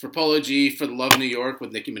 For Polo G, For the Love of New York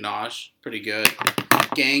with Nicki Minaj, pretty good.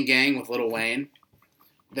 Gang Gang with Lil Wayne.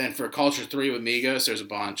 Then for Culture 3 with Migos, there's a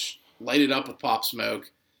bunch. Light It Up with Pop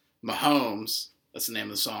Smoke. Mahomes, that's the name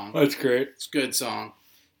of the song. That's great. It's a good song.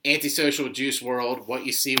 Antisocial with Juice WRLD. What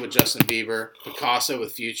You See with Justin Bieber. Picasso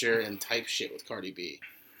with Future. And Type Shit with Cardi B.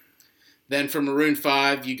 Then for Maroon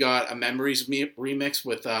 5, you got a Memories remix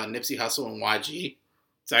with Nipsey Hussle and YG.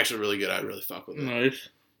 It's actually really good. I really fuck with it. Nice.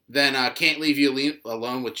 Then Can't Leave You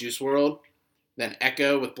Alone with Juice WRLD. Then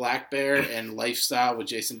Echo with Black Bear. And Lifestyle with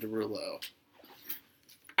Jason Derulo.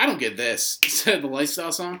 I don't get this. The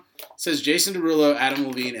Lifestyle song says Jason Derulo, Adam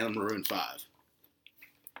Levine, and Maroon 5.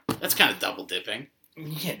 That's kind of double dipping.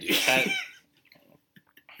 You can't do that.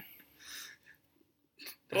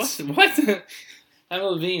 What? Adam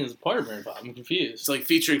Levine is part of Maroon 5. I'm confused. It's like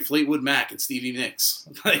featuring Fleetwood Mac and Stevie Nicks.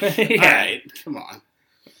 Like, Yeah. All right, come on.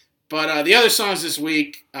 But the other songs this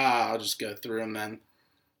week, I'll just go through them then.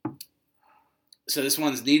 So this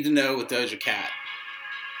one's Need to Know with Doja Cat.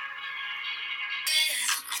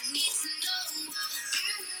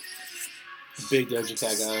 Big Doja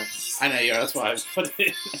Cat guy. I know you are. That's why I put it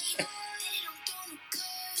in.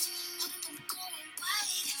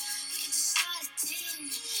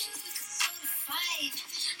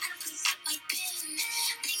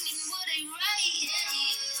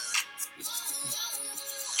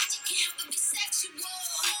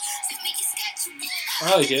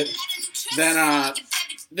 I like it. Then,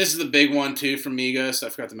 this is the big one, too, from Migos. I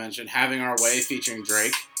forgot to mention. Having Our Way featuring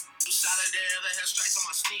Drake.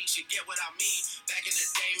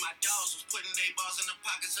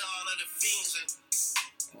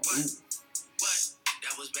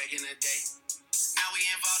 That was back in the day. Now we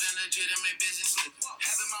involved in legitimate business.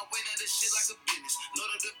 Having my way now, this shit like a business. Load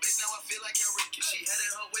up the base, now I feel like Ricky. She had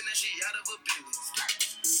it her way, now she out of her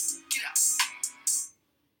business. Get out.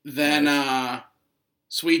 Then,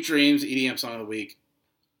 Sweet Dreams, EDM Song of the Week.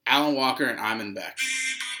 Alan Walker and Iman Beck.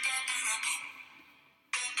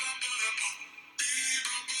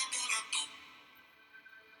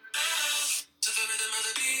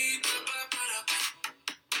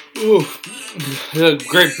 Ooh, a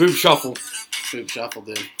great boot shuffle. Boop Shuffle,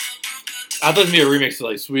 dude. I thought it was going to be a remix of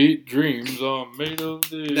like Sweet Dreams are made of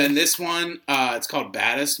this. Then this one, it's called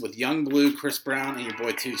Baddest with Young Blue, Chris Brown, and your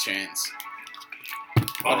boy 2 Chainz.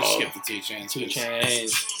 I'll just skip the 2 Chainz. 2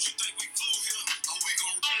 Chainz.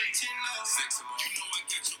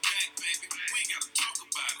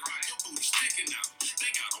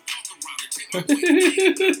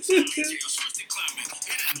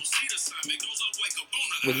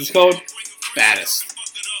 What's this called? Baddest.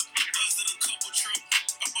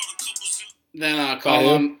 Then By call who?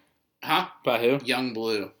 him, huh? By who? Young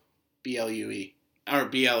Blue, BLUE or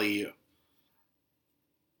BLEU.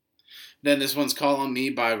 Then this one's Call on Me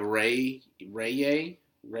by Ray.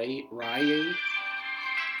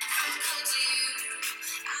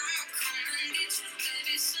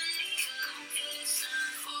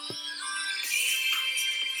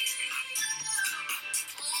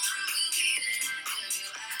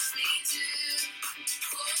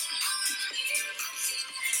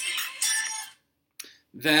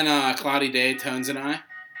 Then Cloudy Day, Tones and I.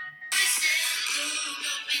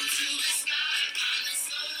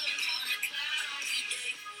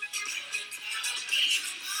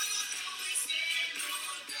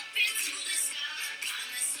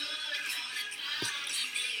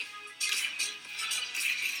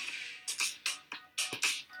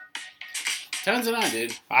 Tones and I,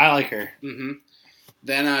 dude. I like her. Mm-hmm.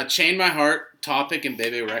 Then Chain My Heart, Topic, and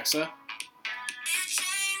Bebe Rexha.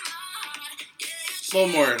 A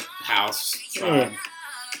little more house.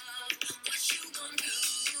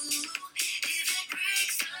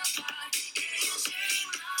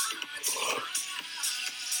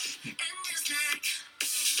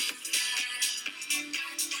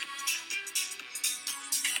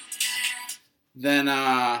 Then,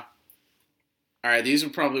 all right, these are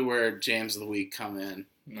probably where Jams of the Week come in.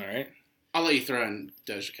 All right. I'll let you throw in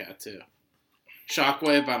Doja Cat, too.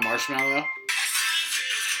 Shockwave by Marshmello.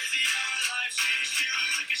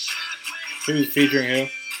 Who's featuring who?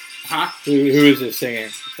 Huh? Who is this singing?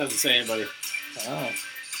 Doesn't say anybody. Oh.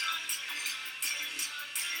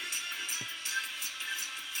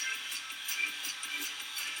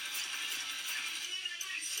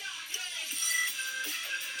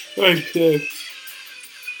 Okay.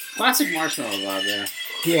 Classic Marshmello vibe there.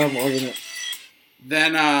 Yeah, I'm loving it.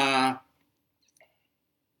 Then,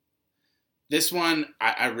 this one,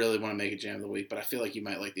 I really want to make a Jam of the Week, but I feel like you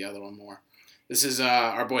might like the other one more. This is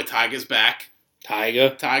our boy Tyga's back.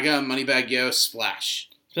 Tyga. Tyga, Moneybag Yo, Splash.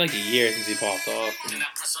 It's been like a year since he popped off. Then I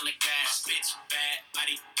press on the gas, bitch, bad,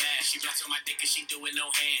 body bad. She raps on my dick and she doing no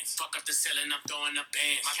hands. Fuck up the ceiling, I'm throwing up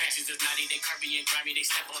bands. My fashions is naughty, they curvy and grimy, they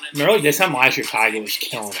step on the. Remember like this time last year, Tyga was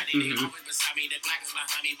killing it. Mm-hmm.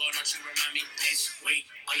 Wait,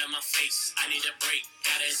 all on my face. I need a break,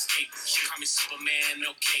 gotta escape. She call me Superman,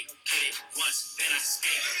 no cake. Hit it once, then I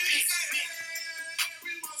escape.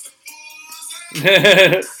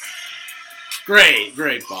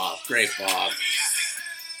 Great Bob.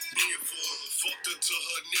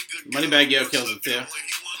 Moneybag Yo kills it too.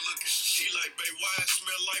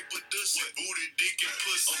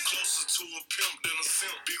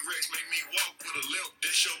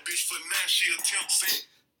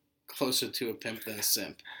 Closer to a pimp than a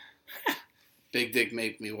simp. Big dick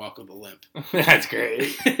make me walk with a limp. That's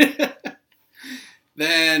great.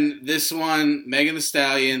 Then this one, Megan Thee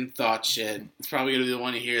Stallion, Thought Shit. It's probably gonna be the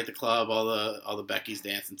one you hear at the club. All the Becky's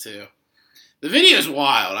dancing to. The video's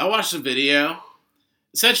wild. I watched the video.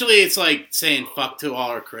 Essentially, it's like saying "fuck to all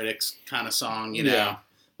our critics" kind of song. You know, Yeah.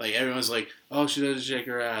 like everyone's like, "Oh, she doesn't shake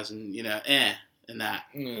her ass," and you know, and that.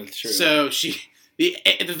 That's true. So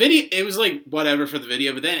The video, it was like whatever for the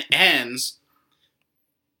video, but then it ends.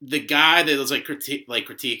 The guy that was like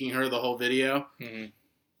critiquing her the whole video,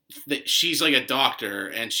 that she's like a doctor,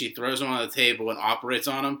 and she throws him on the table and operates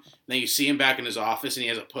on him. And then you see him back in his office, and he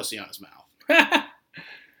has a pussy on his mouth.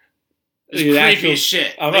 It's creepy as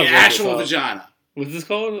shit. Like an actual vagina. What's this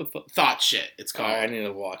called? Thought shit. It's called. I need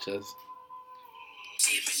to watch this.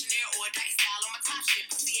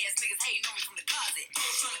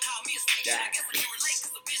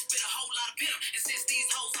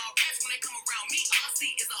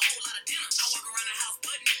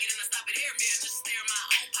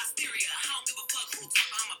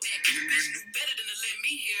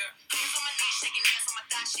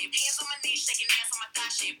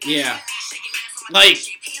 Yeah. Like,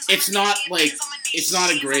 it's not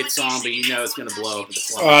a great song, but you know it's going to blow up at the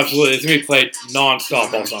club. Oh, absolutely. It's going to be played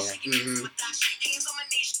non-stop all summer. Mm-hmm.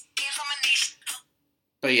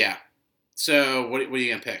 But yeah. So, what are you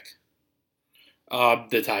going to pick?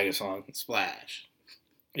 The Tiger song. Splash.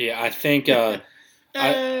 Yeah, I think... I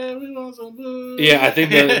think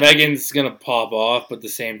that Megan's going to pop off, but at the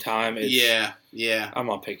same time, it's... Yeah. I'm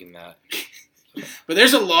not picking that. But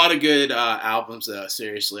there's a lot of good albums, though,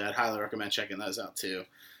 seriously. I'd highly recommend checking those out, too.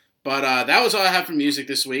 But that was all I have for music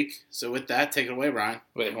this week. So with that, take it away, Ryan.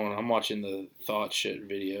 Wait, hold on. I'm watching the Thought Shit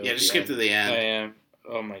video. Yeah, just skip to the end. I am.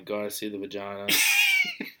 Oh, my God. I see the vagina.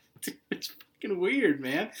 Dude, it's fucking weird,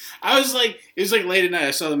 man. I was like, it was like late at night.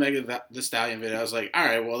 I saw the Megan Thee Stallion video. I was like, all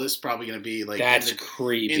right, well, this is probably going to be like That's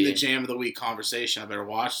creepy. In the Jam of the Week conversation. I better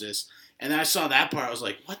watch this. And then I saw that part. I was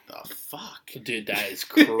like, what the fuck? Dude, that is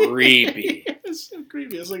creepy. It's so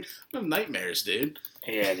creepy. I was like, I have nightmares, dude.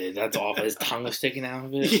 Yeah, dude, that's awful. His tongue was sticking out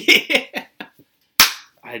of it. Yeah.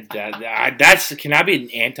 Can I be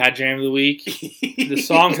an anti-Jam of the Week? The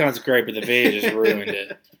song sounds great, but the video just ruined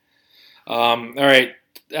it. All right.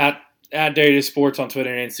 At Dirty Sports on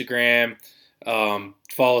Twitter and Instagram.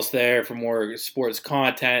 Follow us there for more sports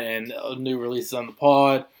content and new releases on the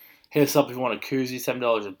pod. Hit us up if you want a koozie,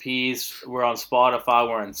 $7 a piece. We're on Spotify.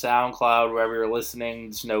 We're on SoundCloud. Wherever you're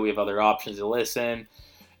listening, just know we have other options to listen.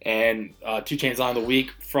 And 2 Chainz Line of the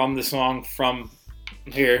Week from the song from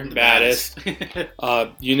here, Baddest.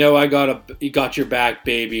 You know I got your back,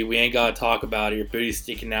 baby. We ain't got to talk about it. Your booty's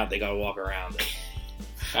sticking out. They got to walk around it.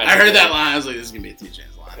 I heard that line. I was like, this is going to be a 2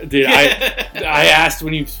 Chainz line. Dude, I asked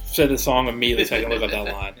when you said the song immediately so I can look up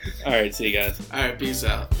that line. All right, see you guys. All right, peace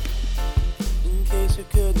out. In case you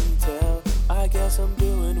couldn't tell, I guess I'm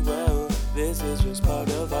doing well. This is just part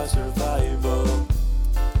of our survival.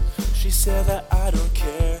 She said that I don't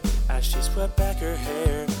care as she swept back her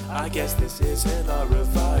hair. I guess this isn't our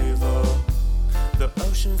revival. The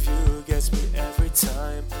ocean view gets me every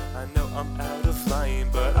time. I know I'm out of line,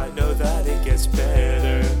 but I know that it gets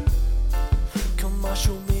better. Come on,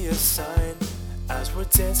 show me a sign as we're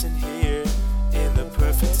dancing here in the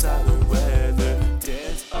perfect silent weather.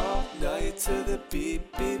 Dance all night to the beat,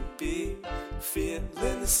 beat, beat. Feeling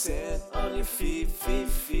the sand on your feet, feet,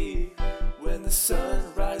 feet. When the sun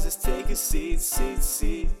rises, take a seat, seat,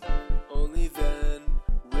 seat. Only then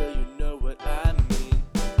will you know what I mean.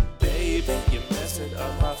 Baby, you're messing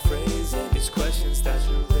up my phrasing. These questions that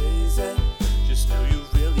you're raising, just know you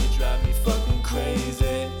really drive me fucking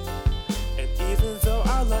crazy. And even though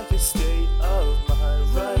I like your state of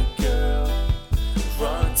mind, right girl,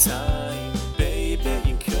 wrong time. Baby,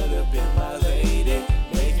 you could have been my lady,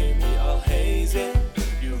 making me all hazy.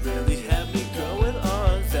 You really had me going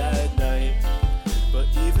on that night. But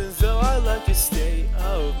even though I like your state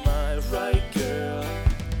of mind, right girl,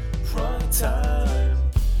 wrong time.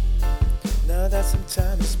 Now that some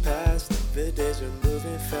time has passed, the days are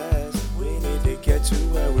moving fast. We need to get to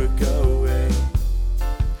where we're going.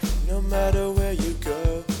 No matter where you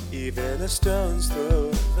go, even a stone's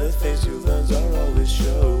throw, the things you learn are always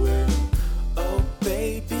showing. Oh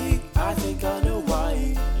baby, I think I know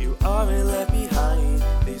why you aren't left behind.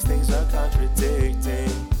 These things are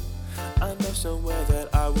contradicting. I know somewhere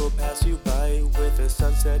that I will pass you by with a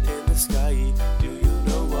sunset in the sky. Do you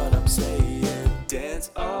know what I'm saying?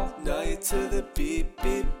 Dance all night to the beat,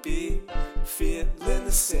 beat, beat. Feeling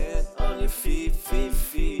the sand on your feet, feet,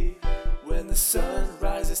 feet. When the sun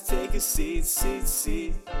rises, take a seat, seat,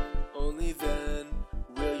 seat.